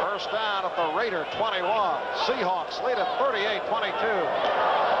 First down at the Raider 21. Seahawks lead at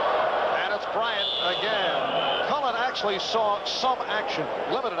 38-22. And it's Bryant again. Cullen actually saw some action,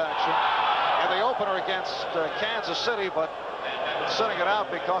 limited action, in the opener against Kansas City, but sitting it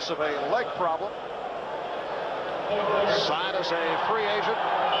out because of a leg problem. Signed as a free agent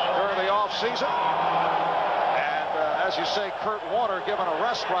during the offseason. And as you say, Kurt Warner given a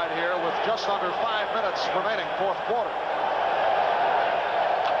rest right here with just under 5 minutes remaining, fourth quarter.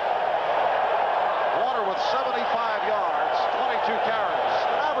 Warner with 75 yards, 22 carries,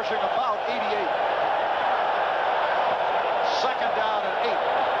 averaging about 88. Second down and 8.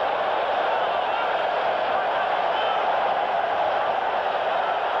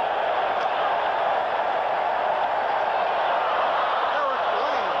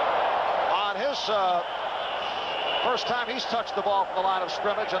 First time he's touched the ball from the line of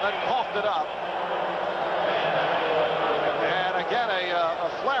scrimmage and then coughed it up. And again, a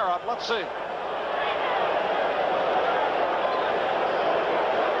flare-up. Let's see.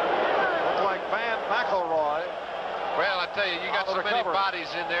 Looked like Van McElroy. Well, I tell you, you got so many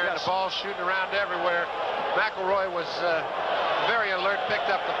bodies in there, and the ball's shooting around everywhere. McElroy was very alert, picked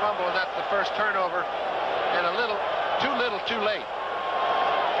up the fumble, and that's the first turnover. And a little too late.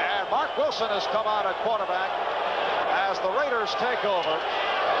 Mark Wilson has come out at quarterback as the Raiders take over.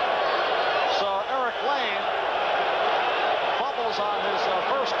 So Eric Lane fumbles on his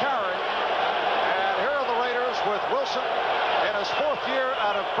first carry. And here are the Raiders with Wilson in his 4th year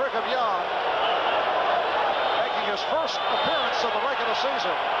out of Brigham Young, making his first appearance of the regular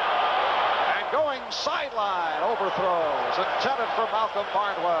season. And going sideline overthrows intended for Malcolm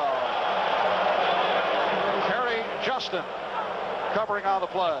Barnwell. Kerry Justin covering on the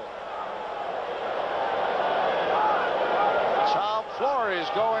play. Flores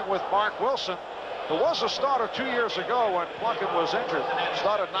going with Mark Wilson, who was a starter 2 years ago when Plunkett was injured.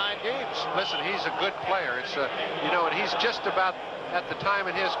 Started 9 games. Listen, he's a good player. It's you know, and he's just about at the time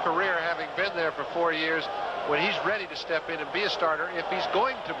in his career, having been there for 4 years, when he's ready to step in and be a starter if he's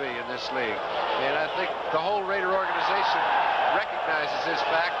going to be in this league. And I think the whole Raider organization recognizes this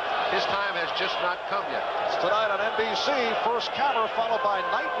fact. His time has just not come yet. It's tonight on NBC. First camera followed by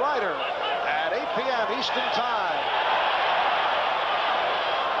Knight Rider at 8 p.m. Eastern Time.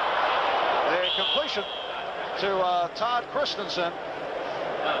 The completion to Todd Christensen.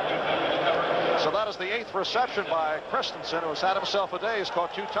 So that is the 8th reception by Christensen, who has had himself a day. He's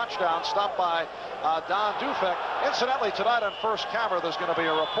caught 2 touchdowns, stopped by Don Dufek. Incidentally, tonight on First Camera, there's going to be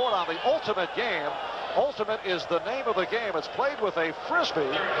a report on the Ultimate game. Ultimate is the name of the game. It's played with a Frisbee.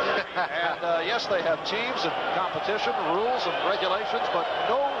 And yes, they have teams and competition, rules and regulations, but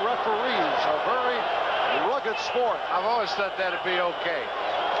no referees. A very rugged sport. I've always thought that'd be okay.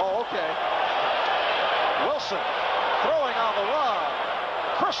 Oh, okay. Wilson throwing on the run.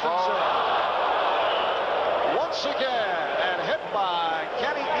 Christensen once again and hit by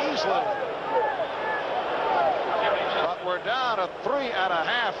Kenny Easley. But we're down to 3.5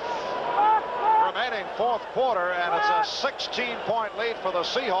 remaining fourth quarter, and it's a 16-point lead for the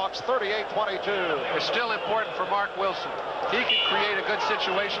Seahawks, 38-22. It's still important for Mark Wilson. He can create a good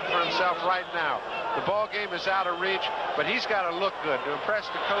situation for himself right now. The ball game is out of reach, but he's got to look good to impress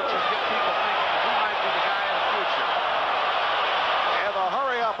the coaches, get people thinking he might be the guy in the future. And the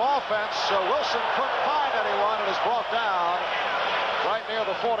hurry-up offense, Wilson couldn't find anyone and is brought down right near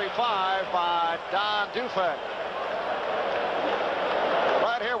the 45 by Don Dufay.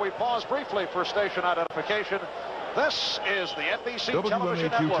 Right here, we pause briefly for station identification. This is the NBC Television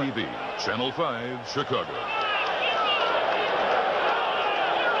Network. WMAQ-TV, Channel 5, Chicago.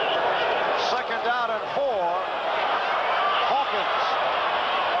 Second down and 4. Hawkins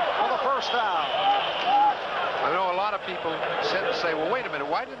for the first down. I know a lot of people say, well, wait a minute,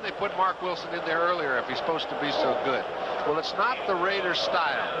 why didn't they put Mark Wilson in there earlier if he's supposed to be so good? Well, it's not the Raiders'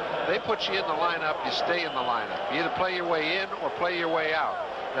 style. They put you in the lineup, you stay in the lineup. You either play your way in or play your way out.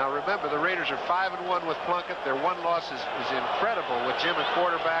 Now, remember, the Raiders are 5-1 with Plunkett. Their one loss is incredible with Jim at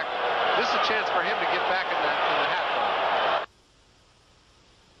quarterback. This is a chance for him to get back in the hat ball.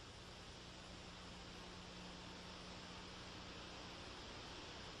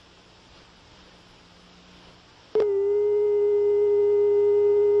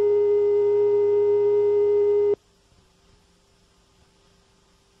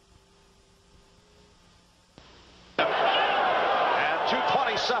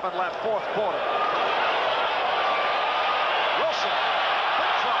 Left fourth quarter. Wilson,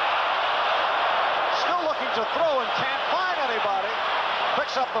 big try. Still looking to throw and can't find anybody.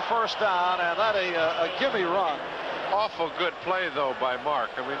 Picks up the first down, and that a gimme run. Awful good play, though, by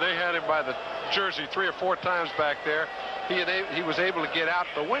Mark. I mean, they had him by the jersey 3 or 4 times back there. He was able to get out,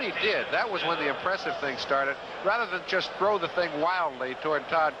 but when he did, that was when the impressive thing started. Rather than just throw the thing wildly toward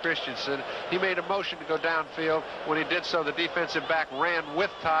Todd Christensen, he made a motion to go downfield. When he did so, the defensive back ran with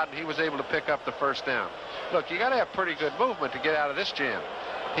Todd, and he was able to pick up the first down. Look, you got to have pretty good movement to get out of this jam.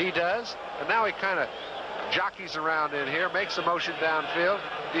 He does, and now he kind of jockeys around in here, makes a motion downfield.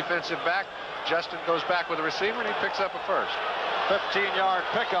 Defensive back, Justin goes back with the receiver, and he picks up a first. 15-yard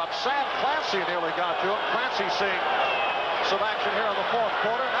pickup. Sam Clancy nearly got to him. Clancy seeing some action here in the fourth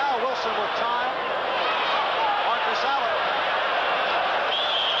quarter. Now Wilson with time. Marcus Allen.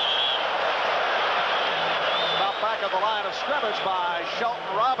 About back of the line of scrimmage by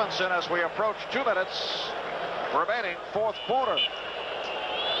Shelton Robinson as we approach 2 minutes remaining fourth quarter.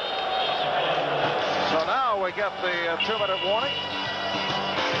 So now we get the 2-minute warning.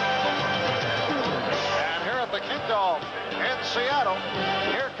 And here at the Kingdome in Seattle,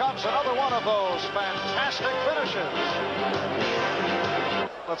 here comes another one of those fantastic finishes.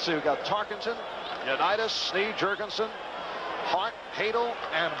 Let's see, we've got Tarkenton, Unitas, Snead, Jurgensen, Hart, Hadel,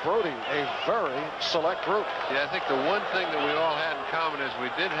 and Brody, a very select group. Yeah, I think the one thing that we all had in common is we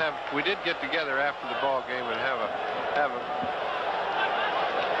did get together after the ball game and have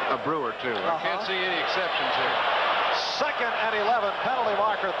a brew or two. I can't see any exceptions here. 2nd and 11, penalty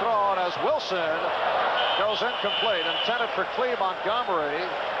marker thrown as Wilson goes incomplete, intended for Cleve Montgomery.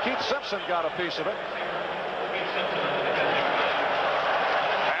 Keith Simpson got a piece of it.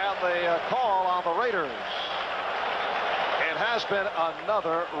 And the call on the Raiders. It has been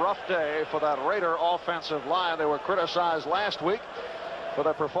another rough day for that Raider offensive line. They were criticized last week for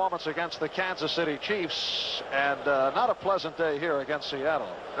their performance against the Kansas City Chiefs, and not a pleasant day here against Seattle.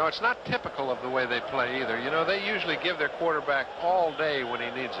 No, it's not typical of the way they play either. You know, they usually give their quarterback all day when he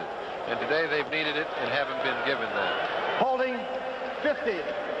needs it. And today they've needed it and haven't been given that. Holding 50.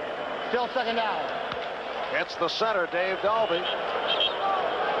 Still second down. It's the center, Dave Dalby.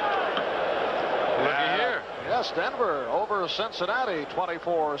 Looky here. Yes, Denver over Cincinnati,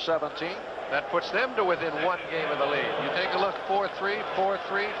 24-17. That puts them to within 1 game of the lead. You take a look, 4-3,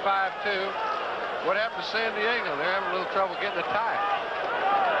 4-3, 5-2. What happened to San Diego? They're having a little trouble getting a tie.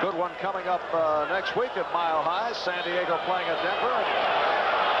 Good one coming up next week at Mile High. San Diego playing at Denver.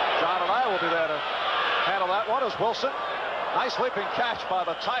 John and I will be there to handle that one as Wilson. Nice leaping catch by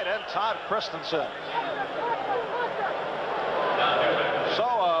the tight end, Todd Christensen.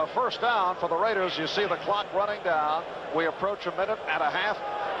 So first down for the Raiders. You see the clock running down. We approach 1.5 minutes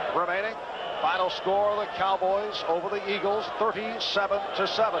remaining. Final score, the Cowboys over the Eagles, 37-7.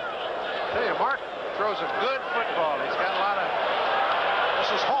 Tell you, Mark throws a good football. He's got a lot of...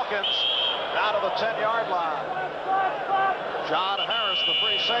 This is Hawkins down to the 10-yard line. John Harris, the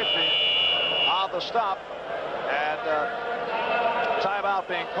free safety, on the stop, and timeout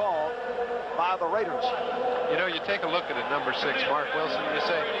being called by the Raiders. You know, you take a look at it, number 6, Mark Wilson, and you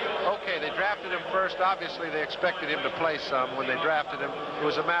say, okay, they drafted him first. Obviously, they expected him to play some when they drafted him. It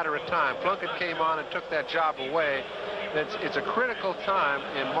was a matter of time. Plunkett came on and took that job away. it's a critical time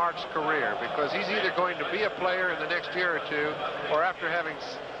in Mark's career, because he's either going to be a player in the next year or two, or after having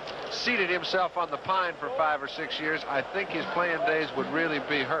seated himself on the pine for 5 or 6 years, I think his playing days would really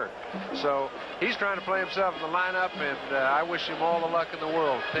be hurt. So he's trying to play himself in the lineup, and I wish him all the luck in the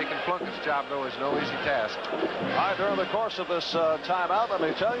world. Taking Plunkett's job, though, is no easy task. All right, during the course of this timeout, let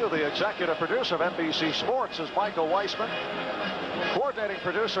me tell you, the executive producer of NBC Sports is Michael Weissman. Coordinating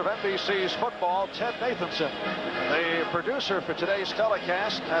producer of NBC's football, Ted Nathanson. The producer for today's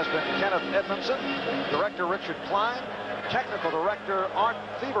telecast has been Kenneth Edmondson, director Richard Klein, technical director Art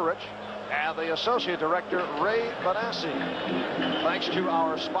Thieberich, and the associate director Ray Benassi. Thanks to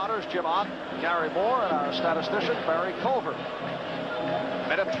our spotters Jim Ott, Gary Moore, and our statistician Barry Culver.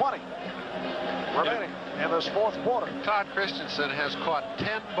 Minute 20 remaining in this fourth quarter. Todd Christensen has caught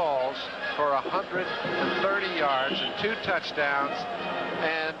 10 balls for 130 yards and 2 touchdowns,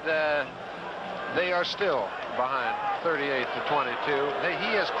 and they are still behind 38 to 22.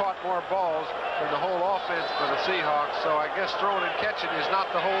 He has caught more balls than the whole offense for the Seahawks, so I guess throwing and catching is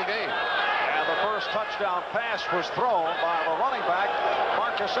not the whole game. And the first touchdown pass was thrown by the running back,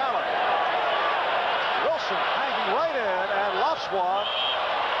 Marcus Allen. Wilson hanging right in and lofts one.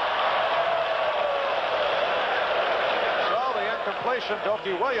 Completion,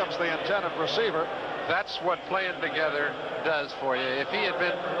 Dokie Williams, the intended receiver. That's what playing together does for you. If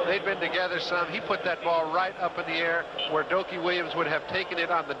they'd been together some, he put that ball right up in the air where Dokie Williams would have taken it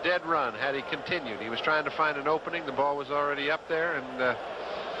on the dead run had he continued. He was trying to find an opening. The ball was already up there, and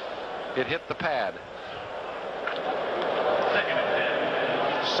it hit the pad.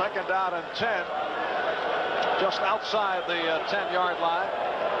 Second down and 10, just outside the 10-yard line.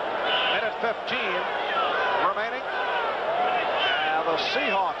 Minute 15 remaining. The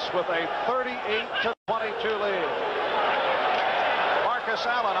Seahawks with a 38-22 lead. Marcus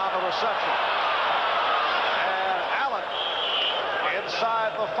Allen on the reception. And Allen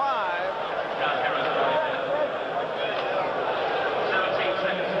inside the 5. 17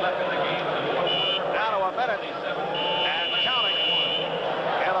 seconds left in the game. Down to a minute and counting.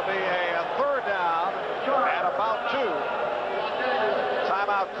 It'll be a third down at about 2.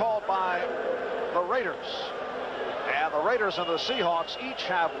 Timeout called by the Raiders. And the Raiders and the Seahawks each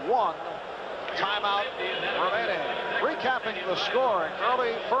have 1 timeout remaining. Recapping the scoring,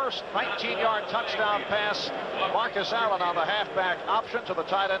 early first 19-yard touchdown pass, Marcus Allen on the halfback option to the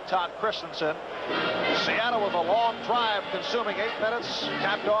tight end Todd Christensen. Seattle with a long drive consuming 8 minutes,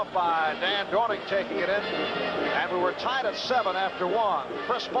 capped off by Dan Dorning taking it in. And we were tied at 7 after 1.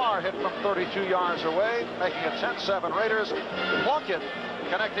 Chris Barr hit from 32 yards away, making it 10-7 Raiders. Plunkett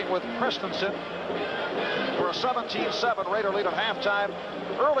connecting with Christensen for a 17-7 Raider lead at halftime.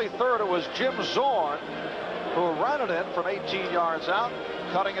 Early third, it was Jim Zorn who ran it in from 18 yards out,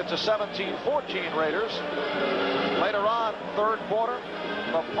 cutting it to 17-14 Raiders. Later on, third quarter,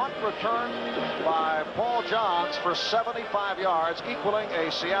 the punt returned by Paul Johns for 75 yards, equaling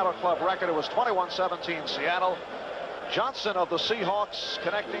a Seattle club record. It was 21-17 Seattle. Johnson of the Seahawks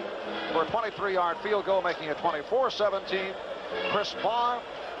connecting for a 23-yard field goal, making it 24-17. Chris Barr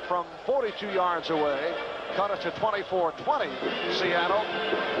from 42 yards away cut it to 24-20 Seattle.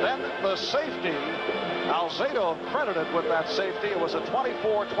 Then the safety, Alzado credited with that safety. It was a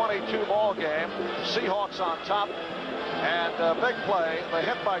 24-22 ball game. Seahawks on top. And a big play, the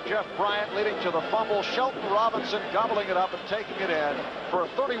hit by Jeff Bryant leading to the fumble. Shelton Robinson gobbling it up and taking it in for a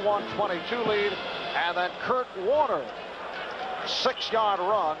 31-22 lead. And then Kurt Warner, 6-yard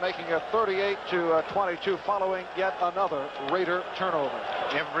run, making it 38-22 following yet another Raider turnover.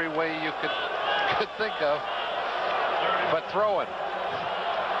 Every way you could think of, but throw it.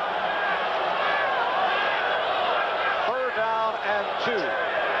 Third down and 2.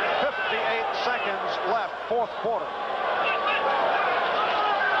 58 seconds left, fourth quarter.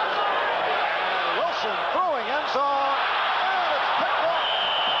 And Wilson throwing end zone, and it's picked up.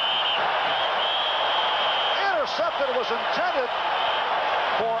 Intercepted, was intended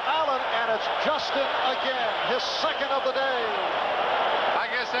for Allen, and it's Justin again, his second of the day. I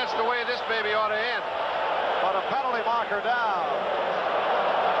guess that's the way this baby ought to end. But a penalty marker down.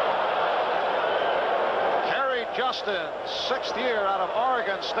 Kerry Justin, 6th year out of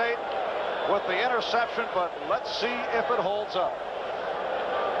Oregon State with the interception, but let's see if it holds up.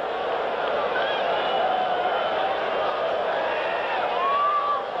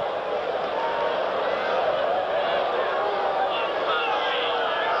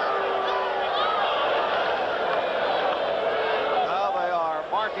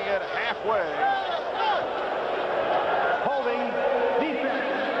 Halfway. Holding defense.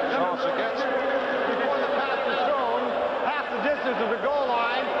 So it's against. Before the pass is thrown, half the distance of the goal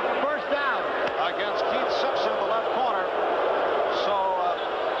line, first down. Against Keith Simpson, the left corner.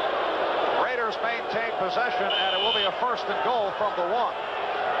 possession, and it will be a 1st and goal from the 1.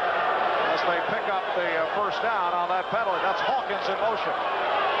 As they pick up the first down on that penalty. That's Hawkins in motion.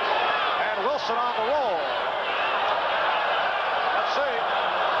 And Wilson on the roll. Let's see.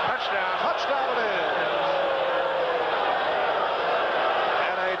 Touchdown. Touchdown it is.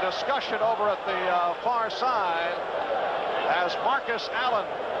 And a discussion over at the far side as Marcus Allen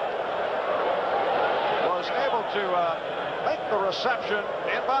was able to make the reception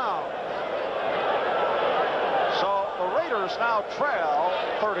inbound. So the Raiders now trail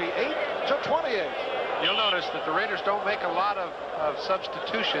 38-28. You'll notice that the Raiders don't make a lot of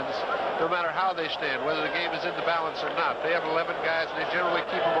substitutions no matter how they stand, whether the game is in the balance or not. They have 11 guys, and they generally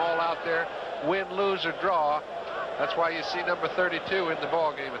keep them all out there, win, lose, or draw. That's why you see number 32 in the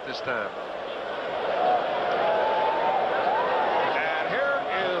ball game at this time. And here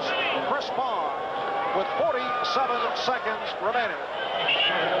is Chris Barnes with 47 seconds remaining.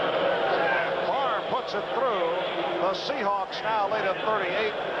 And Barnes puts it through. The Seahawks now lead at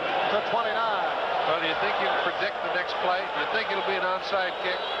 38-29. Well, do you think you can predict the next play? Do you think it'll be an onside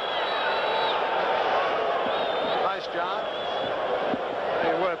kick? Nice, John.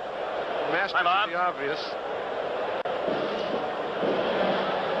 Hey, what? Masters the obvious.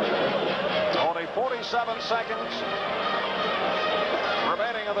 Only 47 seconds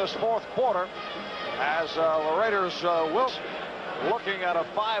remaining in this 4th quarter as the Raiders will looking at a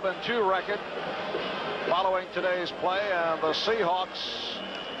 5-2 record following today's play, and the Seahawks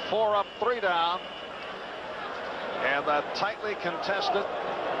 4 up, 3 down. And that tightly contested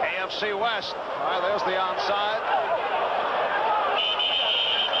AFC West. All right, there's the onside.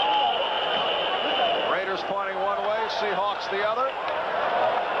 Raiders pointing one way, Seahawks the other.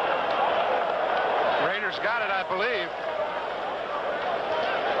 Raiders got it, I believe.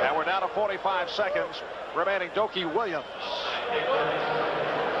 And we're down to 45 seconds remaining. Doki Williams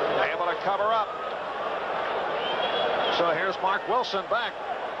able to cover up. So here's Mark Wilson back.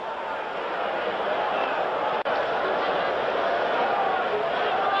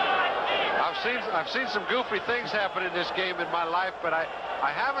 I've seen some goofy things happen in this game in my life, but I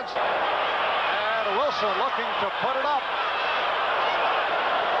haven't. And Wilson looking to put it up.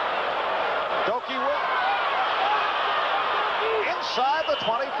 Doki Williams inside the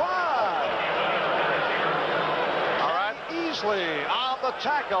 25. All right, easily on the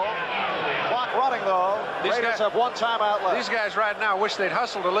tackle. Clock running though. These Raiders guys have 1 timeout left. These guys right now wish they'd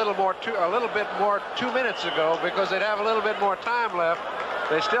hustled a little bit more 2 minutes ago, because they'd have a little bit more time left.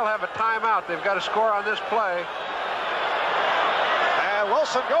 They still have a timeout. They've got to score on this play. And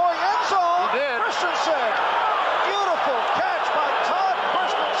Wilson going end zone. He did. Christensen. Beautiful catch by Todd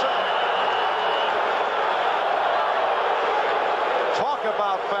Christensen. Talk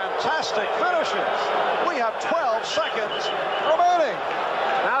about fantastic finishes. We have 12 seconds remaining.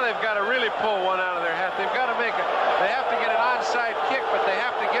 Now they've got to really pull one out of their hat. They've got to make it. They have to get an onside kick, but they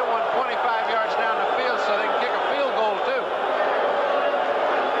have to get one 25 yards down the field so they can kick a field goal too.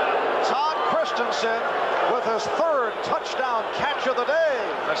 Todd Christensen with his 3rd touchdown catch of the day.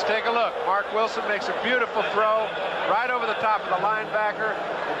 Let's take a look. Mark Wilson makes a beautiful throw right over the top of the linebacker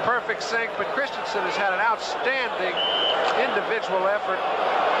in perfect sync, but Christensen has had an outstanding individual effort.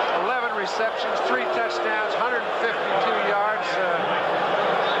 11 receptions, 3 touchdowns, 152 yards.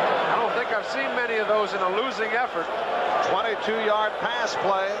 I don't think I've seen many of those in a losing effort. 22-yard pass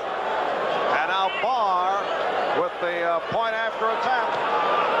play. And now Barr with the point after attempt.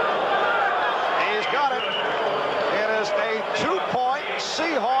 He's got it. It is a 2-point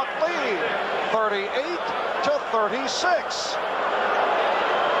Seahawk lead, 38-36.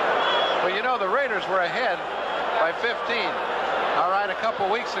 Well, you know, the Raiders were ahead by 15. All right, a couple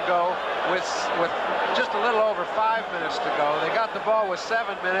weeks ago with just a little over 5 minutes to go. They got the ball with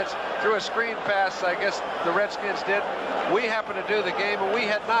 7 minutes through a screen pass, I guess the Redskins did. We happened to do the game, and we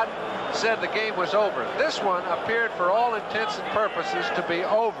had not said the game was over. This one appeared for all intents and purposes to be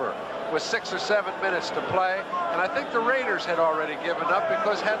over with 6 or 7 minutes to play. And I think the Raiders had already given up,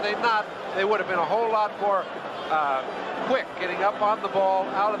 because had they not, they would have been a whole lot more quick getting up on the ball,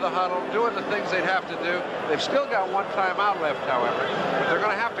 out of the huddle, doing the things they'd have to do. They've still got 1 timeout left, however, but they're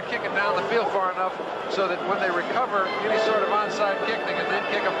going to have to kick it down the field far enough so that when they recover any sort of onside kick, they can then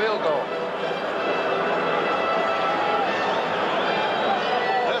kick a field goal.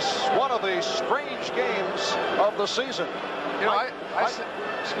 This is one of the strange games of the season. You know, I said,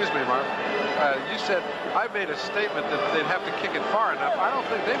 excuse me, Mark. You said I made a statement that they'd have to kick it far enough. I don't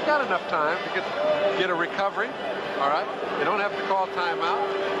think they've got enough time to get a recovery. All right, they don't have to call timeout.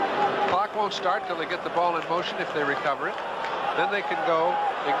 Clock won't start till they get the ball in motion if they recover it. Then they can go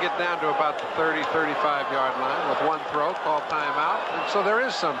and get down to about the 30, 35-yard line with one throw, call timeout. And so there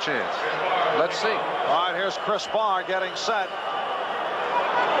is some chance. Let's see. All right, here's Chris Barr getting set.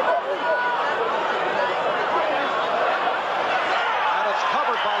 And it's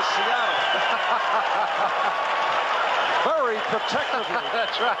covered by Seattle. Very protectively.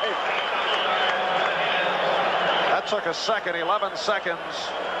 That's right. That took a second, 11 seconds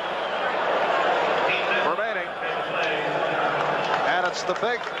remaining. And it's the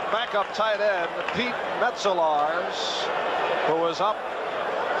big backup tight end, Pete Metzelaars, who was up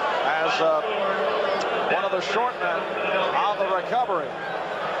as one of the short men on the recovery.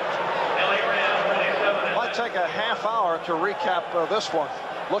 Might take a half hour to recap this one.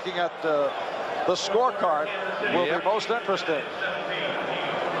 Looking at the scorecard will be most interesting.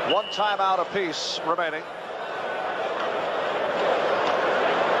 One timeout apiece remaining.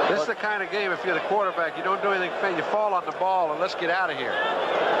 This is the kind of game, if you're the quarterback, you don't do anything, you fall on the ball, and let's get out of here. All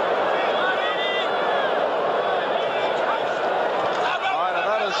right, and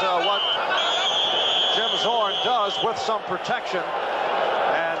that is what Jim Zorn does with some protection.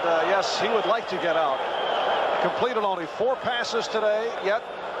 And yes, he would like to get out. Completed only 4 passes today, yet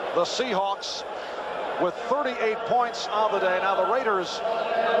the Seahawks with 38 points on the day. Now the Raiders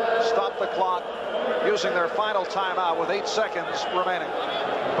stop the clock using their final timeout with 8 seconds remaining.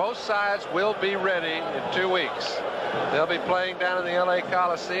 Both sides will be ready in 2 weeks. They'll be playing down in the LA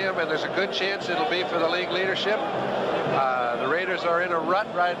Coliseum, and there's a good chance it'll be for the league leadership. The Raiders are in a rut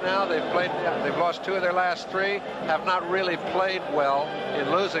right now. They've lost 2 of their last 3, have not really played well in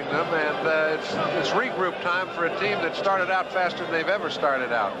losing them, and it's regroup time for a team that started out faster than they've ever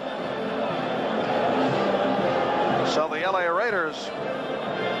started out. So the LA Raiders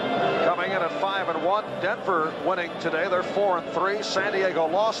coming in at 5-1. Denver winning today. They're 4-3. San Diego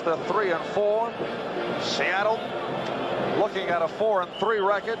lost. They're 3-4. Seattle looking at a 4-3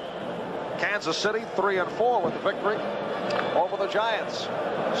 record. Kansas City 3-4 with the victory over the Giants.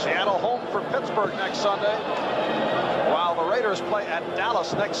 Seattle home for Pittsburgh next Sunday, while the Raiders play at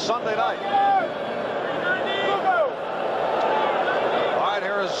Dallas next Sunday night. All right,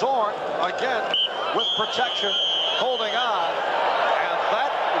 here is Zorn again with protection, holding on, and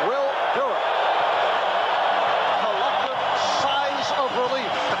that will do it. Collective sighs of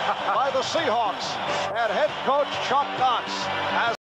relief by the Seahawks and head coach Chuck Knox as